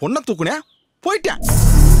 பொண்ணை தூக்குனியா, போயிட்டான்,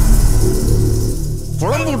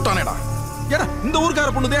 குழம்பு விட்டானேடா. ஏடா இந்த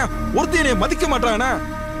ஊருக்கார பொண்ணுதான் ஒருத்தி என்னைய மதிக்க மாட்டானா?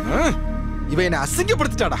 இவ என்னை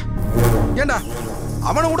அசிங்கப்படுத்திட்டாடா. ஏண்டா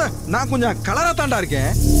அவனை விட நான் கொஞ்சம் கலரா தாண்டா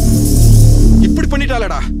இருக்கேன், இப்படி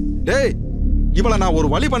பண்ணிட்டாளடா. டேய், இவளை நான் ஒரு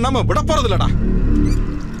வழி பண்ணாம விட போறது இல்லடா.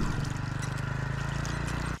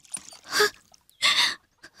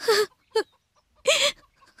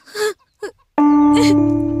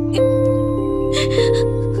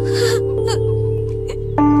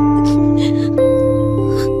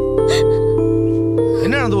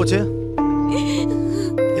 என்ன நடந்து போச்சு?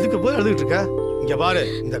 இதுக்கு போய் எழுதிட்டு இருக்க? இங்க பாரு,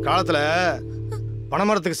 இந்த காலத்துல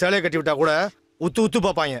பனைமரத்துக்கு சேலையை கட்டி விட்டா கூட உத்து உத்து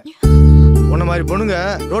பார்ப்பாங்க. உன்ன மாதிரி பொண்ணுங்க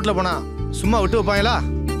ரோட்ல போனா சும்மா விட்டு வைப்பாங்களா?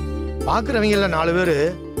 பாக்குறவங்கள 4 பேரு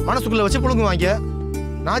மனசுக்குள்ள வச்சு புழுங்குவாங்க.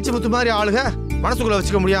 நாச்சி முத்து மாதிரி ஆளுக மனசுக்குள்ள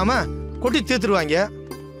வச்சுக்க முடியாம கொட்டி தீர்த்துருவாங்க.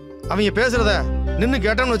 அவங்க பேசுறத நின்னு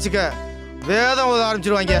கேட்டோம்னு வச்சுக்க வேதம் ஓத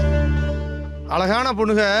ஆரம்பிச்சிருவாங்க. அழகான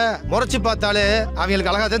பொண்ணுங்க முறைச்சு பார்த்தாலே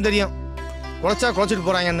அவங்களுக்கு அழகா தான் தெரியும். குலைச்சா குலைச்சிட்டு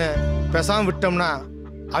போறாங்கன்னு பேசாம விட்டோம்னா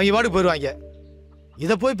அவங்க பாட்டுக்கு போயிடுவாங்க.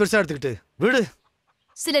 இதை போய் பெருசா எடுத்துக்கிட்டு விடு.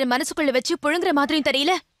 சிலர் மனசுக்குள்ள வச்சு புழுங்குற மாதிரியும்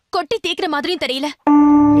தெரியல, கொட்டி தேய்க்கிற மாதிரியும் தெரியல.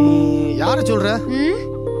 நீ யார சொல்ற?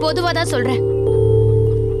 பொதுவாதான் சொல்றேன்.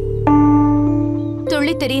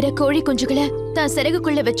 துள்ளி தெரியற கோழி குஞ்சுகளை தான்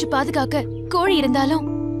சிறகுக்குள்ள வச்சு பாதுகாக்க கோழி இருந்தாலும்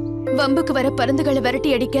வம்புக்கு வர பருந்துகளை விரட்டி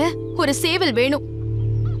அடிக்க ஒரு சேவல் வேணும்.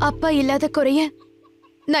 அப்பா இல்லாத குறைய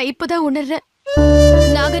நான் இப்பதான் உணர்றேன்.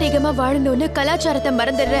 நாகரிகமா வாழணும்னு கலாச்சாரத்தை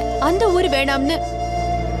மறந்துடுற அந்த ஊர் வேணாம்னு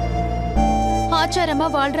ஆச்சாரமா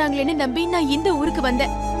வாழ்றாங்களேன்னு நம்பி நான் இந்த ஊருக்கு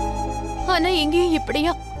வந்தேன். ஆனா எங்கேயும்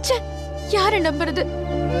இப்படியா? யார நம்புறது?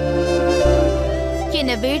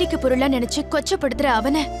 என்ன வேடிக்கை பொருளா நினைச்சு கொச்சப்படுத்துற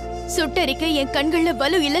அவனை சுட்டரிக்க என் கண்கள்ல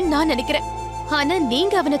வலு இல்லைன்னு நான் நினைக்கிறேன். ஆனா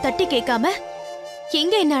நீங்க அவனை தட்டி கேட்காம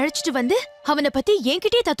எங்க என்ன அழைச்சிட்டு வந்து அவனை பத்தி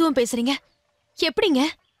என்கிட்டயே தத்துவம் பேசுறீங்க. எப்படிங்க?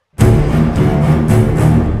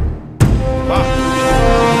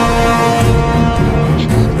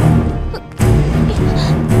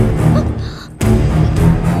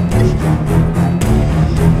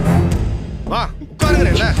 வா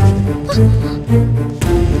உட்காருங்கல்ல.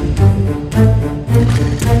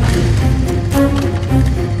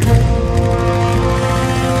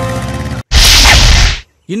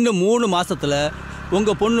 இன்னும் 3 மாசத்துல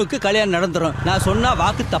உங்க பொண்ணுக்கு கல்யாணம் நடந்துரும். நான் சொன்னா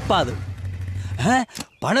வாக்கு தப்பாது.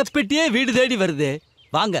 பணப்பெட்டியே வீடு தேடி வருது.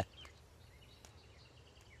 வாங்க.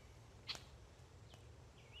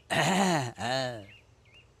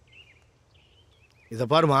 இத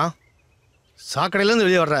பாருமா, சாக்கடையிலேருந்து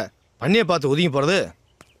வெளியே வர்ற பண்ணியை பார்த்து ஒதுங்கி போறது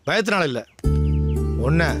பயத்தினால இல்லை.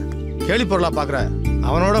 ஒன்ன கேலி பொருளா பார்க்குற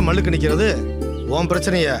அவனோட மல்லுக்கு நிற்கிறது உன்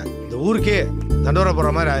பிரச்சனைய இந்த ஊருக்கே தண்டோர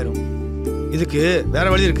போடுற மாதிரி ஆயிரும். இதுக்கு வேற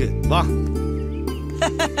வழி இருக்கு. வா.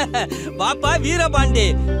 வாப்பா வீரபாண்டி,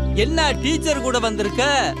 என்ன டீச்சர் கூட வந்திருக்க?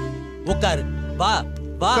 உட்காரு. வா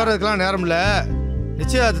வா. உட்கார்றதுக்கெல்லாம் நேரம் இல்ல.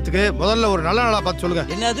 நிச்சயதார்த்தத்துக்கு முதல்ல ஒரு நல்ல நாளா பார்த்து சொல்லுங்க.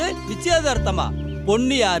 என்னது நிச்சயதார்த்தமா?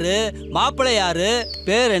 பொண்ணு யாரு, மாப்பிள்ளை யாரு,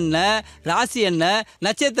 பேர் என்ன, ராசி என்ன,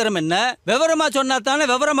 நட்சத்திரம் என்ன, விவரமா சொன்னா தானே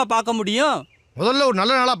விவரமா பார்க்க முடியும். முதல்ல ஒரு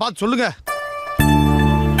நல்ல நாளா பார்த்து சொல்லுங்க.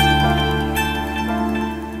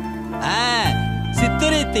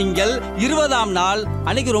 சித்திரை திங்கள் 20ஆம் நாள்.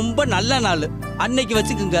 அன்னைக்கு ரொம்ப நல்ல நாள். அன்னைக்கு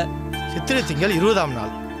வச்சுக்குங்க. சித்திரை திங்கள் 20ஆம்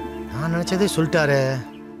நாள்? நான் நினைச்சதே சொல்லிட்டாரு.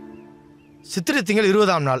 சித்திரை திங்கள்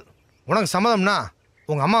 20ஆம் நாள் உனக்கு சம்மதம்னா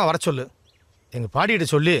உங்க அம்மா வர சொல்லு. எங்க பாட்டிகிட்ட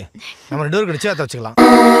சொல்லி நம்ம 2 பேருக்கு நிச்சயத்தை வச்சுக்கலாம்.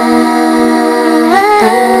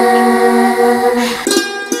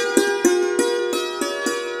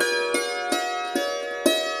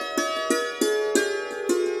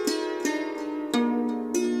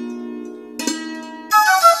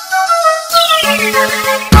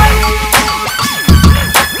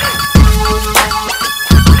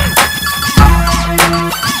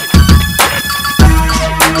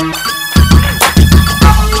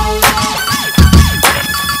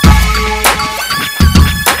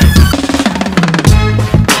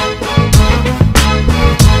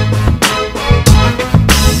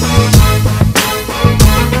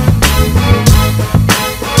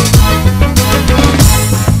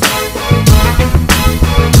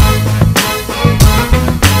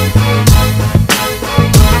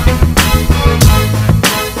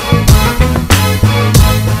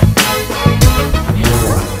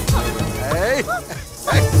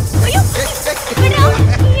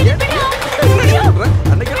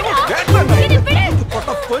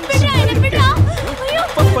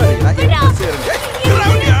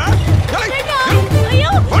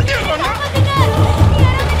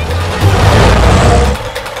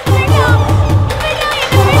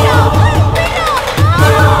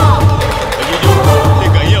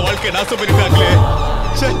 நாசம் பண்ணிட்டாங்களே.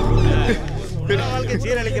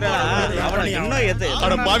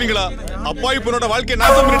 அட பாவிங்களா, அப்பாவி பொண்ணோட வாழ்க்கையை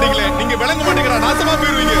நாசம் பண்ணிட்டீங்களே. நீங்க விளங்க மாட்டீங்களா? நாசமா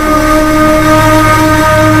போயிருவீங்க.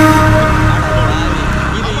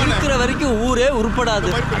 இது இருக்கிற வரைக்கும் ஊரே உருப்படாது.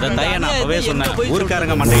 அதான் நான் அப்பவே சொன்னேன்,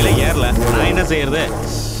 ஊருக்காரங்க மண்டையில ஏறல, நான் என்ன செய்யறது?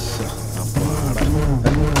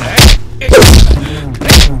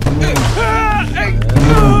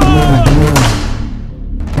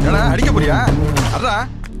 அடிக்க போறியா? அடா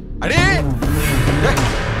அடி.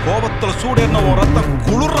 கோபத்துல சூடேறின உன் ரத்தம்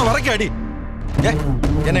குளிர்ற வரைக்கும் அடி.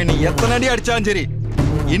 என்ன நீ எத்தனை அடி அடிச்சாலும் சரி,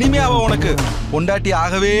 இனிமே அவ உனக்கு பொண்டாட்டி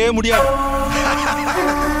ஆகவே முடியாது.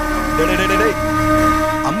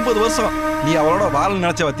 50 வருஷம் நீ அவளோட வாழ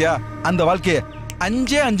நினைச்ச பத்தியா, அந்த வாழ்க்கைய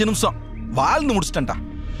 5 நிமிஷம் வாழ்ந்து முடிச்சிட்டா.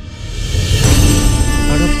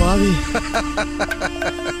 அட பாவி.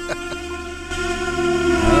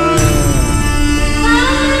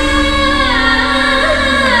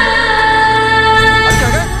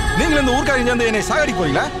 நீங்களும் இந்த ஊர்க்காரங்க சேர்ந்து என்னை சாகடி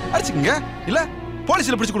போறீங்களா? அடிச்சுக்கங்க. இல்ல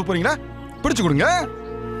போலீஸ்ல பிடிச்சு கொடுக்க போறீங்களா? பிடிச்சு கொடுங்க.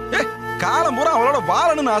 காலம் பூரா அவளோட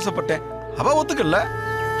வாழணும்னு ஆசைப்பட்டேன், அவ ஒத்துக்கல.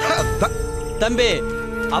 தம்பி,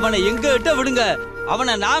 அவனை எங்க விட்ட விடுங்க,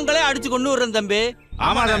 அவனை நாங்களே அடிச்சு கொண்டு வர்றோம் தம்பி.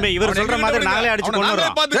 ஆமா தம்பி, இவர் சொல்ற மாதிரி நாங்களே அடிச்சு கொண்டு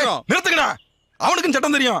வரோம். நிறுத்துக்கடா, அவனுக்கும்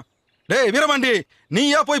சட்டம் தெரியும். டேய் வீரபாண்டி,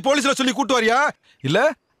 நீயா போய் போலீஸ்ல சொல்லி கூட்டு வரியா, இல்ல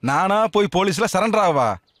நானா போய் போலீஸ்ல சரண்டர் ஆவா?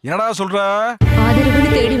 என்னடா சொல்ற? ஆதரவுன்னு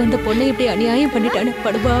தேடி வந்த பொண்ணை இப்படி அநியாயம் பண்ணிட்டானு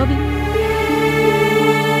படுபாவி.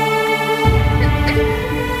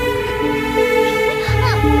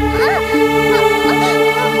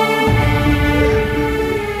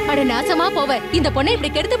 அட நாசமா போவ, இந்த பொண்ணை இப்படி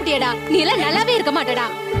கெடுத்துட்டியடா. நீ எல்லாம் நல்லாவே இருக்க மாட்டடா.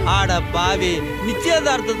 ஆட பாவி,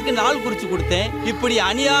 நிச்சயதார்த்தத்துக்கு நாள் குறிச்சு கொடுத்தேன், இப்படி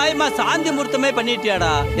அநியாயமா சாந்தி முகூர்த்தமே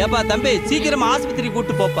பண்ணிட்டியாடா. ஏப்பா தம்பி, சீக்கிரமா ஆஸ்பத்திரி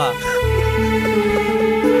கூட்டு போப்பா.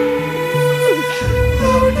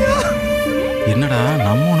 என்னடா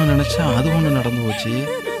நம்ம ஒண்ணு நினைச்சா அது ஒண்ணு நடந்து போச்சு.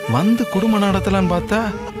 வந்து குடும்ப நடத்தலான்னு பார்த்தா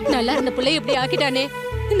நல்லா இருந்த பிள்ளை இப்படி ஆக்கிட்டானே.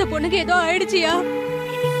 இந்த பொண்ணுக்கு ஏதோ ஆயிடுச்சியா?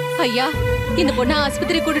 ஐயா, இந்த பொண்ணை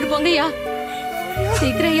ஆஸ்பத்திரி கூட்டிட்டு போங்கய்யா,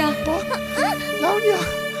 சீக்கிரம் ஐயா. லாவண்யா,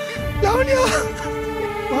 லாவண்யா.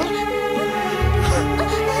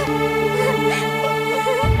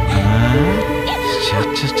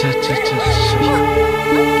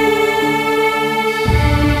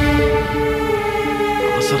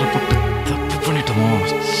 அவசரப்பட்டு தப்பு பண்ணிட்டோமோ.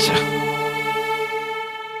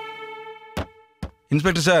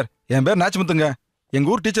 இன்ஸ்பெக்டர் சார், என் பேர் நாச்சிமுத்துங்க.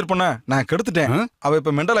 எங்க ஊர் டீச்சர் பொண்ண நான் கெடுத்துட்டேன். அவ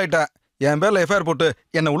இப்ப மெண்டல் ஆயிட்டா. என் பேர்ல எஃப்ஐஆர் போட்டு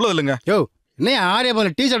என்ன உள்ள இல்லைங்க. யோ, என்ன ஆரியா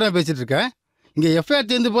போல டீச்சர்டா பேசிட்டு இருக்க? இங்க எஃப்ஐஆர்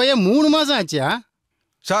தீர்ந்து போய் 3 மாசம் ஆச்சியா?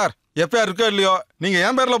 சார், எஃப்ஐஆர் இருக்கோ இல்லையோ, நீங்க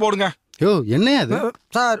என் பேர்ல போடுங்க. யோ, என்ன அது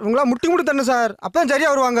சார்? உங்களா முட்டி முடி தண்ணு சார், அப்பதான் சரியா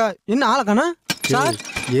வருவாங்க. என்ன ஆளக்கானா சார்?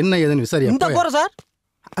 என்ன ஏதுன்னு விசாரி. இந்த போற சார்.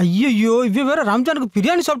 ஐயோ, இவ வேற ரம்ஜானுக்கு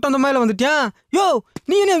பிரியாணி சாப்பிட்டு அந்த மாதிரி வந்துட்டியான். யோ,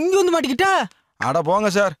 நீ என்ன இங்க வந்து மாட்டிக்கிட்ட? அட போங்க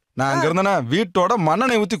சார், நான் அங்க இருந்தேன்னா வீட்டோட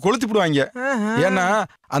மண்ணெண்ணை ஊத்தி கொளுத்தி விடுவாங்க. ஏன்னா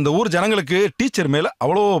அந்த ஊர் ஜனங்களுக்கு டீச்சர் மேல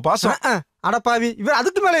அவ்வளோ பாசம். அடப்பாவி, இவன்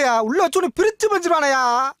அதுக்கு மேலயா உள்ள வச்சு பிரிச்சு பஞ்சிருவானயா?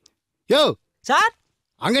 யோ சார்,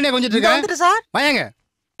 அங்கனே கொஞ்சம் இருக்க வந்துட்டு சார். வாங்க,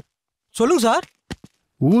 சொல்லுங்க சார்.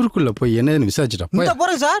 ஊருக்குள்ள போய் என்னன்னு விசாரிச்சுட்டா இந்த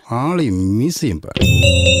போறேன் சார். ஆளையும் மீசையும் பாரு.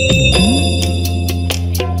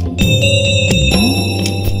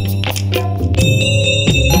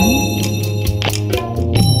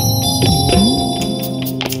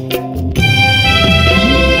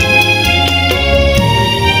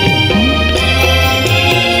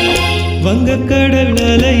 வங்கக்கடல்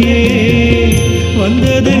அலையே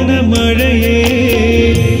வந்ததென மழையே,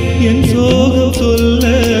 என் சோகம் சொல்ல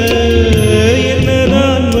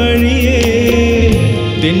என்னதான் வழியே.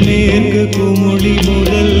 தென்னேற்கு குமுளி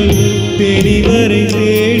முதல் தெரி வரை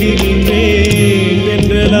தேடி நின்றேன்.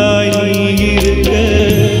 தென்றலாய் நீ இருக்க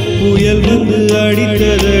புயல் வந்து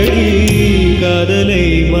அடித்ததடி. காதலை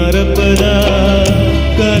மறப்பதா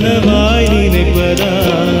கனவாய் நினைப்பதா,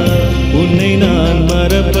 உன்னை நான்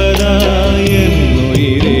மறப்பதா என்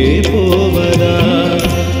உயிரே போவதா.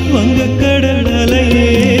 வங்கக்கடல் அலையே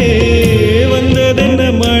வந்ததென்ன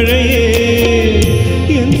மழையே,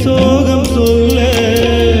 என் சோகம் சொல்ல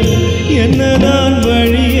என்னதான்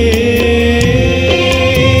வழியே.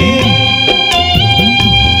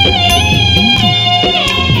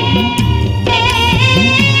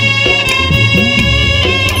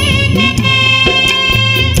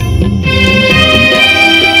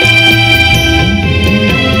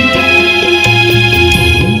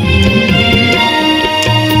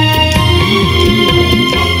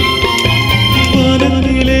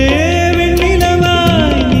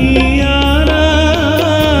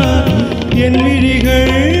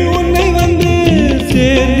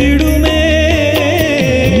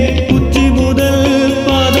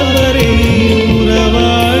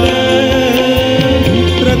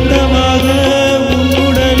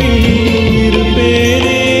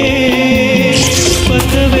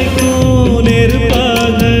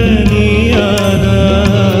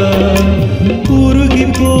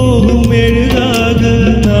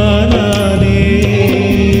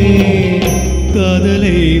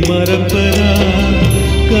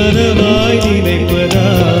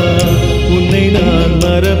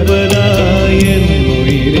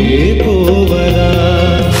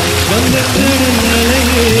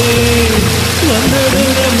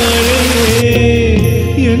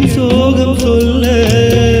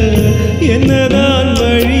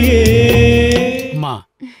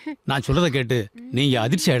 நான் சொல்றத கேட்டு நீங்க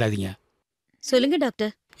அதிர்ச்சி ஆயிடாதீங்க. சொல்லுங்க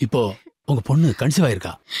டாக்டர். இப்போ உங்க பொண்ணு கன்சீவ்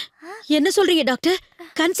ஆயிருக்கா. என்ன சொல்றீங்க டாக்டர்?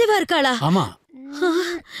 கன்சீவா இருக்காளா? ஆமா.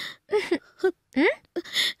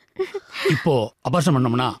 இப்போ அபார்ஷன்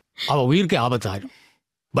பண்ணோம்னா அவ உயிருக்கே ஆபத்து ஆயிடும்.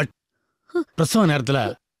 பட் பிரசவ நேரத்துல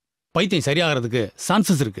பைத்தியம் சரியாகிறதுக்கு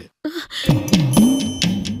சான்சஸ் இருக்கு.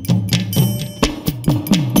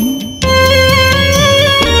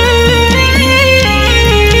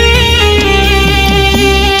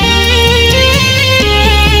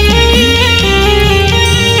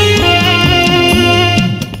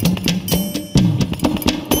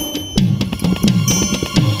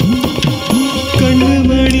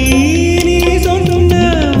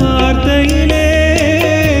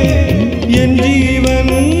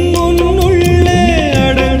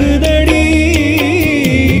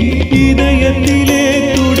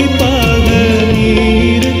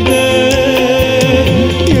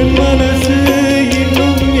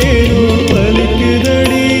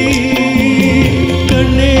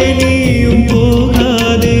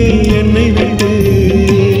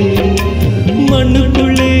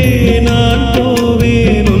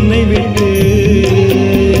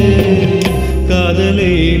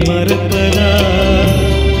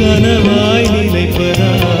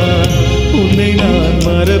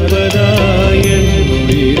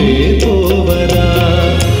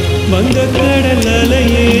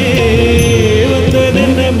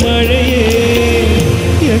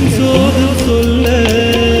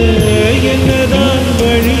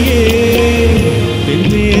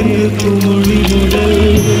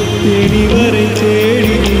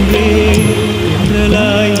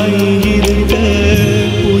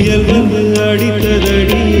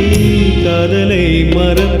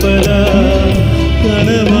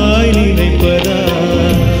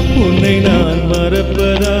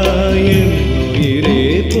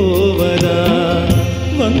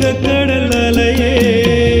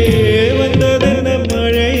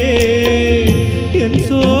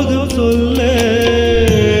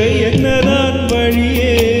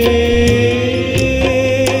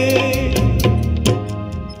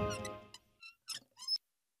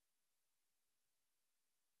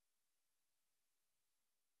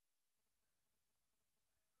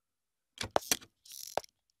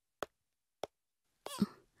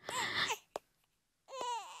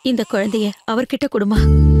 இந்த குழந்தைய அவர்கிட்ட கொடுமா.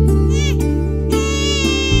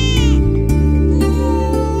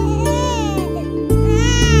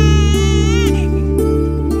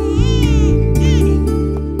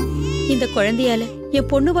 இந்த குழந்தையால என்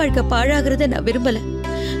பொண்ணு வாழ்க்கை பாழாகிறத நான் விரும்பல.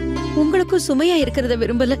 உங்களுக்கும் சுமையா இருக்கிறத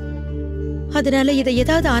விரும்பல. அதனால இதை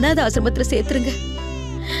ஏதாவது அநாத ஆசிரமத்துல சேர்த்துருங்க.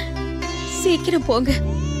 சீக்கிரம் போங்க.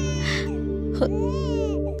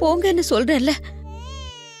 போங்கன்னு சொல்றேன்ல.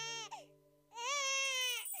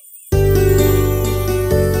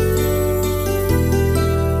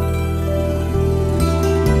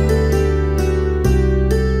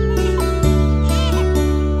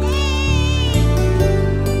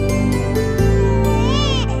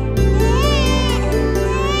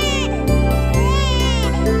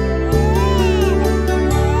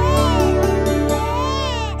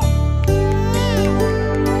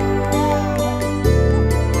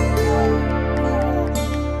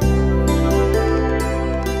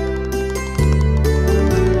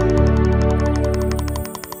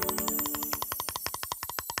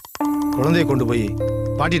 குழந்தையை கொண்டு போய்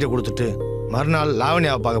பாட்டிகிட்ட கொடுத்துட்டு மறுநாள்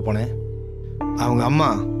லாவண்யாவை பார்க்க போனேன். அவங்க அம்மா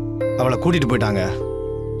அவளை கூட்டிட்டு போயிட்டாங்க.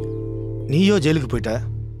 நீயோ ஜெயிலுக்கு போயிட்ட.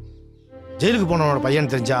 ஜெயிலுக்கு போனவனோட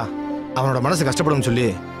பையன் தெரிஞ்சா அவனோட மனசு கஷ்டப்படும் சொல்லி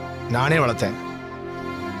நானே வளர்த்தேன்.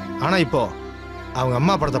 ஆனா இப்போ அவங்க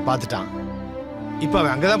அம்மா படத்தை பார்த்துட்டான். இப்போ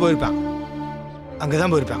அவன் அங்கதான் போயிருப்பான்.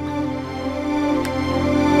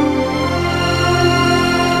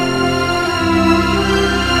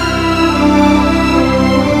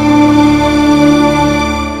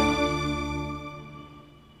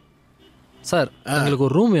 சார், எங்களுக்கு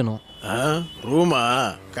ஒரு ரூம் வேணும். ரூமா?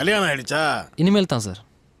 கல்யாணம் ஆயிடுச்சா? இனிமேல் தான் சார்.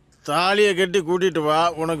 தாலியை கட்டி கூட்டிட்டு வா,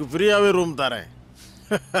 உனக்கு ஃப்ரீயாவே ரூம் தரேன்.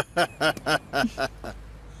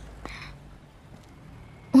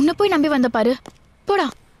 உன்னை போய் நம்பி வந்த பாரு, போடா.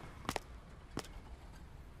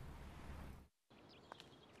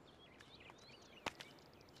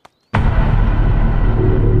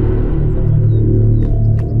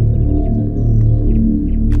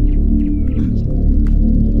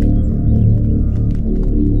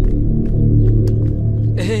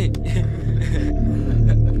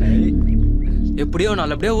 எப்படியோ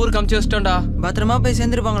நல்லபடியா ஊருக்கு அமுச்சு வச்சிட்டோம்டா. பத்திரமா போய்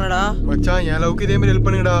சேர்ந்துருப்பாங்களடா. மச்சான், என் லவ்க்கு இதே மாதிரி ஹெல்ப்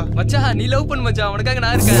பண்ணுங்கடா. மச்சான், நீ லவ் பண்ணு மச்சான், உனக்காக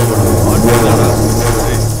நான் இருக்கேன்.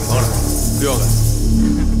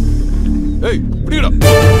 ஏய், இப்படிடா.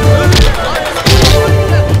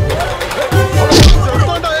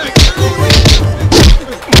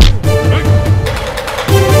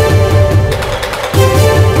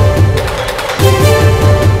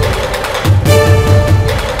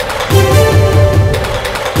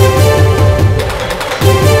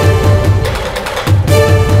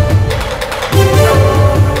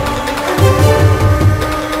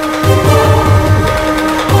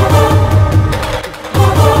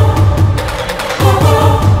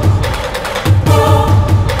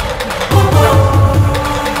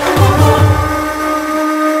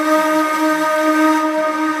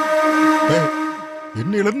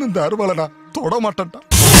 அருவாளை நான் தொட மாட்டேன்டா.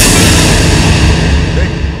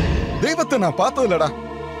 தெய்வத்தை நான் பார்த்தது இல்லடா,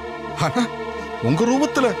 ஆனா உங்க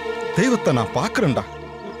ரூபத்துல தெய்வத்தை நான் பாக்குறேன்டா.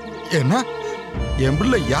 ஏன்னா என்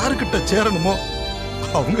பிள்ளை யாருக்கிட்ட சேரணுமோ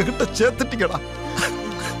அவங்க கிட்ட சேர்த்துட்டீங்கடா.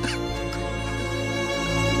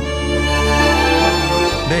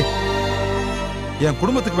 டேய், என்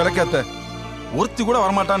குடும்பத்துக்கு விளக்காத்த ஒருத்தி கூட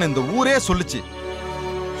வரமாட்டான்னு இந்த ஊரே சொல்லுச்சு.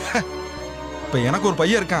 இப்ப எனக்கு ஒரு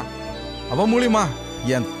பையன் இருக்கான், அவன் மூலியமா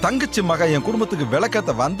என் தங்கச்சி மக என் குடும்பத்துக்கு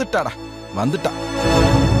விளக்காத்த வந்துட்டாடா, வந்துட்டா.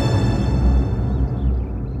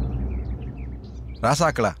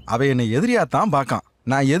 ராசாக்கள அவ என்னை எதிரியா தான் பாக்கான்.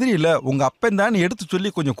 நான் எதிரி இல்ல, உங்க அப்பன் தான் எடுத்து சொல்லி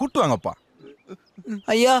கொஞ்சம் கூட்டுவாங்கப்பா.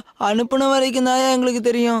 ஐயா, அனுப்புன வரைக்கும் தான் எங்களுக்கு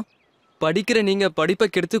தெரியும். படிக்கிற நீங்க படிப்பை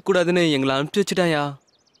கெடுத்து கூடாதுன்னு எங்களை அனுப்பிச்சு வச்சுட்டாயா.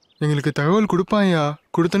 எங்களுக்கு தகவல் கொடுப்பாயா,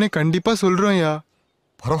 கொடுத்தனே கண்டிப்பா சொல்றோம்யா.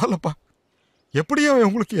 பரவாயில்லப்பா, எப்படியும் அவன்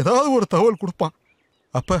உங்களுக்கு ஏதாவது ஒரு தகவல் கொடுப்பான்.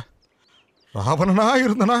 அப்ப ராவணனா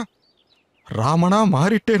இருந்தனா ராமனா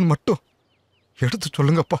மாறிட்டேன் மட்டும் எடுத்து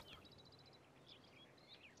சொல்லுங்கப்பா.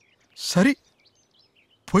 சரி,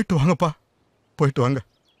 போயிட்டு வாங்கப்பா, போயிட்டு வாங்க.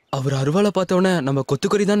 அவர் அருவாளை பார்த்தோன்னே நம்ம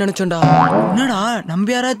கொத்துக்கறி தான் நினைச்சோண்டா. என்னடா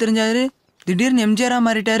நம்பியாரா தெரிஞ்சாரு, திடீர்னு எம்ஜிஆரா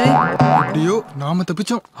மாறிட்டாரு. அப்படியோ நாம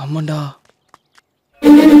தப்பிச்சோம். ஆமாண்டா.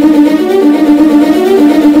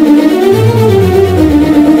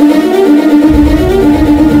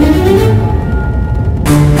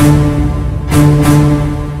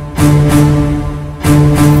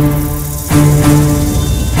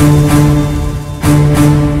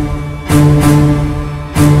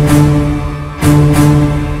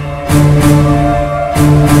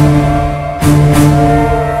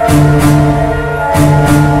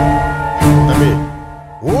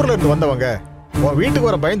 வந்தவங்க உன் வீட்டுக்கு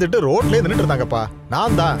வர பயந்துட்டு ரோட்லயே நின்னுட்டு இருந்தாங்கப்பா.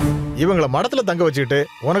 நான் தான் இவங்கள மடத்துல தங்க வச்சுக்கிட்டு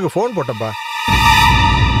உனக்கு போன் போட்டப்பா.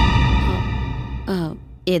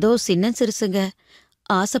 ஏதோ சின்ன சிறுசுங்க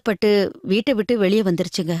ஆசைப்பட்டு வீட்டை விட்டு வெளியே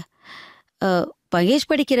வந்துருச்சுங்க. மகேஷ்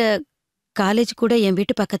படிக்கிற காலேஜ் கூட என்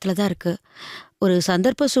வீட்டு பக்கத்துல தான் இருக்கு. ஒரு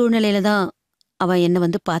சந்தர்ப்ப சூழ்நிலையில தான் அவன் என்ன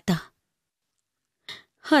வந்து பார்த்தான்.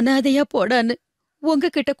 அனாதையா போடான்னு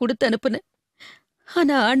உங்ககிட்ட கொடுத்து அனுப்புனேன்.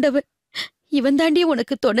 ஆனா ஆண்டவன் இவன் தாண்டி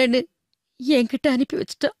உனக்கு தொணன்னு என்கிட்ட அனுப்பி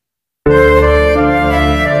வச்சுட்டான்.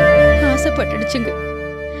 ஆசைப்பட்டுடுச்சுங்க.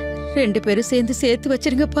 2 பேரும் சேர்ந்து சேர்த்து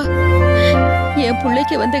வச்சிருங்கப்பா. என்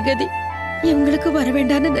பிள்ளைக்கு வந்த கதி இவங்களுக்கு வர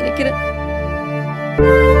வேண்டான்னு நினைக்கிறேன்.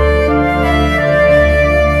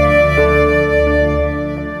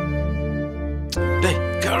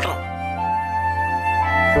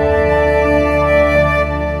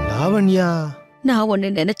 லாவண்யா, நான்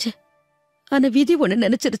ஒண்ணு நினைச்சேன், ஆனா விதி ஒண்ணு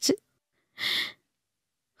நினைச்சிருச்சு.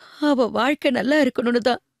 அவ வாழ்க்கை நல்லா இருக்கணும்னு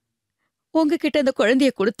தான் உங்ககிட்ட அந்த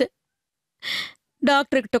குழந்தைய கொடுத்தேன்.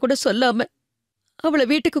 டாக்டர்கிட்ட கூட சொல்லாம அவளை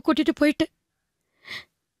வீட்டுக்கு கூட்டிட்டு போயிட்டு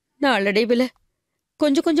நாளடைவில்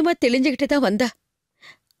கொஞ்சம் கொஞ்சமா தெளிஞ்சுக்கிட்டு தான் வந்தா.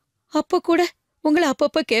 அப்ப கூட உங்களை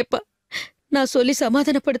அப்பப்ப கேட்பா. நான் சொல்லி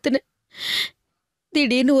சமாதானப்படுத்தினேன்.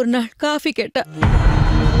 திடீர்னு ஒரு நாள் காஃபி கேட்டா.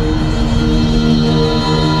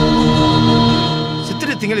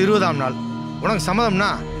 சித்திரை திங்கள் 20ஆம் நாள். உனக்கு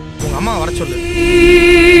சம்மதம்னா உங்க அம்மா வர சொல்லு.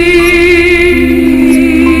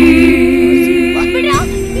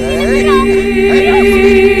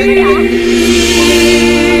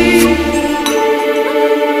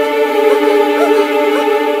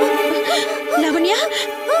 லாவண்யா,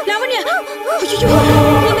 லாவண்யா, ஐயோ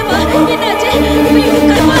என்னம்மா, என்னாச்சு? ஐயோ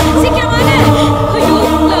கர்மா, சீக்கிரம் வாங்க. ஐயோ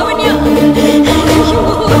லாவண்யா, ஐயோ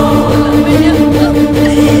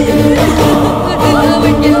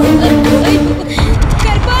லாவண்யா,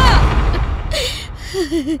 கர்மா.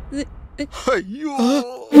 ஐயோ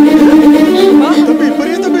தம்பி,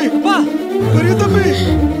 பெரிய தம்பி, பெரிய தம்பி,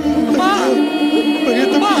 பெரிய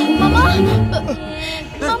தம்பி, மாமா,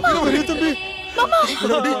 பெரிய தம்பி.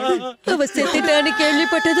 அவ செத்துட்டான்னு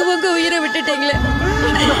கேள்விப்பட்டது உங்க உயிரை விட்டுட்டீங்களே.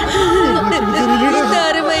 இந்த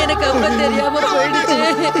அருமை எனக்கு அப்ப தெரியாம போயிடுச்சு.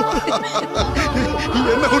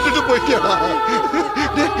 என்ன விட்டுட்டு போயிட்டியா?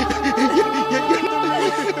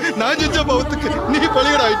 நான் செஞ்ச பாவத்துக்கு நீ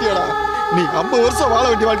பலிகடை ஆயிட்டியாடா. நீ 50 வருஷம் வாழ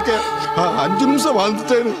வேண்டிய வாழ்க்கை 5 நிமிஷம்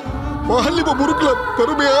வாழ்ந்துட்டேன்னு வாலிப முறுக்குல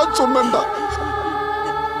பெருமையா சொன்னேன்டா.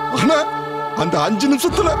 ஆனா அந்த 5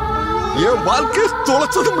 நிமிஷத்துல என் வாழ்க்கை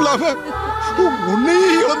தொலைச்சதும் இல்லாம உன்னையே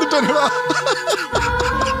இழந்துட்டேன்டா.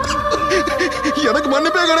 எனக்கு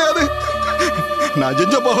மன்னிப்பே கிடையாது. நான்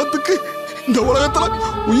செஞ்ச பாவத்துக்கு இந்த உலகத்துல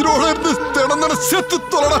உயிரோட இருந்து திடந்தன செத்து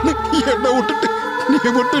தொலைடான்னு என்னை விட்டுட்டு நீ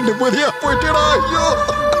மட்டும் நிம்மதியா போயிட்டேடா. ஐயோ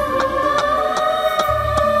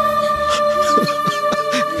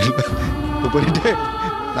போயிட்டே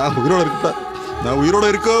நான் உயிரோட இருக்கா, நான் உயிரோட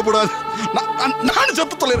இருக்கவே கூடாது. நான்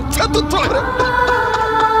செத்து தொலைறேன், செத்து தொலைறேன்.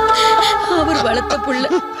 அவர் வளர்த்த புள்ள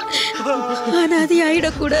அனாதை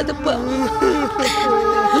ஆயிடக்கூடாதுப்பா.